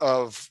foot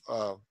of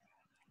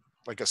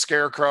like a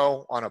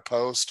scarecrow on a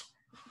post,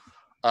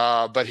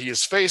 but he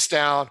is face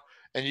down,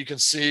 and you can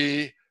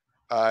see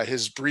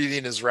his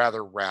breathing is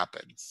rather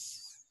rapid.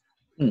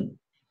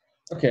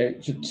 Okay,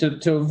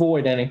 to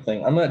avoid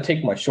anything, I'm going to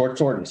take my short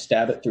sword and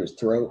stab it through his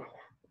throat.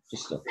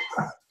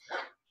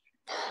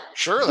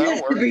 Sure, that'll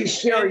Just to work. be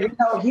sure,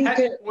 he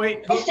could.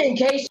 Wait, Just in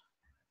case.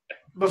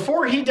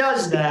 before he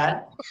does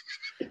that,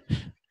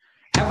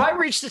 have I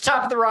reached the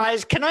top of the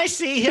rise? Can I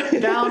see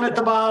him down at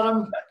the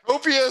bottom?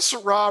 Copious,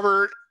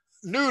 Robert,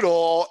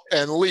 Noodle,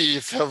 and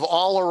Leaf have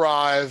all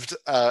arrived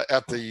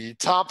at the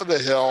top of the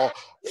hill.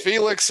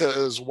 Felix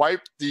has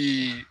wiped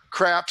the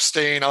crap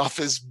stain off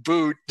his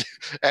boot,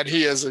 and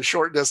he is a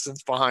short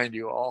distance behind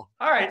you all.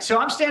 All right, so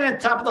I'm standing at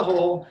the top of the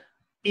hole,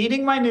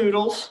 eating my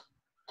noodles,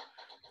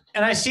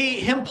 and I see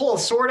him pull a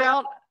sword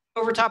out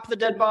over top of the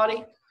dead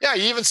body. Yeah,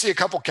 you even see a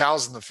couple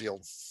cows in the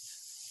field.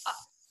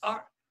 All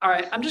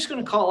right, I'm just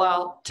going to call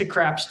out to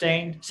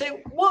Crapstain. Say,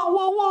 whoa,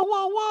 whoa, whoa,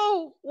 whoa,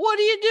 whoa. What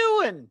are you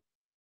doing?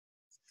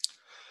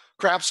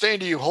 Crapstain,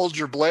 do you hold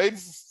your blade?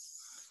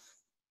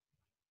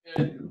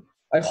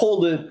 I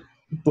hold it,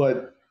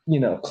 but,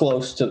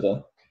 close to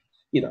the,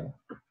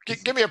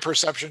 Give me a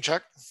perception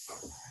check.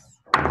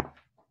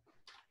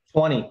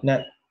 20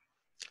 net.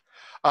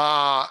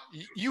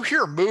 You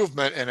hear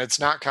movement, and it's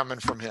not coming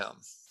from him.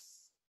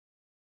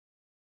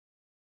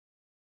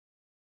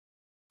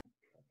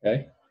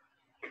 Okay.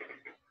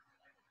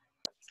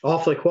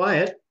 Awfully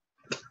quiet.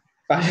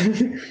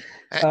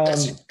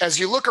 As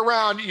you look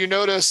around, you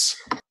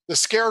notice the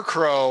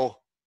scarecrow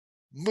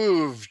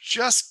move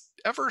just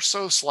ever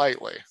so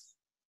slightly.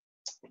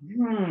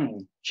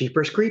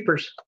 Jeepers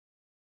creepers.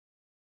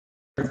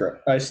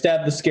 I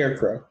stab the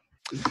scarecrow.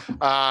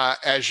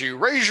 As you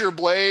raise your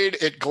blade,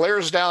 it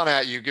glares down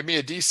at you. Give me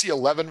a DC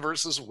 11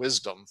 versus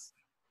wisdom.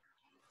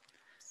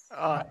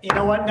 You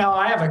know what? Now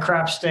I have a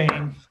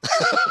Crapstain.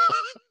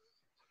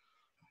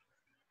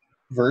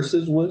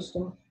 Versus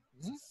wisdom?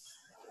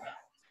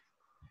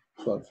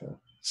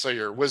 So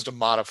your wisdom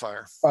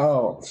modifier.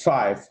 Oh,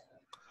 5.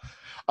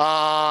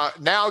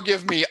 Now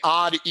give me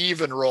odd,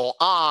 even roll.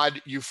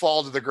 Odd, you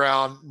fall to the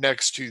ground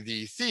next to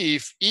the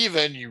thief.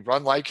 Even, you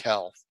run like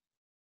hell.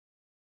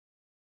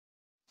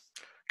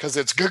 Because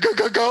it's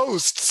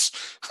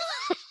ghosts.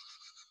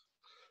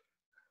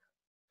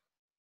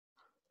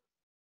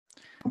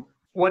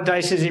 What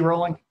dice is he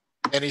rolling?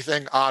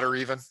 Anything, odd or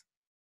even.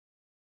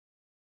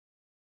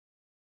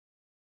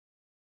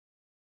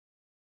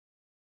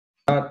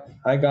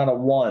 I got a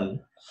 1.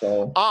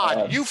 So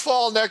Odd, you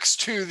fall next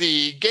to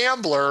the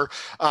gambler,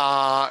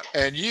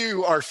 and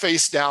you are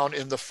face down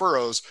in the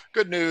furrows.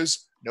 Good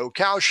news, no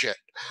cow shit.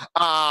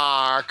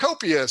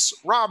 Copious,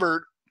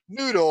 Robert,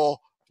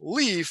 Noodle,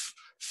 Leaf,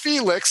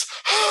 Felix.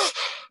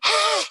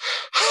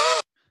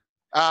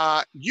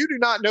 You do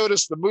not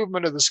notice the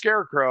movement of the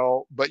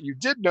scarecrow, but you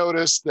did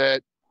notice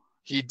that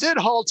he did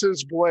halt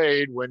his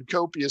blade when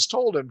Copius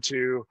told him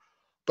to,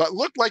 but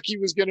looked like he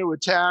was going to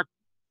attack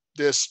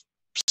this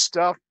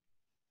stuffed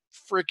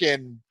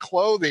freaking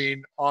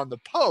clothing on the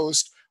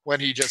post when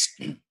he just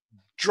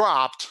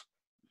dropped,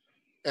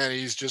 and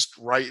he's just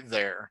right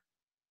there.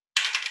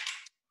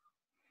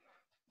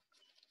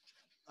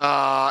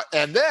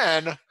 And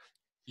then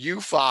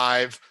you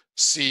five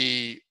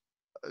see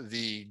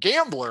the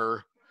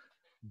gambler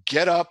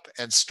get up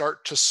and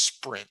start to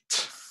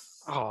sprint.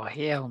 Oh,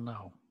 hell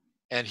no.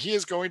 And he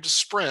is going to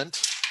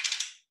sprint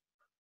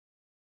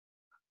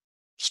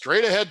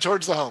straight ahead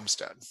towards the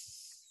homestead.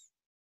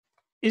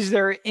 Is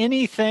there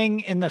anything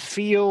in the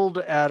field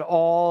at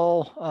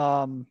all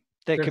that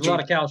There's could a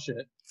lot of cow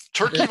shit.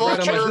 Turkey It's right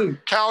on my vulture,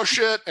 boot. cow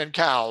shit, and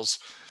cows.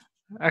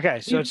 Okay,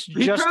 so it's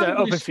He just an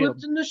probably open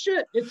field. slipped in the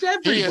shit. It's He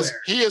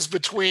everywhere. is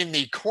between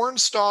the corn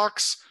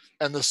stalks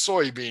and the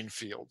soybean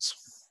fields.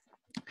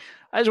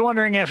 I was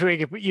wondering if we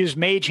could use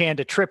Mage Hand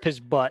to trip his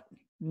butt,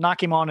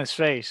 knock him on his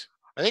face.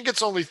 I think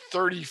it's only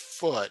 30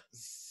 foot.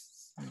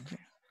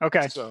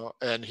 Okay, So,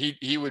 and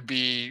he would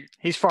be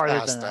he's farther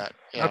past than that.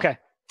 Yeah. Okay.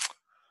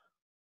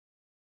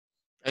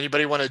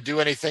 Anybody want to do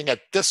anything at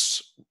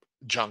this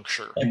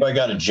juncture? Anybody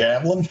got a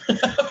javelin?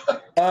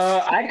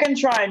 I can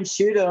try and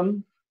shoot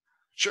him.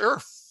 Sure.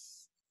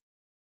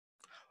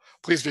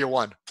 Please be a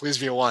one. Please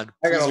be a one.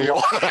 I Please got a be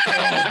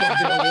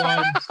a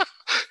one.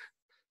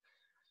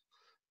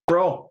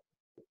 Roll.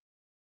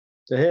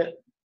 To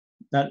hit.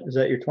 Is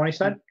that your 20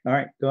 side? All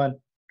right, go ahead.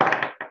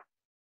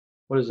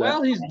 What is that?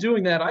 While he's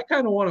doing that, I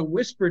kind of want to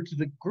whisper to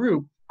the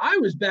group. I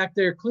was back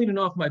there cleaning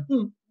off my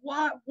boot.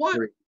 What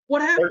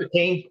happened?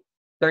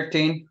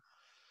 13.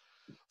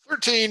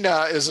 13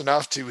 is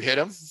enough to hit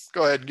him.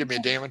 Go ahead and give me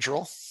a damage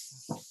roll.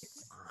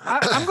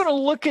 I'm going to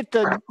look at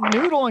the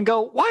noodle and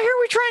go, why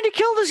are we trying to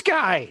kill this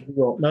guy?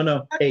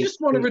 No. I Eight. just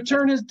want to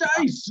return his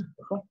dice.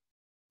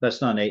 That's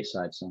not an 8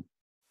 side, son.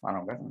 I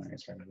don't got one.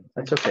 That's right.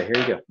 That's okay. Here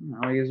you go.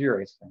 I'll use your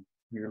ace then.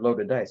 Your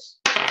loaded dice.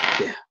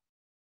 Yeah.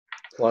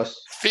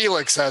 Plus.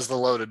 Felix has the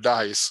loaded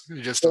dice.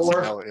 He just doesn't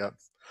 4. know it yet.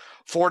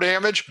 4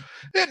 damage.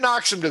 It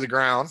knocks him to the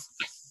ground.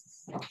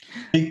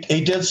 He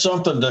did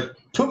something to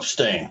Poop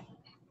Stain.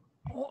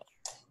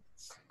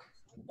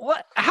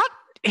 What? How?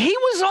 He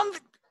was on.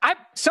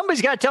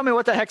 Somebody's got to tell me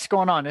what the heck's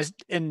going on.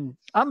 And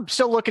I'm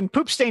still looking.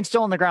 Poop Stain's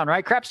still on the ground,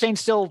 right? Crap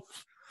Stain's still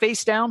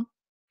face down.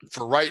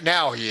 For right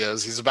now, he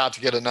is. He's about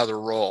to get another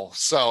roll.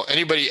 So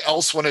anybody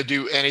else want to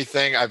do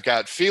anything? I've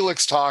got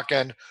Felix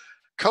talking,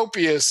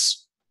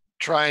 Copius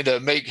trying to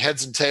make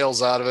heads and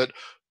tails out of it,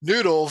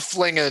 Noodle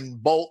flinging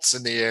bolts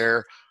in the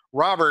air,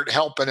 Robert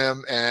helping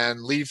him,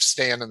 and Leaf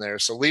standing there.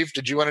 So Leaf,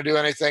 did you want to do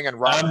anything? And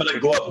Robert, I'm going to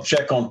go up and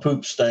check on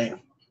Poop Stain.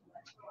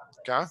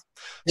 okay.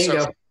 There you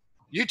go.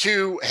 You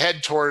two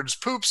head towards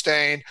Poop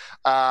Stain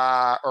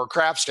or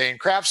Crap Stain.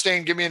 Crap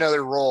Stain, give me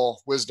another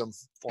roll. Wisdom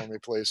for me,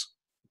 please.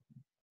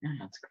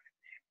 That's great.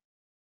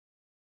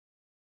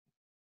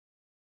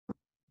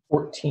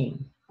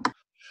 14.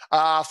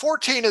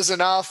 14 is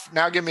enough.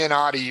 Now give me an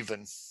odd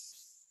even.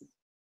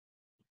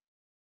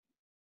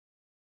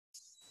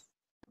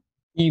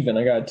 Even.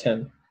 I got a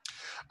 10.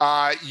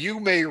 You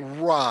may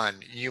run.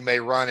 You may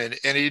run in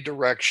any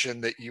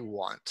direction that you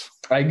want.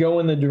 I go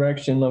in the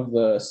direction of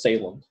the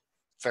Salem.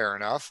 Fair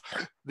enough.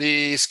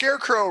 The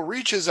scarecrow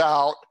reaches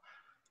out,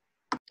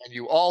 and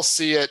you all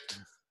see it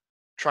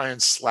try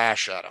and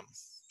slash at him.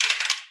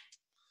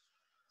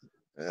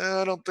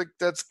 I don't think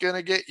that's going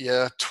to get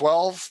you.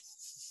 12.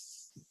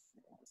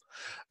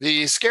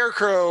 The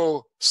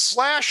scarecrow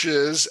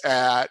slashes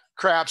at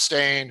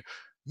Crapstain,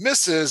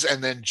 misses,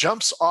 and then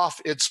jumps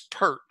off its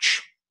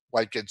perch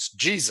like it's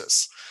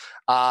Jesus.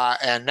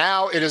 And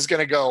now it is going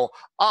to go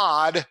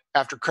odd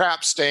after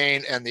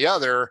Crapstain and the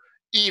other,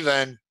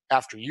 even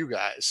after you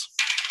guys.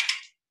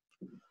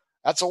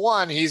 That's a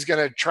 1. He's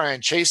going to try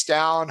and chase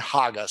down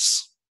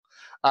Haggis.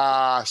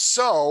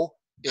 So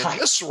in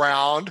this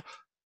round,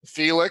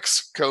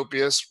 Felix,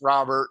 Copius,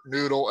 Robert,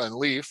 Noodle, and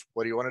Leaf,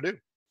 what do you want to do?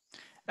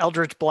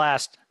 Eldritch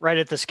Blast right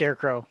at the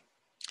scarecrow.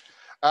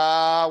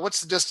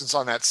 What's the distance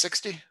on that?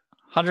 60?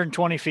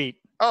 120 feet.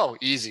 Oh,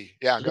 easy.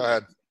 Yeah, go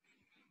ahead.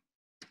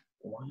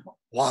 1.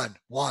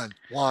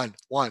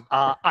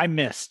 I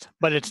missed,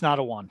 but it's not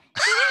a 1.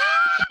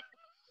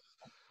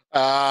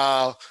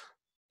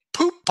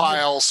 Poop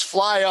piles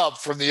fly up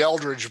from the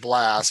Eldritch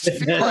Blast.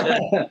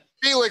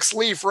 Felix,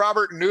 Leaf,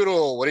 Robert, and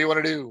Noodle, what do you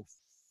want to do?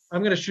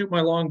 I'm going to shoot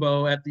my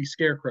longbow at the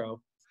scarecrow.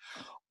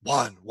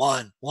 1.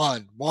 A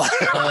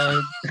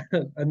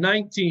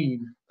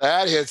 19.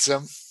 That hits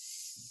him.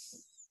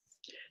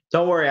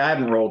 Don't worry, I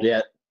haven't rolled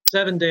yet.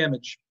 7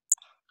 damage.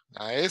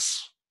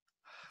 Nice.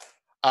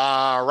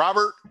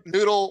 Robert,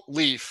 Noodle,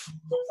 Leaf.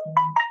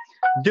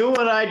 Do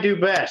what I do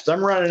best.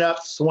 I'm running up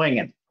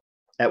swinging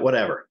at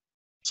whatever.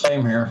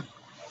 Same here.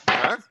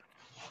 Okay.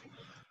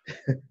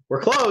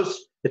 We're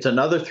close. It's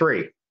another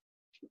 3.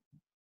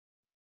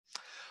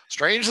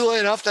 Strangely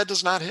enough, that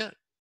does not hit.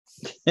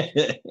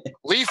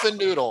 Leaf and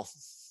Noodle.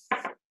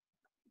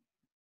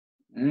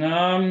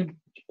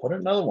 Put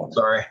another one.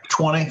 Sorry,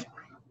 20.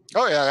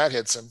 Oh yeah, that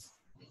hits him.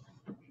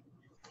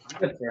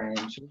 Good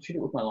range. Should I shoot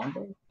it with my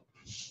longbow?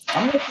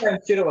 I'm gonna try and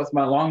shoot it with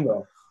my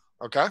longbow.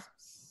 Okay. All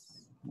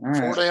 4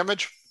 right.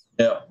 damage.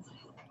 Yeah.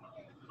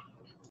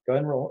 Go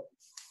ahead and roll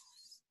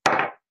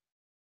it.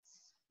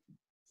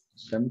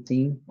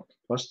 17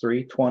 plus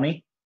 3,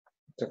 20.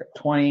 Took a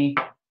 20.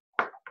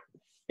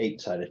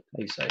 8-sided.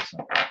 8-sided.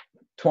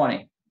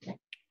 20.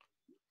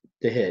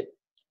 To hit.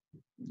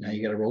 Now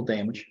you got to roll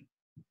damage.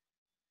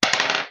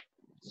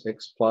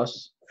 6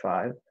 plus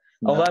 5.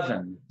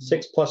 11.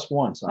 6 plus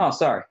 1. Son. Oh,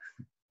 sorry.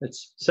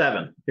 It's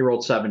 7. He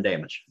rolled 7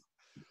 damage.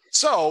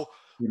 So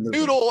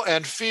Noodle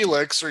and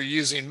Felix are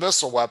using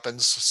missile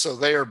weapons, so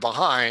they are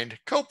behind.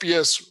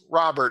 Copious,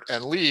 Robert,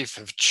 and Leaf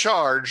have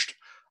charged.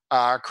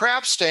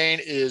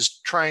 Crapstain is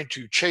trying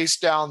to chase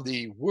down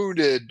the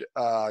wounded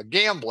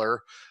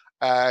gambler.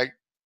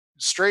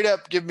 Straight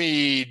up, give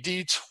me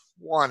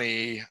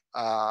D20,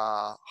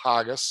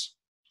 Haggis.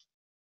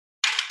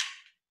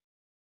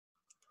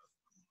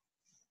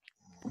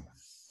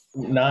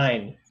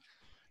 Nine.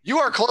 You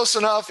are close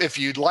enough if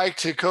you'd like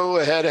to go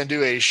ahead and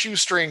do a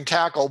shoestring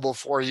tackle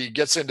before he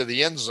gets into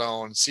the end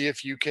zone. See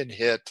if you can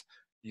hit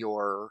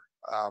your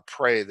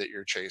prey that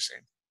you're chasing.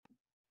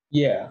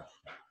 Yeah.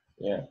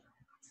 Yeah.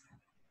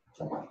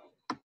 Uh,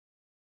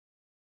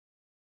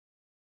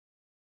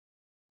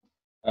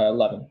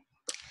 11.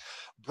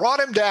 Brought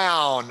him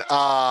down.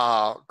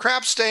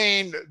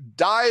 Crapstain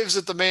dives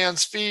at the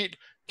man's feet,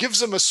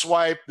 gives him a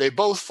swipe. They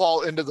both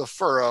fall into the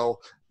furrow.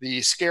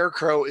 The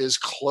scarecrow is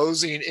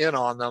closing in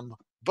on them,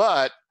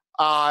 but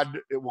odd,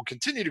 it will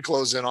continue to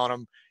close in on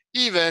them.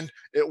 Even,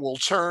 it will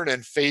turn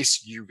and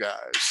face you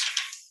guys.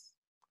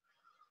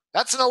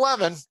 That's an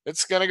 11.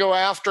 It's going to go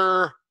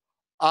after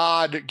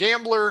odd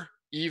gambler,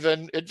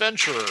 even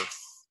adventurer.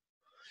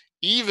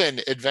 Even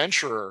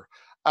adventurer.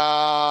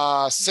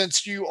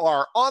 Since you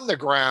are on the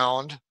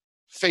ground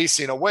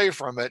facing away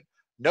from it,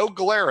 no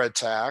glare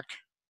attack,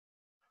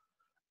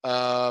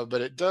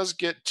 but it does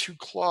get 2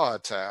 claw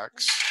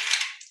attacks.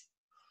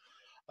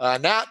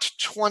 Nat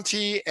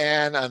 20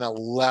 and an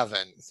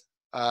 11.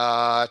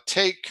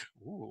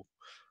 Ooh,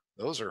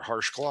 those are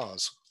harsh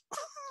claws.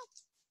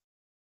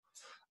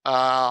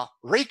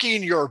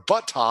 Raking your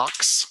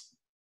buttocks.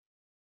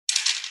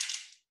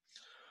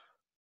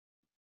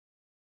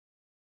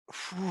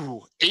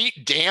 Ooh,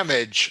 8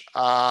 damage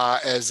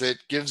as it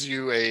gives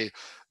you a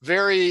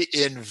very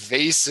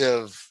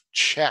invasive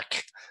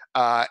check.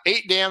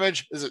 8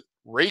 damage as it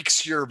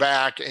rakes your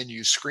back and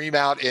you scream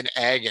out in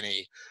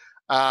agony.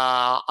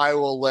 I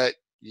will let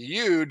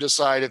you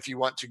decide if you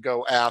want to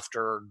go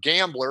after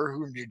Gambler,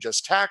 whom you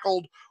just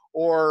tackled,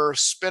 or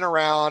spin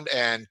around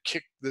and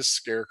kick this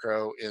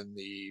scarecrow in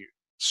the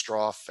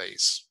straw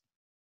face.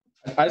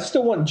 I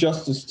still want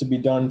justice to be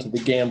done to the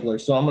gambler,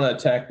 so I'm going to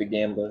attack the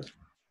gambler.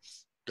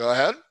 Go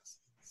ahead.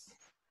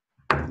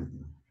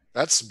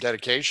 That's some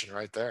dedication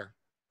right there.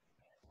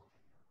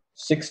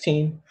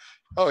 16.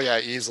 Oh, yeah,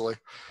 easily.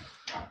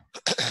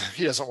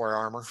 He doesn't wear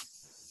armor.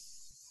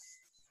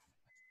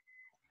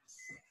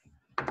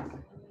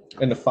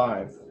 And a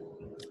 5.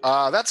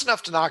 That's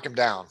enough to knock him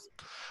down.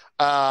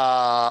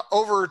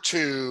 Over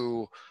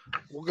to,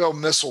 we'll go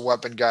missile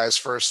weapon guys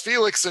first.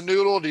 Felix and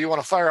Noodle, do you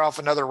want to fire off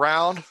another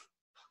round?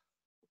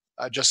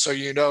 Just so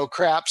you know,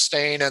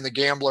 Crapstain and the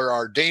Gambler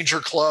are danger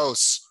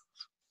close.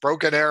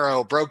 Broken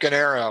arrow, broken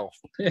arrow.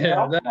 Yeah,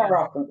 I'll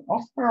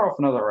fire off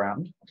another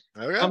round.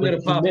 Okay. I'm going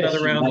to pop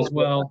another round as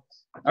well.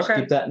 Okay.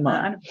 Keep that in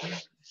mind.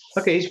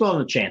 Okay, he's willing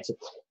to chance it.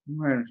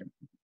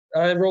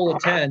 I roll a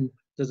 10.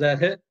 Does that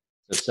hit?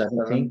 It's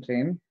 17.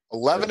 17.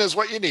 11 is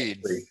what you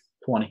need.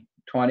 20.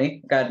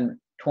 20. Got 20.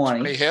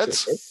 20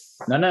 hits.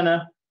 No.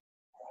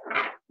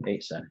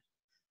 8 center.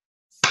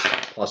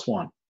 Plus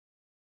 1.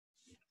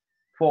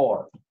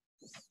 4.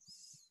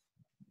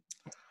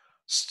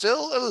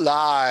 Still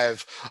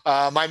alive.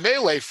 My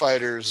melee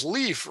fighters,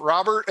 Leaf,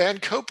 Robert,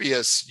 and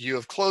Copious, you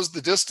have closed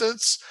the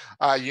distance.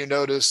 You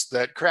notice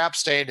that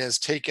Crapstain has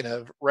taken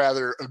a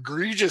rather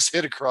egregious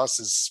hit across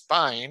his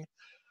spine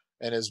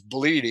and is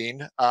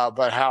bleeding.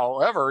 But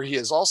however, he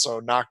has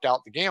also knocked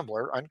out the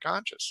Gambler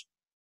unconscious.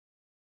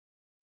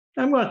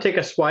 I'm going to take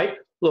a swipe,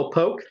 a little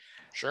poke.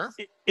 Sure.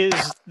 Is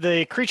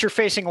the creature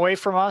facing away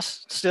from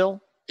us still?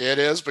 It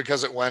is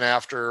because it went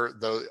after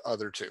the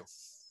other two.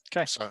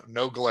 Okay. So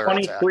no glare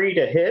 23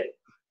 attack. to hit.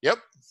 Yep.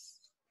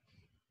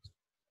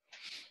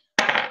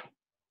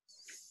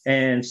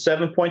 And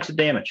 7 points of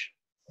damage.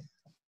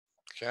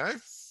 Okay.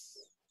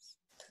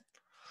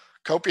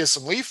 Copious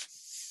and Leaf.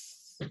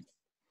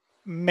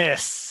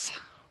 Miss.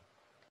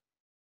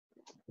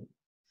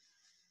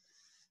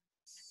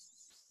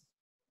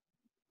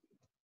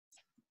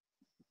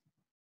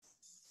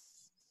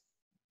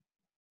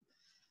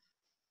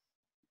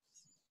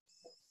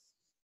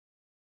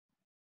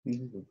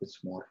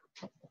 It's more.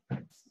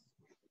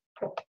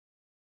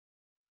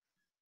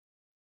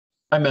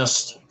 I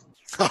missed.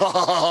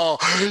 Oh,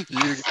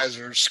 you guys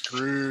are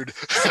screwed.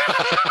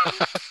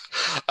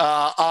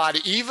 Odd,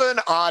 even.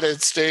 Odd,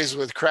 it stays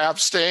with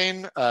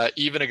Crapstain.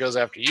 Even, it goes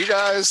after you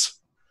guys.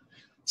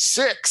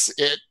 6.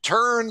 It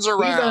turns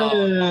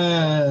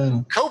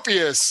around.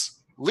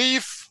 Copious,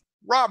 Leaf,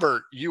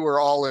 Robert, you are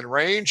all in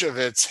range of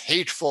its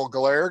hateful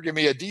glare. Give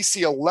me a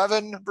DC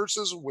 11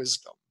 versus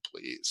Wisdom,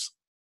 please.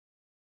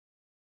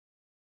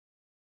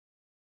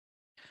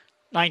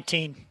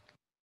 19.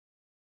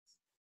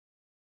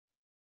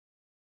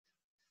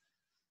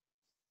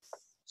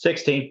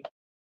 16.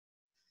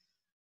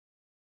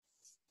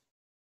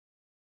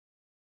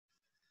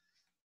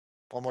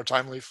 One more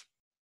time, Leaf.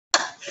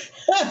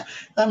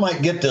 I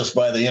might get this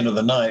by the end of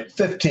the night.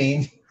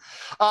 15.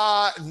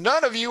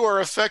 None of you are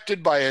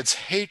affected by its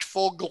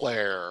hateful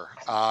glare,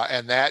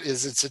 and that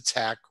is its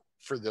attack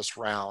for this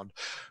round.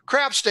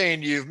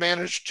 Crabstain, you've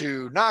managed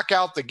to knock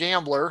out the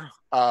gambler.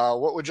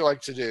 What would you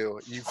like to do?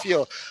 You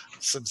feel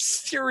some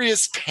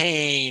serious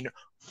pain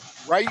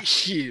right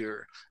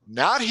here,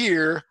 not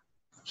here,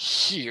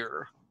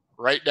 here,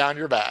 right down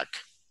your back.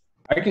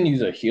 I can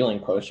use a healing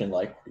potion,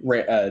 like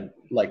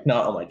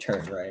not on my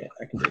turn, right?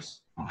 I can just.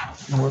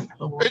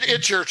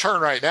 It's your turn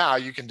right now.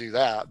 You can do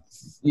that.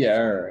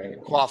 Yeah, all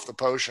right. Quaff the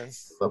potion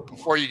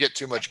before you get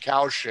too much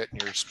cow shit in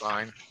your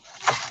spine.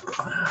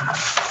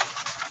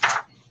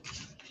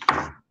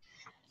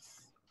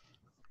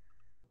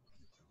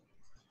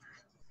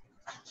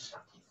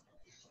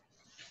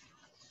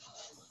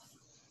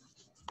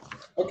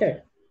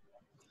 Okay.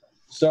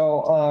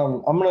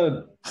 So I'm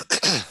gonna.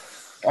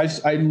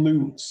 I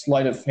loot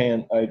sleight of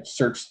hand. I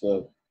search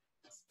the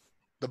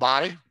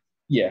body.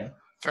 Yeah.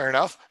 Fair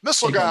enough.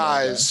 Missile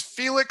guys,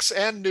 Felix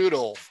and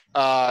Noodle.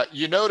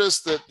 You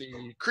notice that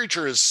the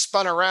creature is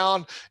spun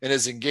around and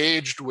is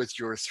engaged with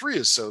your 3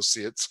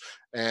 associates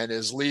and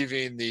is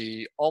leaving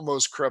the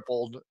almost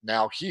crippled,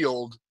 now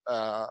healed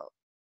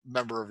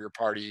member of your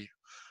party.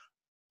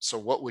 So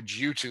what would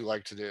you two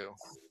like to do?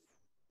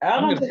 I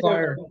don't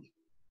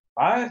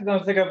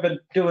think I've been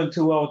doing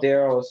too well with the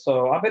arrows,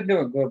 so I've been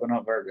doing good, but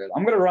not very good.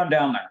 I'm going to run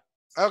down there.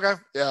 Okay.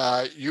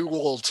 You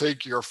will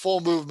take your full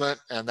movement,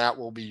 and that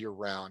will be your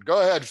round.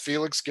 Go ahead,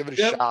 Felix. Give it a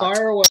shot.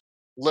 Fire away.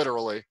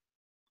 Literally.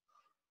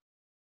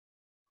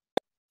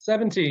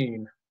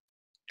 17.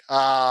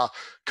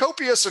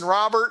 Copious and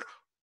Robert,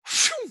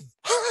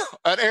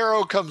 an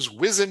arrow comes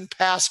whizzing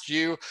past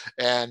you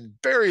and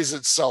buries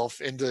itself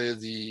into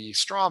the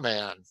straw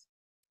man.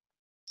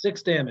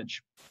 6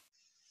 damage.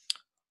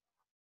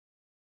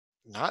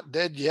 Not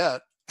dead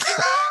yet.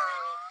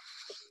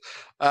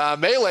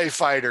 Melee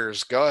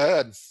fighters, go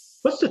ahead.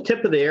 What's the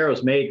tip of the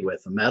arrows made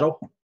with? A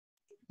metal?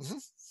 Mm-hmm.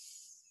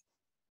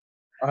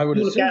 I would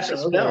assume cast a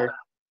spell.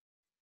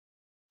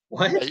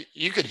 What?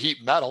 You could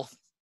heat metal.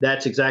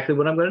 That's exactly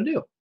what I'm going to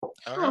do.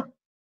 All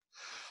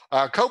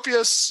right.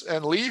 Copious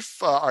and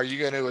Leaf, are you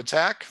going to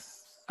attack?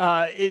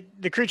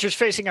 The creature's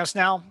facing us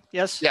now,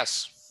 yes?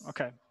 Yes.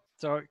 Okay.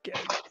 So,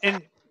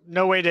 in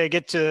no way to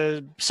get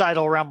to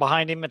sidle around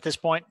behind him at this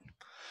point?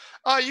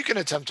 You can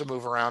attempt to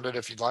move around it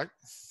if you'd like.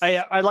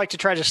 I'd like to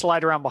try to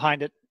slide around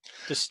behind it.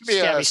 Just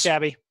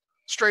stabby.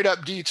 Straight up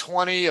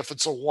D20. If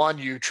it's a 1,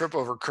 you trip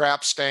over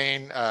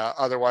Crapstain.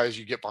 Otherwise,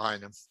 you get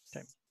behind him.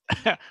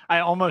 Okay. I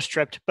almost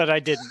tripped, but I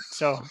didn't.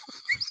 So,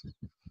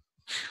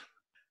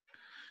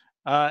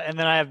 and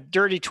then I have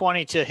dirty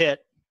 20 to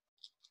hit,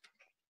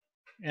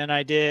 and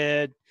I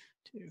did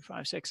 2,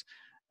 5, 6,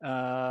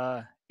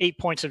 8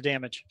 points of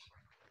damage.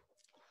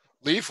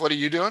 Leaf, what are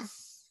you doing?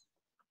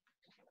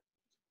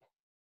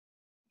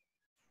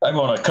 I'm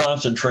going to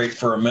concentrate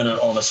for a minute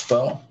on a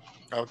spell.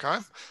 Okay.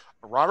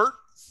 Robert,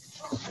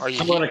 are you?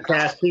 I'm going to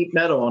cast heat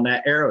metal on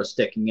that arrow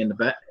sticking in the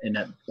back in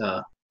that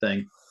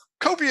thing.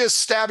 Copious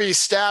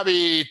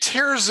stabby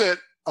tears it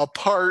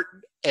apart,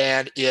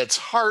 and its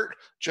heart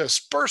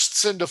just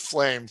bursts into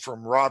flame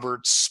from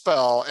Robert's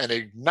spell and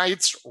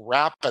ignites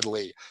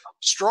rapidly.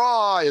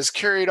 Straw is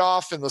carried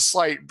off in the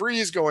slight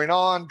breeze going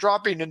on,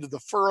 dropping into the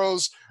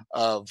furrows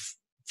of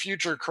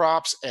future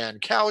crops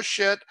and cow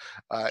shit.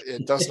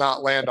 It does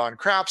not land on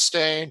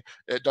Crapstain.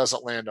 It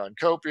doesn't land on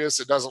Copious.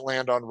 It doesn't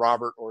land on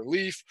Robert or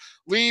Leaf.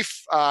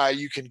 Leaf,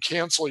 you can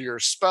cancel your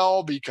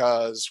spell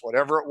because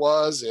whatever it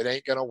was, it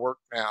ain't going to work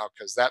now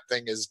because that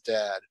thing is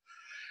dead.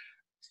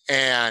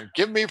 And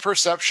give me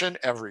perception,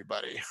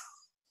 everybody.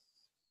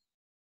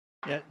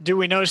 Yeah. Do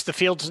we notice the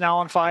field's now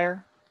on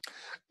fire?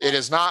 It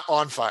is not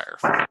on fire.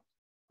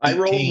 I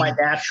rolled my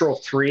natural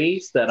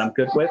 3s that I'm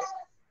good with.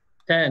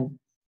 10.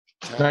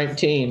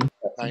 19.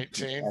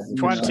 19.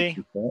 20.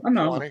 I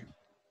know. 20.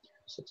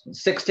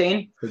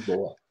 16. Good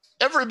boy.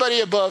 Everybody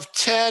above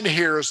 10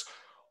 hears,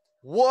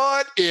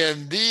 what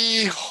in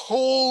the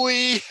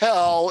holy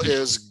hell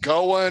is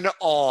going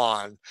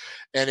on?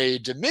 And a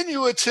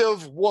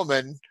diminutive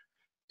woman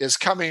is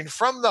coming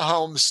from the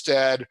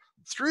homestead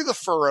through the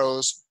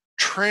furrows,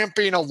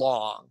 tramping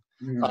along.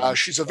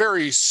 She's a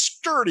very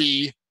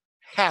sturdy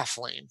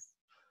halfling,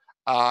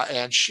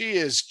 and she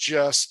is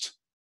just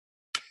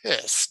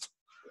pissed.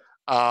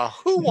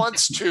 Who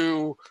wants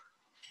to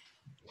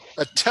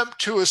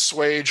attempt to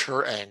assuage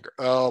her anger?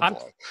 Oh,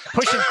 boy.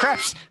 Push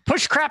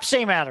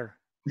Crapstain at her.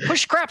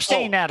 Push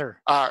Crapstain at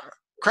her.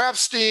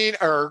 Crapstain,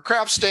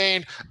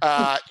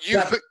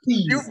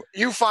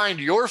 you find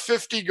your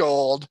 50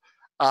 gold.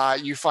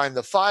 You find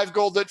the 5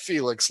 gold that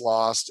Felix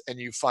lost, and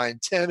you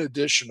find 10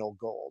 additional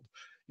gold.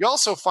 You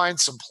also find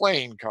some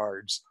playing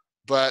cards,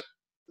 but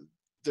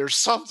there's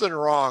something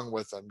wrong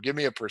with them. Give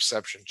me a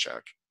perception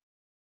check.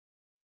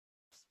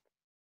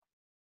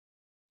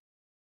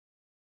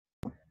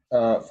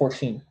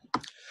 14.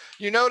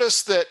 You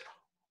notice that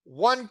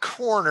one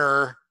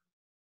corner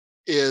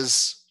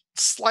is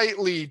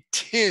slightly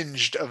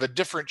tinged of a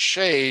different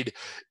shade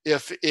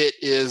if it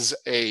is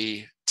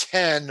a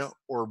 10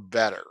 or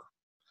better.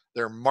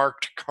 They're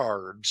marked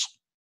cards.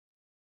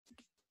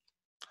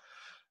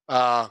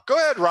 Go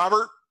ahead,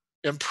 Robert.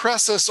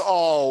 Impress us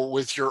all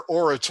with your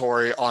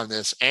oratory on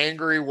this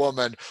angry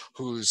woman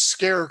whose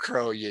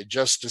scarecrow you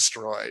just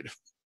destroyed.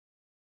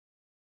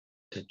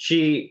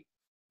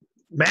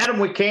 Madam,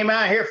 we came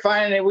out here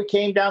finding it. We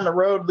came down the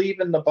road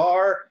leaving the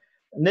bar,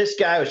 and this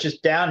guy was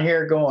just down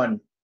here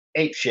going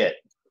ape shit.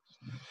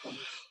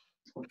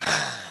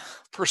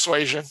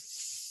 Persuasion.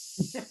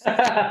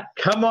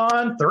 Come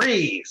on,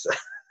 3s.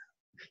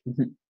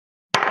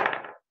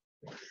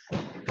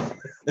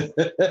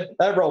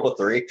 I rolled a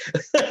 3.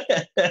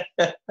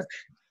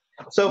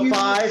 So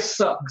 5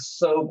 sucks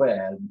so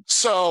bad.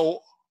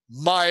 So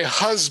my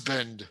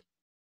husband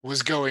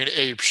was going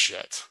ape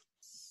shit.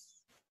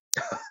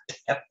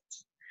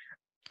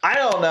 I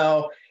don't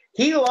know.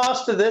 He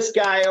lost to this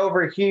guy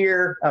over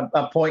here. I'm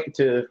pointing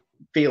to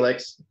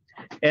Felix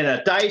in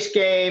a dice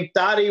game.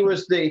 Thought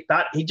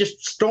he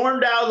just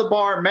stormed out of the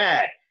bar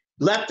mad.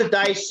 Left the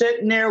dice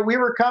sitting there. We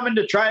were coming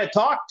to try to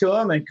talk to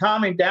him and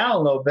calm him down a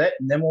little bit.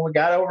 And then when we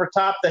got over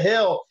top the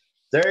hill,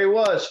 there he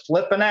was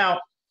flipping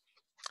out.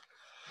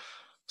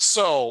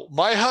 So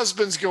my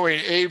husband's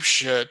going ape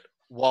shit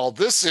while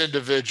this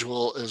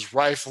individual is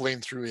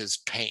rifling through his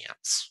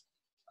pants.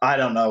 I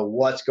don't know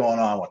what's going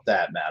on with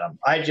that, madam.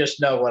 I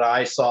just know what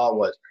I saw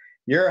was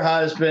your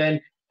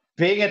husband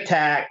being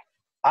attacked.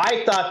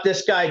 I thought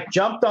this guy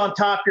jumped on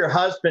top of your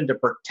husband to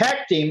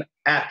protect him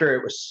after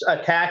it was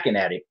attacking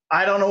at him.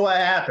 I don't know what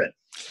happened.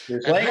 He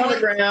was laying on the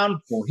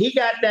ground. When he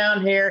got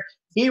down here,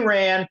 he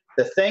ran,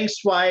 the thing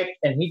swiped,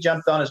 and he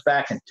jumped on his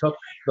back and took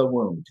the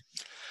wound.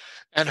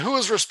 And who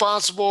is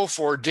responsible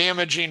for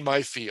damaging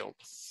my field?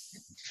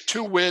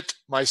 To wit,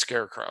 my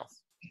scarecrow.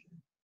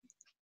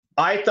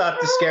 I thought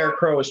the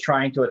scarecrow was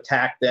trying to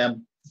attack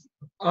them.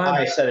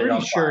 I set it on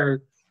pretty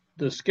sure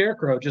the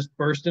scarecrow just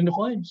burst into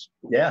flames.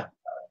 Yeah.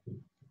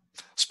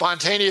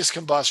 Spontaneous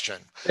combustion.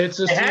 It's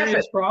a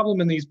serious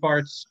problem in these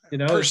parts. You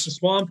know, it's a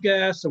swamp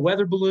gas, a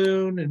weather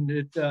balloon, and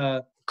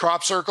it.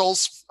 Crop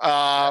circles.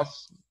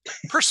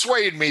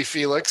 Persuade me,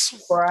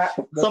 Felix.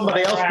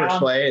 Somebody else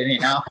persuade,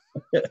 anyhow.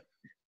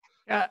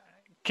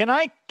 Can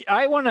I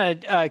want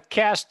to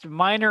cast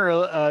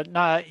minor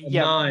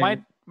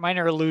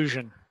minor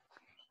illusion.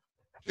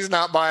 He's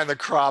not buying the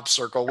crop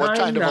circle. What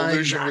kind of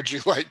illusion would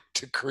you like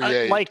to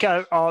create? Like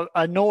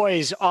a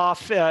noise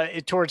off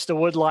towards the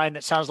wood line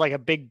that sounds like a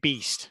big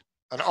beast.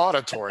 An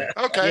auditory.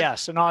 Okay.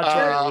 Yes, an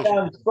auditory.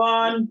 Sounds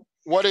fun.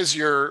 What is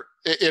your,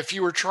 if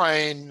you were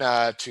trying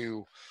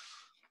to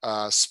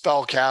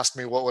spell cast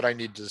me, what would I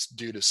need to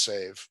do to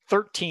save?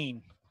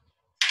 13.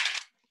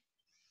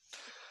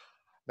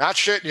 Not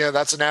shitting you.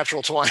 That's a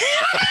natural 20.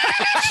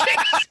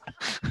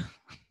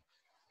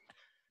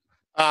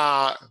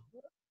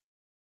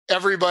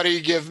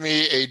 Everybody give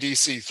me a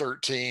DC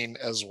 13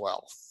 as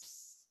well.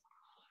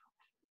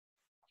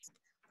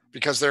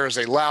 Because there is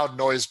a loud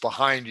noise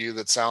behind you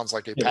that sounds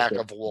like a pack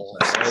of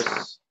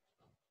wolves.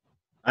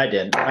 I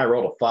didn't. I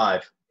rolled a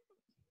 5.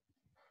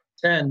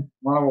 10.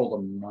 I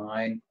rolled a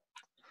 9.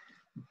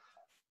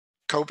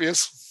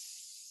 Copious.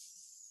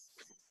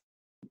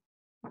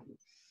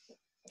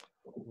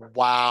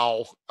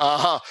 Wow.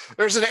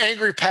 There's an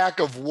angry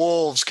pack of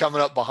wolves coming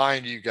up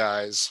behind you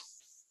guys.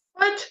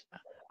 What?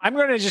 I'm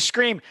going to just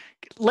scream,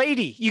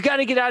 lady, you got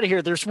to get out of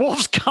here. There's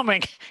wolves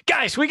coming.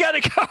 Guys, we got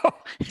to go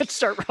and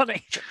start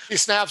running. She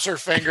snaps her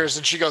fingers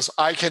and she goes,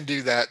 I can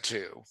do that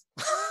too.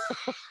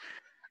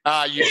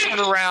 You turn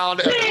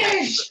around.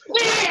 Witch!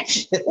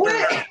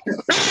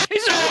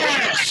 He's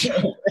a witch.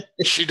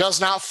 She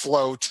does not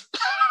float.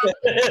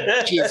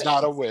 She is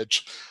not a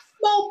witch.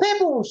 No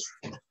pebbles.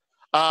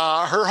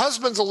 Her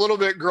husband's a little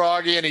bit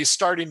groggy and he's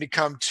starting to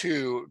come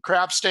to.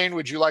 Crapstain,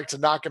 would you like to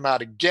knock him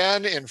out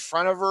again in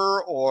front of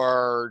her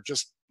or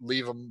just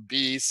leave him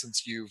be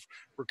since you've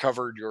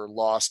recovered your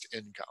lost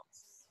income?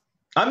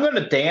 I'm going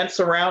to dance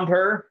around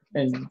her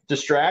and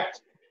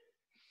distract.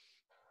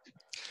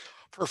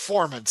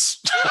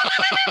 Performance.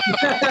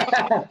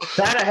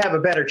 That I have a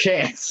better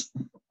chance.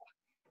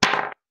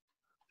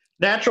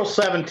 Natural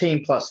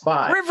 17 plus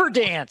 5. River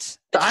dance.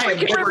 I am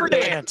River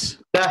dance.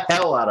 the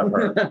hell out of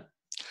her.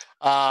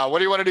 What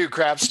do you want to do,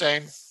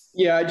 Crapstain?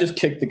 Yeah, I just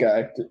kicked the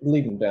guy.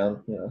 Leave him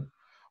down. Yeah.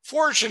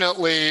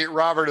 Fortunately,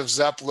 Robert of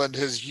Zeppelin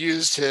has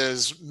used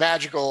his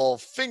magical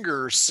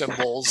finger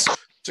symbols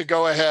to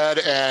go ahead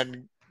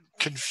and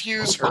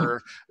confuse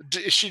her.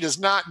 She does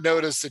not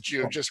notice that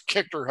you have just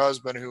kicked her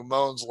husband, who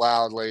moans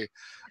loudly.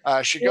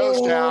 She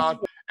goes down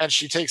and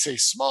she takes a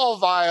small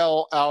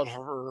vial out of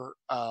her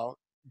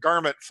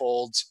garment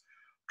folds,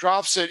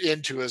 drops it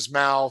into his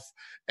mouth,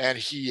 and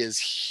he is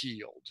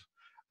healed.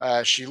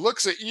 She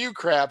looks at you,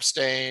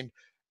 Crabstain,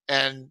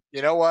 and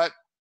you know what?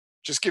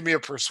 Just give me a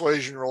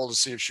persuasion roll to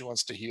see if she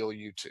wants to heal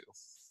you too.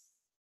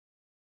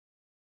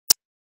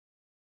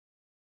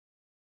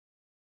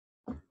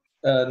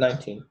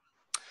 19.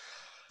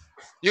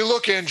 You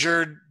look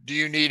injured. Do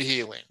you need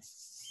healing?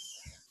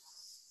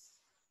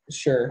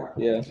 Sure,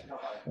 yeah.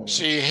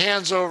 She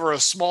hands over a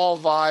small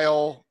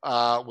vial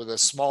with a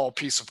small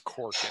piece of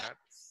cork in it.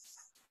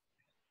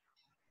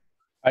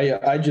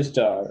 I just,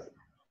 I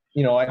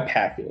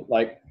pack it.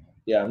 Like,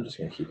 yeah, I'm just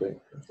going to keep it.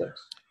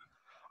 Thanks.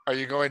 Are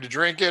you going to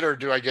drink it or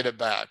do I get it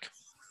back?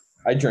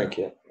 I drink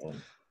it.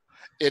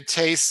 It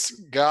tastes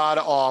god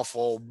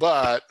awful,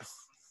 but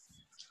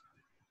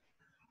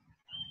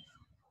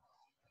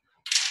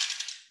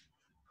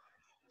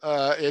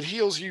it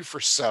heals you for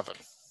 7.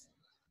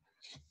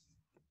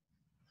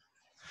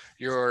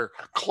 Your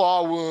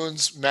claw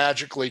wounds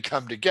magically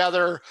come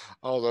together,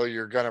 although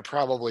you're going to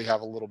probably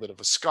have a little bit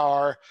of a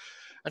scar.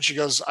 And she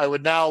goes, I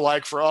would now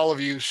like for all of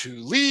you to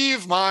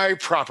leave my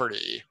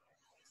property.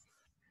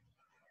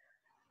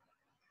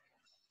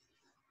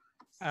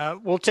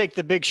 We'll take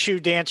the big shoe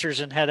dancers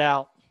and head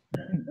out.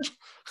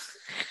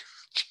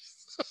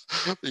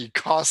 The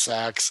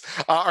Cossacks.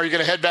 Are you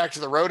going to head back to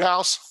the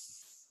roadhouse?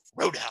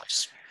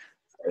 Roadhouse.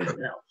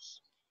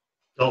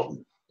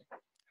 Dalton.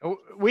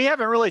 We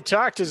haven't really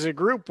talked as a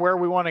group where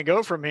we want to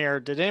go from here.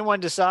 Did anyone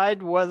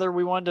decide whether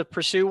we wanted to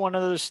pursue one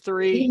of those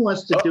 3? He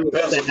wants to do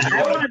it.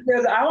 I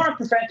want to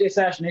prevent the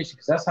assassination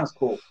because that sounds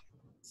cool.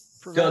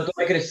 Do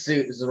I get a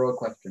suit? Is the real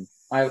question.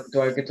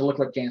 Do I get to look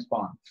like James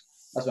Bond?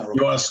 That's what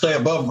You want to stay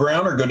above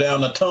ground or go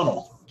down the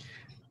tunnel?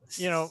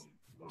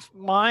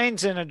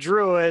 Mine's in a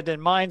druid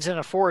and mine's in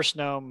a forest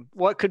gnome.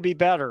 What could be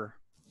better?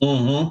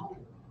 Mm-hmm.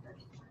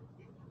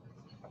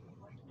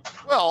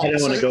 Well, I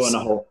don't want to go in a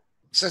hole.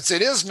 Since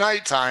it is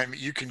nighttime,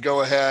 you can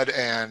go ahead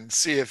and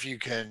see if you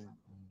can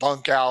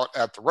bunk out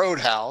at the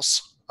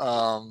roadhouse.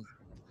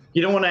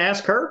 You don't want to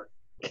ask her?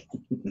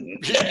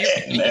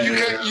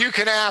 You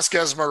can ask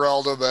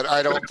Esmeralda, but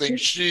I don't think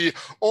she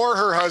or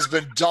her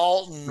husband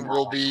Dalton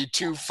will be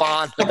too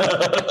fond of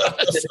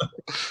it.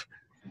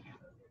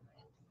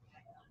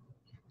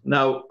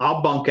 No,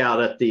 I'll bunk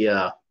out at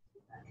the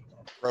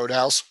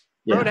Roadhouse.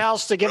 Yeah.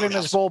 Roadhouse to give him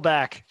his bowl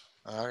back.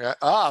 Okay.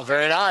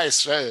 Very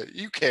nice.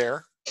 You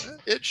care.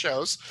 It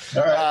shows.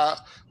 All right.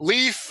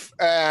 Leaf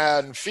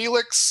and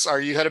Felix,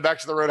 are you headed back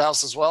to the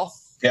roadhouse as well?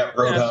 Yep,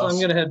 Yeah, roadhouse. so I'm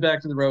going to head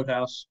back to the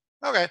roadhouse.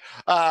 Okay.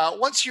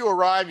 Once you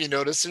arrive, you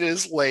notice it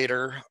is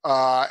later,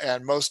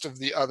 and most of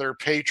the other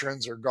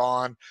patrons are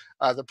gone.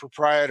 The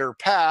proprietor,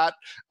 Pat,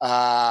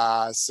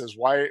 says,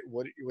 "What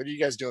are you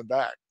guys doing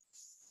back?"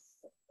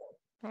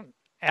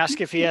 Ask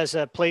if he has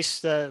a place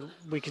that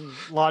we can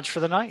lodge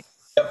for the night.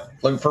 Yep,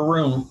 looking for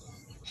room.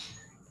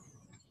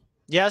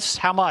 Yes.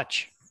 How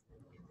much?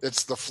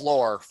 It's the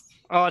floor.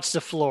 Oh, it's the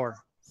floor.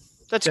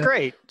 That's Yeah.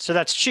 great. So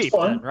that's cheap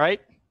Fun. then,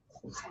 right?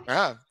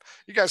 Yeah,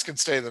 you guys can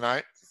stay the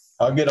night,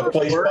 I'll get a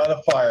place by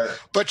the fire.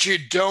 but you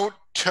don't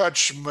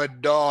touch my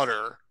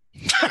daughter.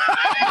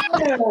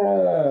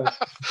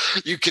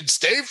 You can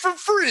stay for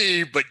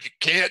free, but you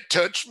can't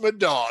touch my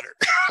daughter.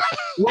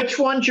 Which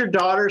one's your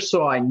daughter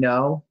so I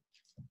know?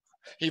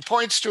 He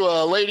points to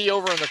a lady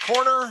over in the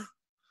corner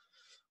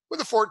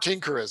with a 14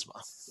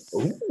 charisma.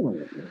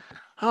 Ooh.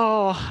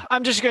 Oh,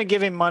 I'm just going to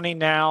give him money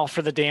now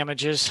for the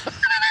damages.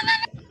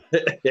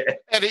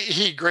 And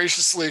he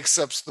graciously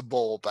accepts the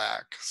bowl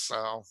back.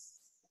 So,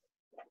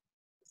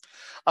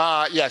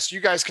 yes, you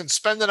guys can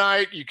spend the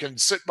night. You can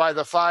sit by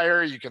the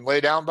fire. You can lay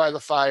down by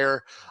the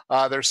fire.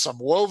 There's some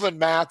woven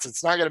mats.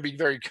 It's not going to be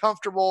very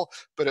comfortable,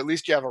 but at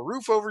least you have a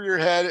roof over your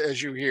head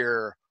as you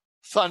hear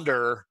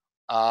thunder.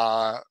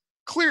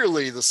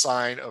 Clearly the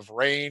sign of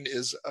rain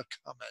is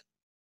a-coming.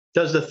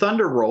 Does the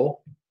thunder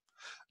roll?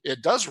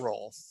 It does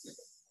roll.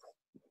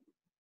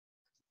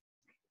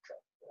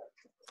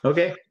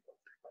 Okay.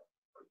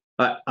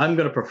 I'm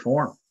going to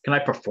perform. Can I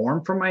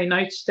perform for my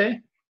night stay?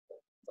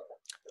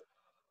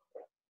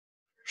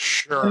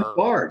 Sure.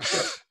 Bard.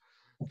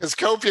 Because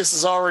Copius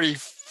has already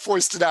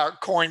foisted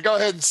out coin. Go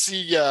ahead and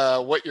see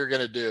what you're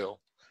going to do.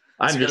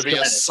 Is it going to be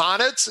a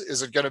sonnet?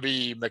 Is it going to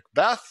be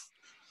Macbeth?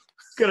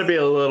 It's going to be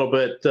a little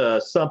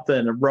bit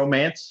something, a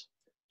romance.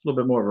 A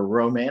little bit more of a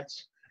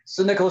romance.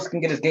 So Nicholas can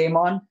get his game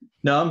on.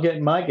 No, I'm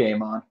getting my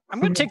game on.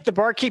 I'm going to take the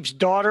barkeep's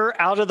daughter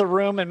out of the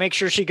room and make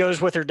sure she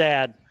goes with her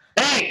dad.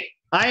 Hey,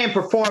 I am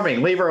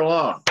performing. Leave her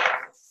alone.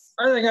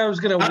 I think I was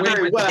going to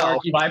wait with the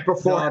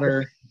barkeep's my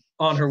daughter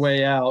on her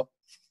way out.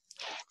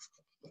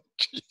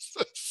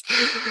 Jesus.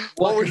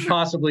 What could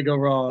possibly go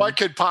wrong? What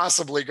could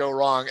possibly go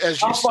wrong?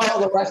 I'll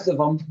follow the rest of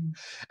them.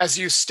 As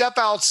you step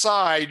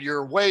outside,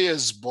 your way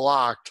is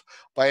blocked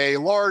by a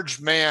large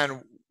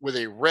man with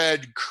a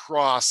red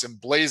cross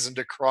emblazoned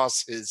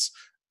across his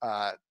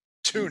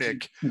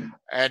tunic,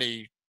 and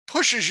he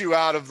pushes you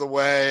out of the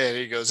way, and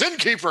he goes,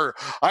 "Innkeeper,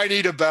 I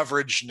need a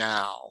beverage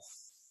now."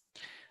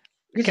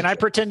 Can I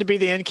pretend to be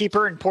the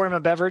innkeeper and pour him a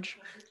beverage?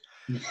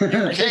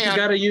 I think you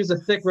got to use a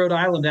thick Rhode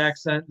Island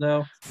accent,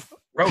 though.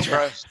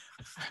 Roadhouse.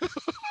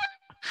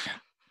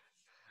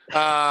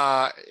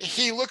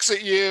 He looks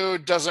at you,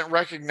 doesn't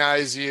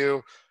recognize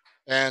you,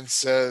 and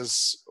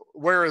says,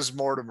 "Where is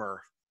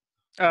Mortimer?"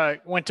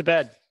 Went to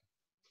bed.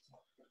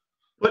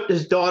 Put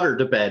his daughter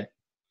to bed.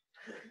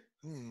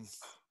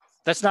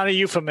 That's not a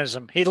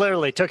euphemism. He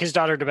literally took his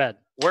daughter to bed.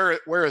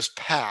 Where is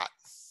Pat?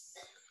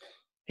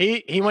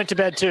 He went to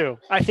bed too.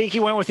 I think he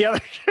went with the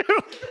other two.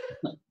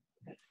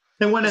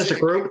 They went as a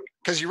group.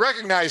 Because you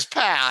recognize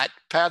Pat.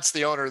 Pat's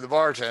the owner of the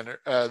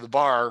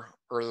bar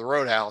or the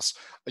roadhouse.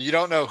 You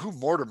don't know who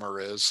Mortimer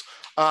is.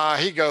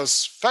 He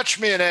goes, "Fetch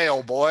me an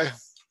ale, boy."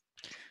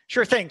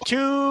 Sure thing.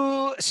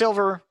 2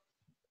 silver.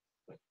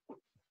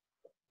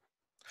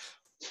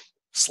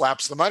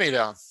 Slaps the money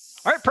down.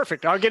 All right,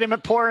 perfect. I'll get him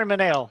and pour him an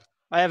ale.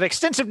 I have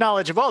extensive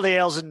knowledge of all the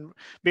ales and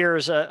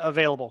beers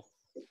available.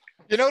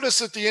 You notice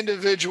that the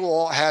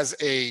individual has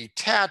a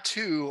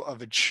tattoo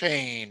of a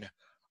chain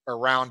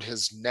around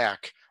his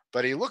neck,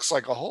 but he looks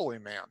like a holy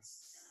man.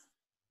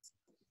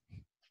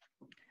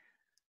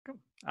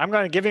 I'm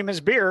going to give him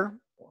his beer.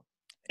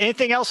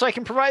 Anything else I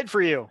can provide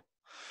for you?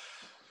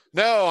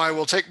 No, I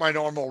will take my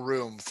normal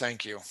room.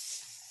 Thank you.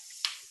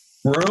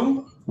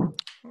 Room?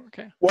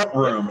 Okay. What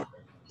room?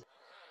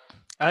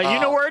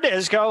 You know where it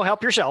is. Go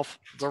help yourself.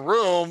 The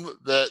room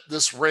that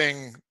this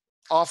ring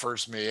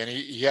offers me, and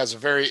he has a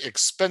very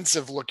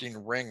expensive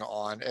looking ring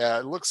on.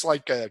 It looks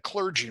like a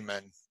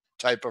clergyman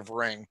type of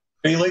ring.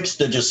 Felix,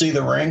 did you see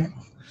the ring?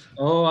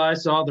 Oh, I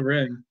saw the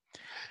ring.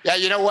 Yeah,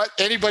 you know what?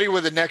 Anybody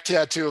with a neck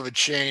tattoo of a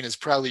chain is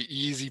probably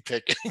easy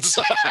pickings.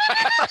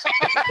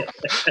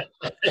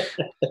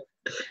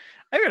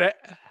 I'm going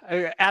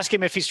to ask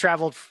him if he's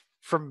traveled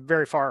from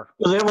very far.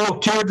 Was that little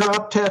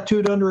teardrop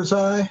tattooed under his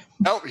eye?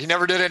 No, he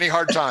never did any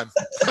hard time.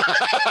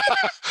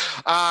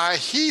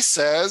 He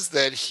says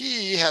that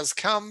he has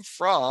come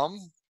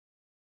from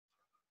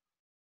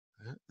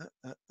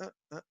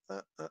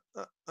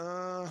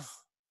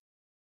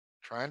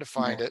trying to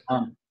find it.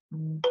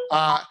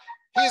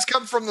 He has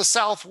come from the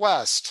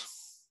Southwest.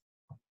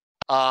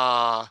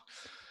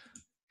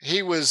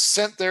 He was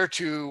sent there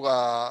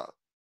to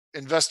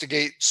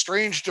investigate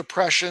strange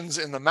depressions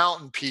in the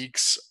mountain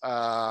peaks.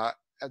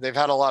 They've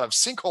had a lot of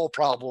sinkhole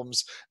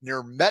problems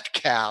near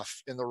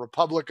Metcalf in the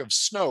Republic of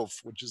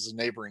Snowf, which is a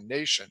neighboring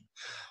nation.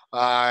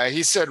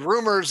 He said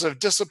rumors of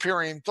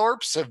disappearing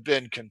Thorpes have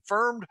been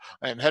confirmed.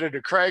 I am headed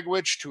to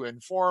Cragwich to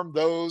inform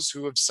those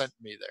who have sent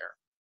me there.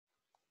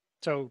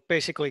 So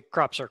basically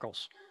crop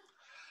circles.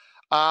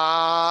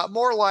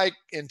 More like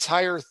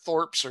entire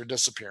Thorpes are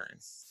disappearing.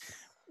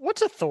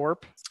 What's a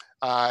Thorpe?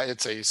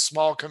 It's a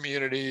small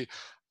community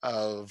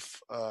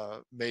of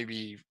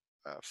maybe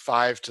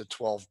 5 to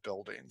 12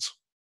 buildings.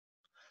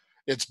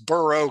 It's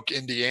Burr Oak,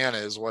 Indiana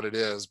is what it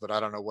is, but I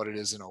don't know what it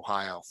is in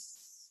Ohio.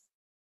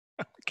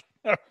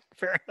 Okay.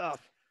 Fair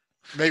enough.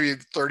 Maybe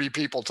 30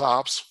 people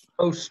tops.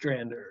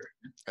 Ostrander.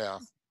 Yeah.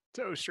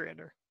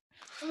 Ostrander.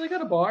 Oh, they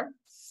got a bar.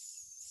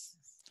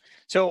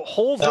 So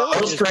whole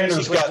village.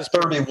 Ostrander's got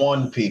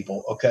 31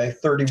 people, okay?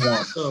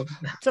 31. So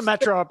It's a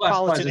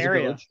metropolitan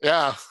area.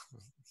 Yeah.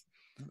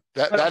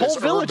 That whole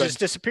village is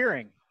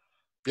disappearing.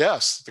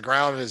 Yes. The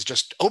ground has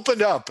just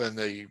opened up and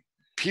the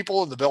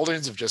people in the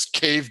buildings have just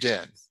caved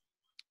in.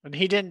 And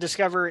he didn't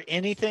discover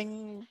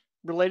anything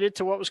related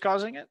to what was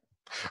causing it?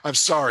 I'm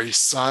sorry,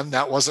 son.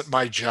 That wasn't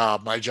my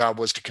job. My job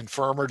was to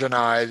confirm or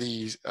deny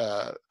the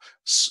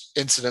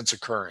incidents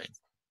occurring.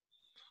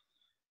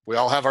 We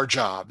all have our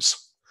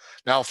jobs.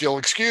 Now, if you'll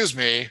excuse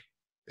me,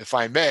 if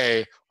I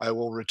may, I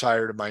will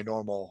retire to my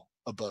normal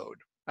abode.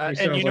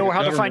 And you know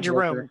how to find your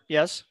room,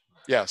 yes?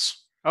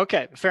 Yes.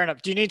 Okay, fair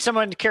enough. Do you need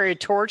someone to carry a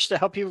torch to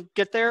help you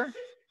get there?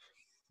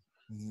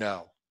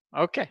 No.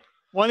 Okay.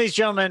 One of these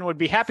gentlemen would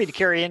be happy to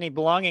carry any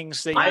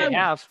belongings that you may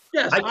have.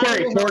 Yes, I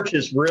carry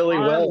torches really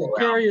I well. will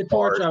carry a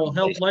torch. I will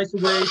help light the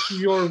way to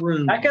your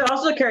room. I could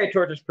also carry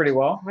torches pretty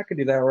well. I could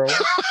do that role.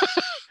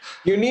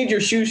 You need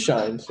your shoes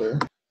shine, sir.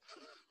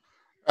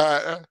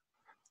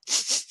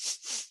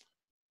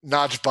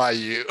 Not by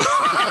you.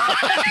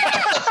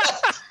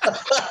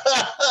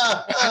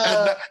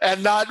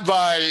 and not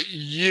by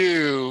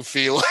you,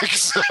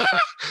 Felix.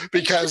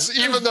 Because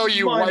even though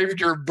you wiped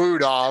your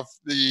boot off,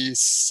 the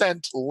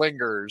scent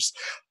lingers.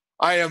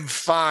 I am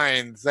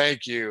fine,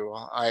 thank you.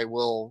 I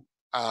will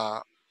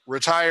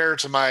retire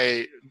to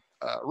my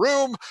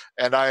room,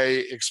 and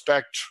I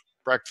expect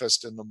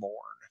breakfast in the morn.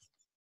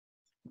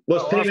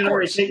 Was payment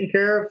already taken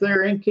care of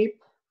there, Innkeep?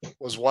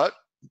 Was what?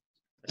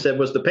 I said,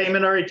 was the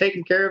payment already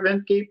taken care of,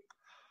 Innkeep?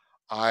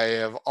 I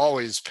have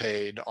always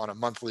paid on a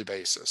monthly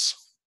basis.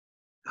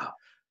 Oh,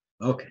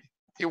 okay.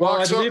 Well,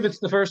 I believe it's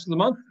the first of the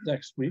month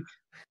next week.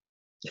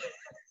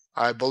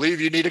 I believe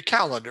you need a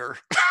calendar.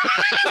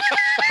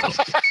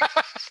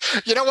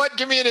 You know what?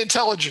 Give me an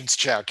intelligence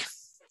check.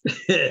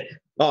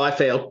 Oh, I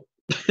failed.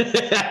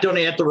 I don't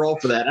even have to roll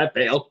for that. I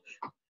failed.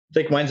 I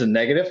think mine's a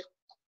negative.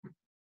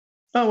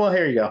 Oh, well,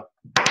 here you go.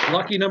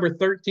 Lucky number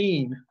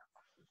 13.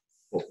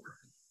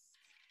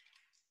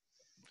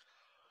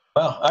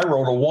 Well, I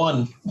rolled a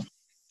 1.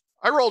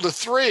 I rolled a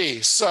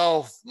 3,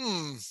 so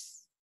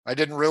I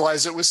didn't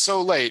realize it was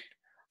so late.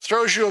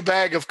 throws you a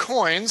bag of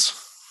coins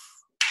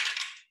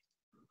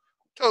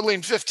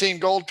totaling 15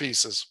 gold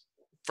pieces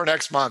for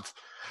next month.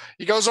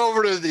 He goes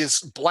over to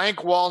this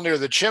blank wall near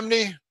the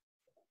chimney,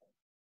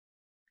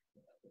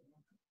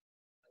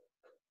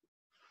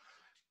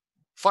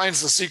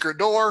 finds the secret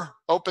door,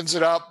 opens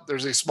it up.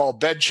 There's a small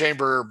bed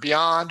chamber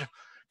beyond,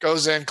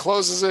 goes in,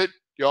 closes it.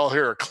 You all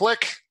hear a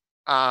click.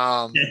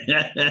 And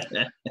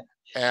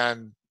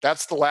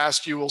that's the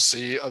last you will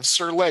see of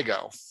Sir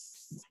Lego.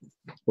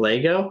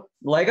 Lego?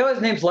 Lego?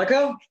 His name's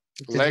Lego?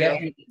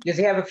 Lego. Does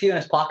he have a few in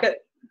his pocket?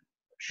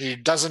 He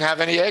doesn't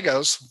have any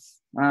Egos.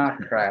 Ah,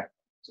 crap.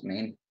 That's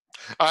mean.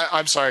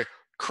 I'm sorry.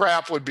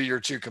 Crap would be your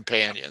two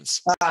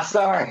companions. Ah,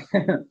 sorry.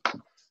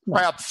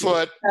 Crap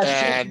Foot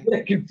and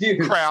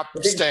Crap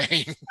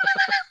Stain.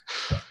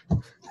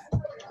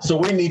 So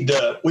we need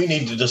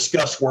to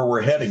discuss where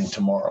we're heading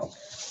tomorrow.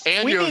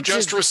 And you have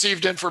just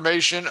received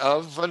information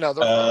of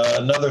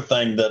another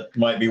thing that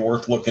might be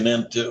worth looking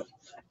into.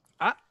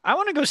 I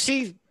want to go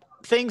see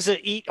things that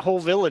eat whole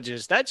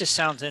villages. That just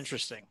sounds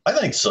interesting. I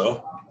think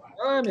so.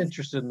 I'm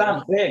interested in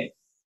Sounds that. big.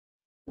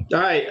 All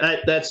right,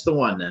 that's the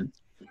one then.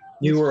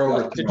 You were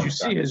over. Did you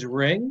see his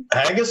ring?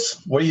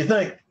 Haggis, what do you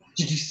think?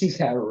 Did you see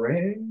that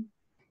ring?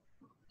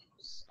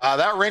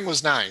 That ring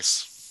was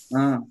nice.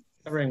 That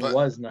ring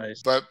was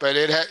nice. But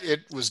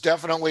it was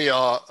definitely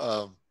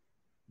a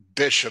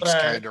bishop's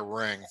kind of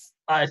ring.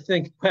 I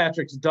think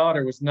Patrick's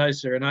daughter was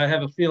nicer, and I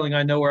have a feeling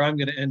I know where I'm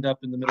going to end up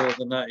in the middle of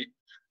the night.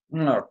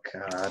 Oh,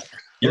 God.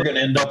 You're going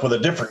to end up with a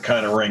different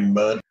kind of ring,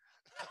 bud.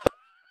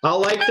 I'll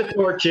light the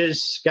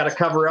torches. Got to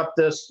cover up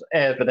this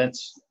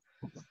evidence.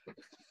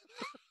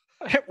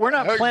 We're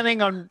not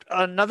planning on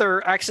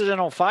another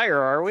accidental fire,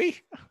 are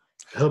we?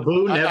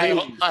 Habuu,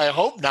 I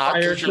hope not,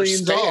 because you're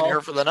staying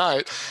here for the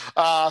night.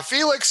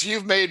 Felix,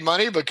 you've made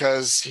money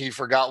because he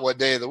forgot what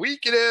day of the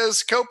week it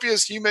is.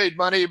 Copious, you made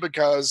money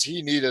because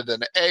he needed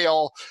an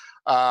ale.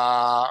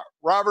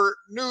 Robert,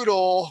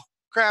 Noodle,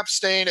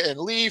 Crapstain, and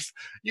Leaf,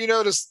 you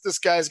notice this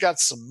guy's got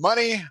some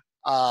money.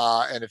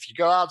 And if you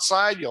go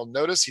outside, you'll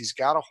notice he's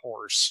got a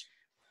horse.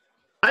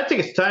 I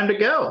think it's time to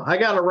go. I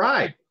got a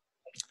ride.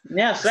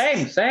 Yeah,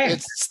 same.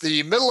 It's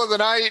the middle of the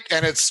night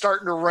and it's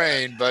starting to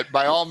rain, but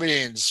by all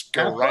means,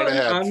 go right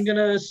ahead. I'm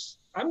gonna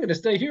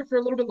stay here for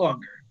a little bit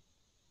longer.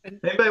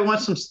 Anybody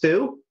want some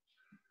stew?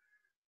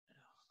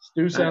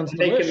 Stew sounds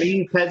Make a delicious.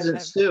 mean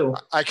peasant stew.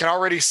 I can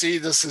already see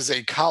this is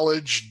a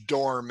college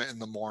dorm in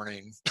the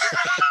morning.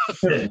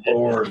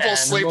 Lord. People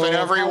sleeping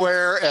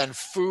everywhere and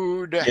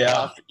food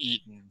half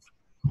eaten.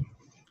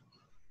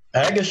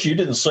 Haggis, you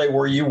didn't say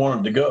where you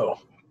wanted to go.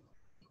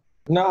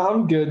 No,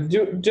 I'm good.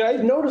 Did I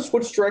notice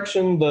which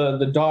direction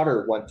the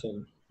daughter went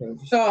in?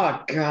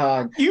 Oh,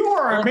 God. You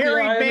are a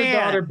married I am man. a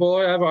daughter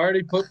boy. I've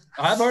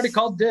already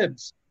called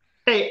dibs.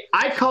 Hey,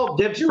 I called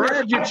dibs You first.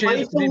 had your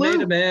chance to be made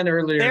a man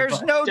earlier. There's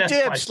but no just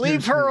dibs. by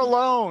Leave her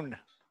alone.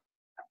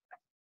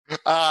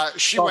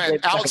 She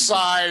went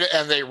outside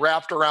and they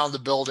wrapped around the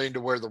building to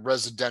where the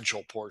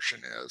residential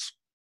portion is.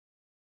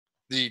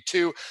 The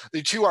two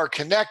are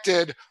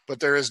connected, but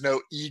there is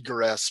no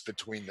egress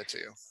between the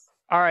two.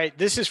 All right,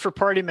 this is for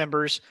party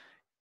members.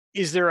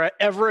 Is there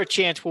ever a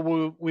chance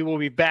we will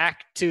be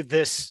back to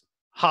this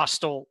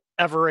hostel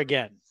ever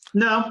again?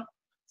 No.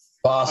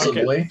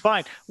 Possibly. Okay,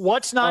 fine.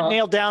 What's not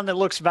nailed down that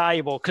looks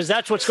valuable? Because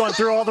that's what's going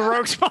through all the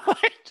rogues' mind.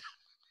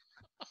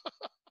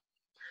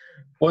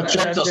 Well,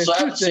 check the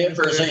saddle, see if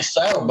there's any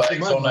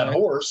saddlebags on that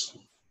horse.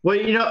 Well,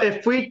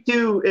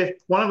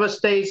 if one of us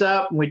stays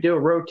up and we do a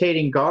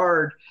rotating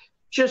guard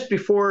just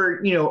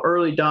before,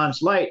 early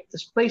dawn's light,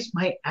 this place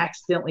might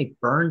accidentally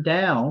burn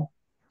down.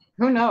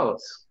 Who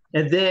knows?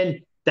 And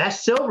then that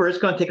silver is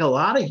going to take a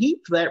lot of heat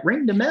for that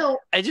ring to melt.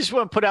 I just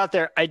want to put out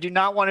there, I do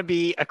not want to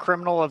be a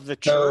criminal of the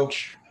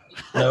church.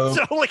 No.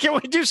 So can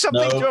we do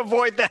something to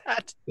avoid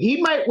that?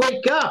 He might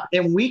wake up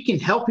and we can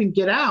help him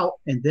get out,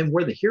 and then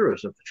we're the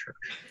heroes of the church.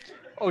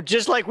 Oh,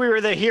 just like we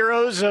were the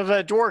heroes of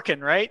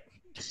Dworkin, right?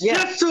 Yeah.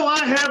 Just so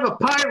I have a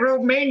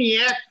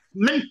pyromaniac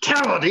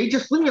mentality,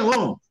 just leave me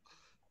alone.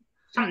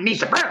 Something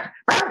needs to burn.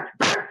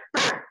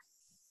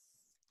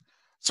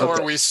 So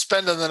are we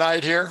spending the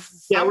night here?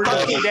 Yeah, we're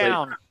going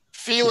down.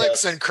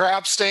 Felix and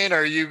Crapstain,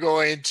 are you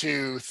going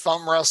to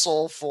thumb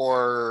wrestle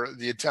for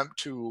the attempt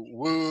to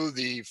woo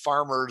the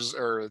farmer's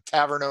or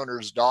tavern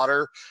owner's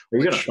daughter,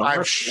 which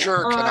I'm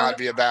sure cannot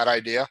be a bad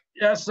idea?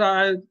 Yes,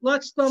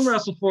 let's thumb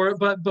wrestle for it.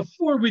 But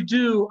before we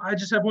do, I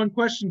just have one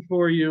question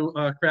for you,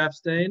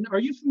 Crapstain. Are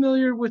you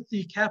familiar with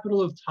the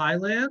capital of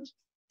Thailand?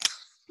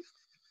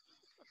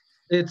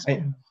 It's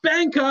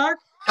Bangkok,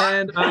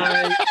 and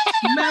I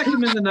smack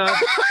him in the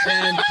nuts,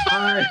 and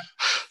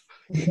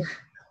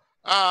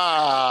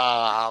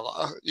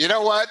you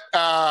know what?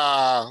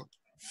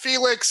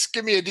 Felix,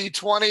 give me a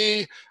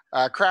D20.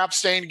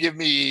 Crapstain, give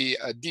me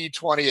a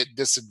D20 at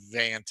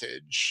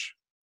disadvantage.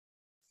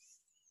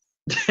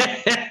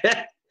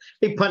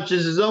 He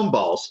punches his own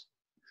balls.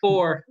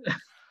 4.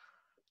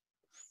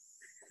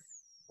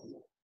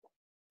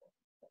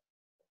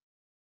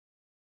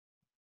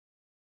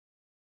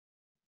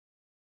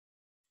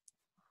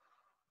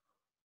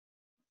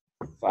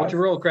 What's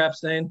your roll,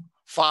 Crapstain?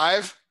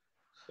 5.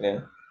 Yeah.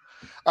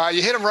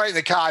 You hit him right in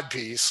the cod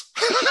piece.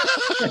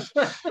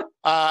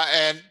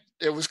 And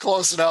it was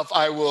close enough.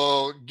 I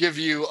will give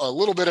you a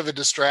little bit of a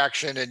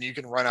distraction and you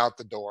can run out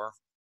the door.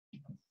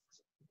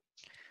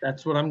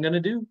 That's what I'm going to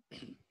do.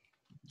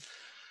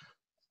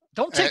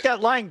 Don't take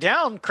that lying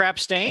down,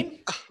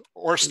 Crapstain.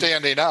 Or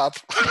standing up.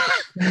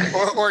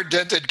 or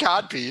dented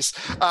codpiece.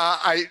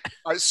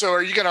 So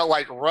are you going to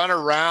like run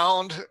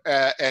around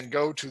and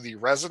go to the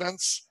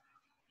residence?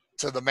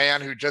 To the man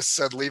who just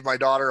said, leave my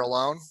daughter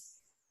alone?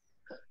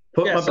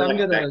 Yes, I'm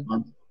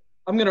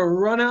gonna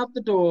run out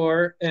the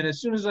door, and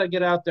as soon as I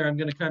get out there, I'm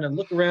gonna kind of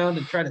look around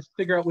and try to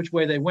figure out which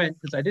way they went,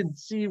 because I didn't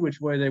see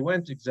which way they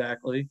went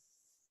exactly.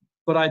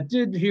 But I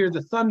did hear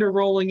the thunder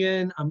rolling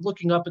in. I'm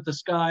looking up at the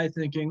sky,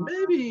 thinking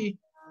maybe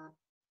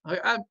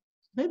I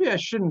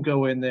shouldn't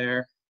go in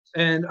there.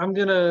 And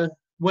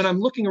when I'm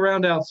looking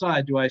around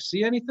outside, do I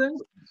see anything?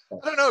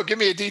 I don't know. Give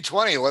me a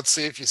D20. Let's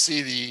see if you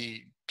see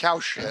the cow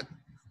shit.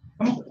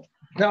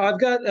 Now I've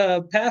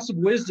got passive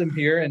wisdom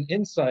here and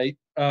insight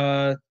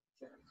as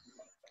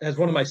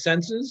one of my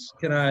senses.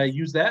 Can I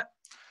use that?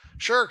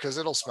 Sure, because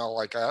it'll smell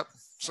like that.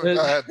 So go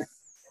ahead.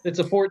 It's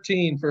a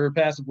 14 for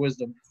passive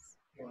wisdom.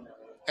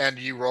 And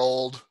you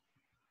rolled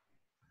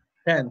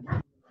 10.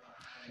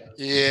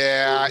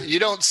 Yeah, you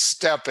don't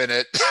step in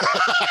it.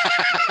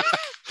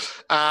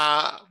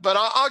 But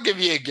I'll give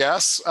you a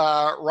guess.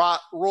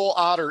 Roll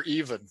odd or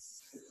even.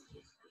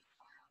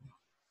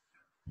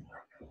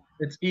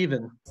 It's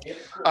even.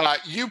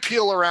 You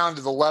peel around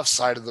to the left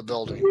side of the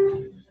building.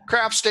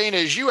 Crapstain,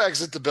 as you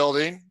exit the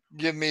building,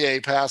 give me a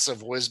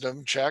passive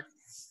wisdom check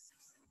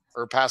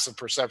or passive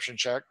perception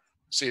check.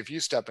 See if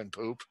you step in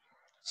poop.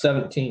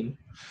 17.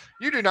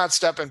 You do not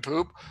step in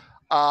poop.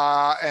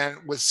 And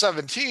with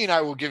 17,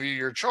 I will give you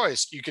your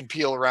choice. You can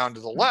peel around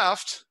to the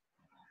left,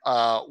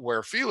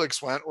 where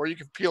Felix went, or you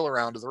can peel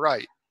around to the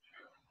right.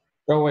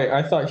 Oh, wait.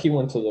 I thought he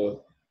went to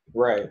the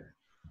right.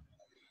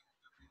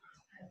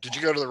 Did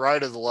you go to the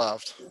right or the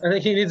left? I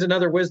think he needs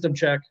another wisdom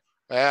check.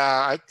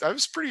 Yeah, I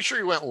was pretty sure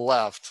he went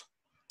left.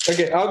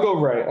 Okay, I'll go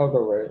right.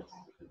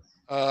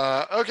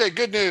 Okay,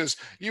 good news.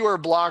 You are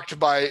blocked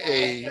by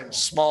a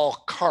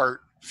small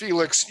cart.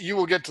 Felix, you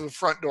will get to the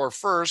front door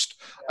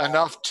first,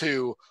 enough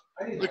to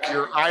lick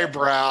your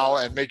eyebrow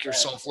and make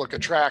yourself look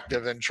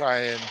attractive and try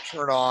and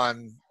turn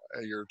on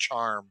your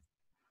charm.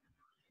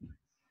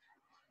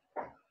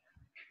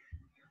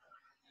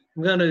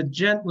 I'm going to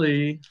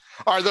gently...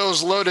 Are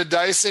those loaded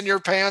dice in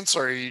your pants,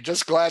 or are you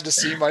just glad to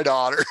see my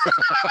daughter?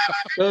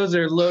 Those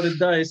are loaded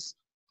dice.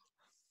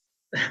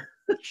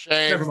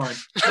 Shame. Never mind.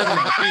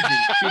 PG,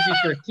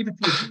 keep it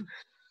PG.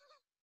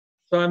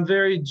 So I'm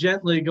very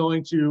gently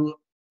going to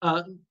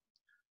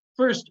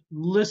first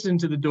listen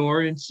to the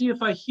door and see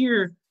if I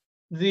hear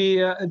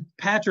the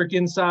Patrick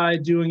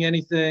inside doing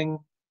anything,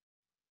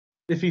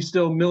 if he's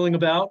still milling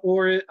about,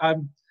 or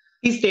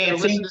he's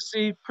dancing. Listen to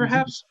see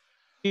perhaps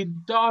the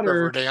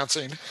daughter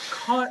dancing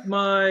caught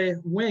my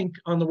wink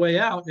on the way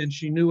out and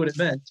she knew what it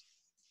meant.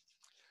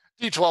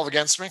 D12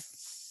 against me.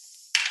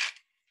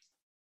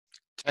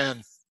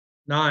 10.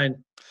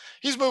 9.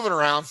 He's moving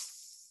around.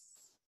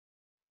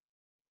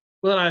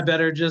 Well, then I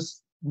better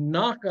just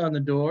knock on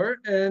the door,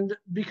 and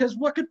because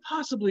what could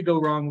possibly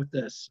go wrong with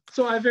this?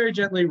 So I very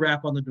gently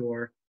rap on the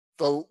door.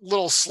 The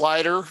little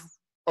slider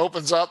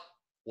opens up.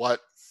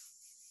 What?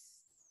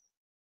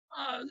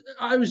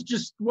 I was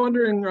just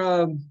wondering,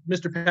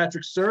 Mr.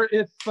 Patrick, sir,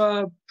 if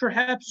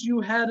perhaps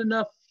you had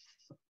enough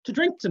to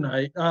drink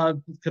tonight.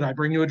 Could I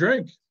bring you a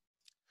drink?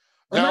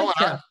 No,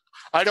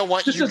 I don't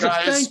want just you as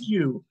guys. A thank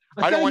you.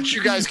 I don't want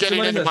you guys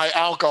getting into my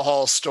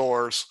alcohol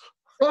stores.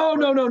 Oh,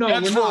 no.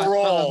 That's the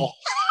roll.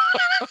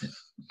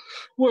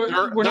 We're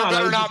there not.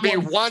 Better not be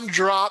one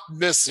drop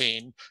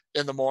missing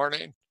in the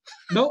morning.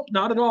 Nope,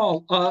 not at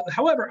all.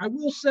 However, I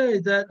will say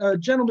that a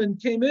gentleman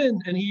came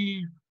in and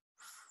he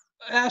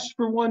asked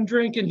for one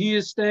drink, and he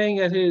is staying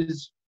at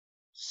his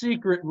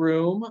secret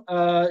room.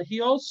 He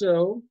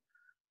also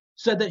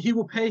said that he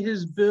will pay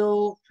his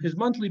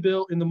monthly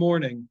bill in the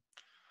morning.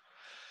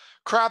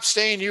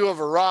 Crapstain, you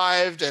have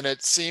arrived, and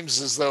it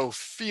seems as though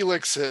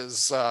Felix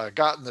has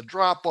gotten the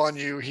drop on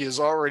you. He is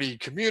already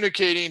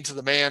communicating to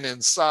the man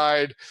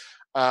inside.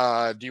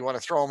 Do you want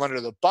to throw him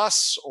under the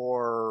bus,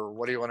 or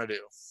what do you want to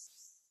do?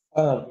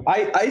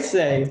 I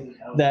say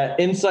that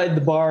inside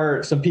the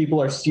bar, some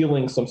people are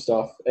stealing some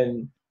stuff,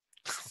 and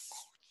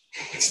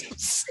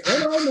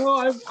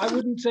No, I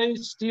wouldn't say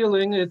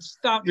stealing. It's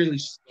not really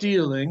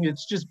stealing.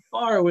 It's just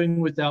borrowing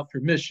without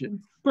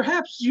permission.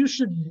 Perhaps you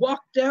should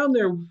walk down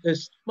there.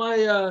 As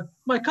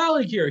my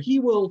colleague here, he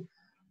will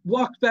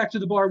walk back to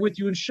the bar with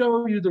you and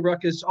show you the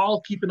ruckus.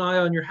 I'll keep an eye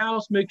on your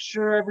house, make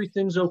sure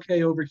everything's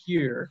okay over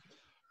here.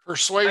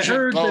 Persuasion. I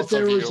heard both that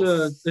there of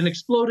was an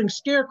exploding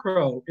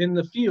scarecrow in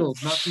the field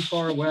not too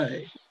far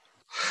away.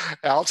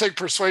 I'll take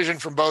persuasion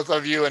from both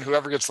of you, and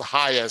whoever gets the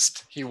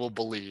highest, he will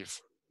believe.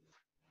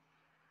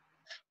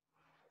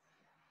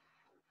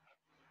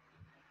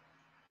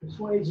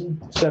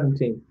 Persuasion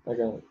 17. I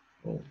got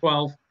it.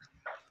 12.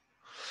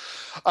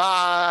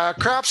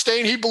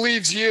 Crapstain, he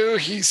believes you.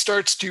 He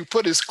starts to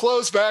put his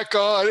clothes back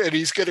on, and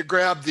he's going to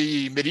grab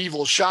the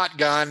medieval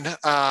shotgun,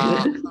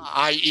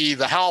 i.e.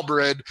 the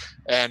halberd,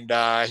 and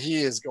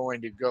he is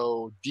going to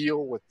go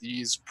deal with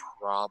these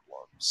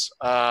problems.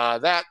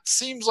 That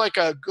seems like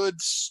a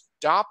good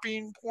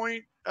stopping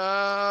point,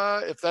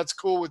 if that's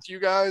cool with you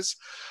guys.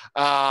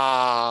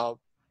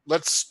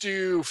 Let's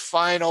do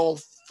final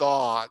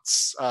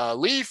thoughts.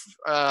 Leaf,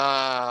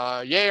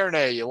 yay or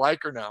nay? You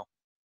like or no?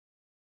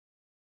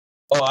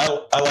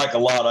 Oh, I like a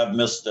lot. I've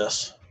missed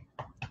this.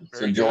 It's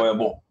very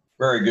enjoyable.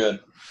 Good. Very good.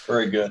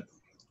 Very good.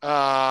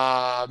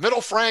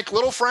 Middle Frank,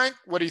 Little Frank,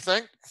 what do you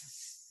think?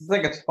 I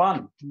think it's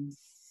fun.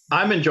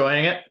 I'm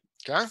enjoying it.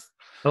 Okay.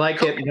 I like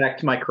getting back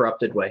to my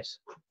corrupted ways.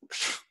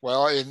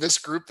 Well, in this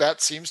group,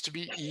 that seems to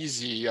be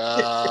easy.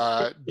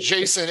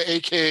 Jason,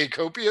 a.k.a.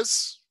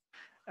 Copious.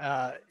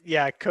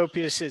 Yeah,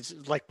 Copious is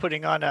like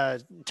putting on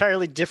an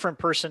entirely different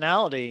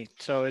personality.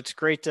 So it's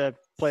great to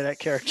play that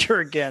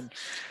character again.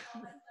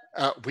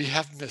 We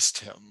have missed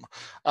him.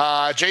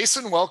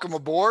 Jason, welcome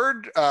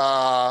aboard.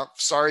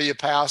 Sorry you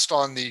passed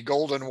on the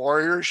Golden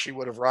Warrior. She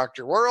would have rocked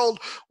your world.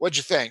 What'd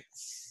you think?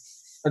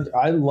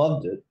 I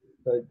loved it.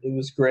 It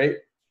was great.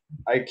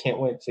 I can't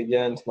wait to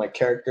get into my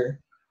character.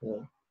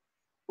 Yeah.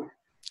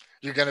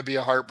 You're going to be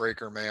a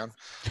heartbreaker, man.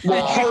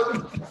 Well,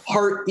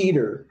 heart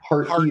eater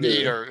and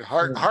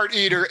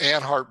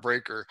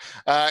heartbreaker.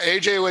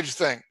 AJ, what'd you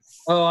think?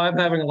 Oh, I'm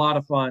having a lot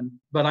of fun,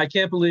 but I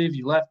can't believe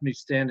you left me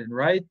standing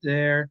right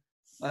there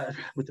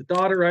with the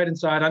daughter right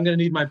inside. I'm going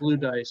to need my blue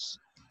dice.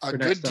 A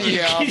good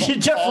DM. You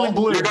definitely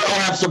blue. You're going to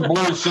have some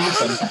blue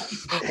something.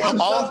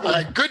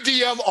 A good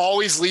DM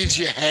always leaves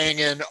you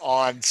hanging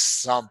on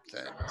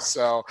something.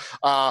 So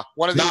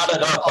one of these. Not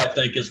enough, I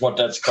think, is what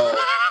that's called.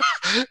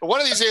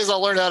 One of these days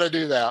I'll learn how to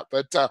do that.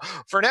 But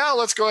for now,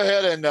 let's go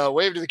ahead and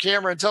wave to the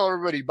camera and tell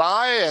everybody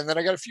bye. And then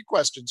I got a few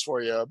questions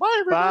for you. Bye,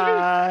 everybody.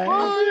 Bye.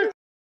 Bye.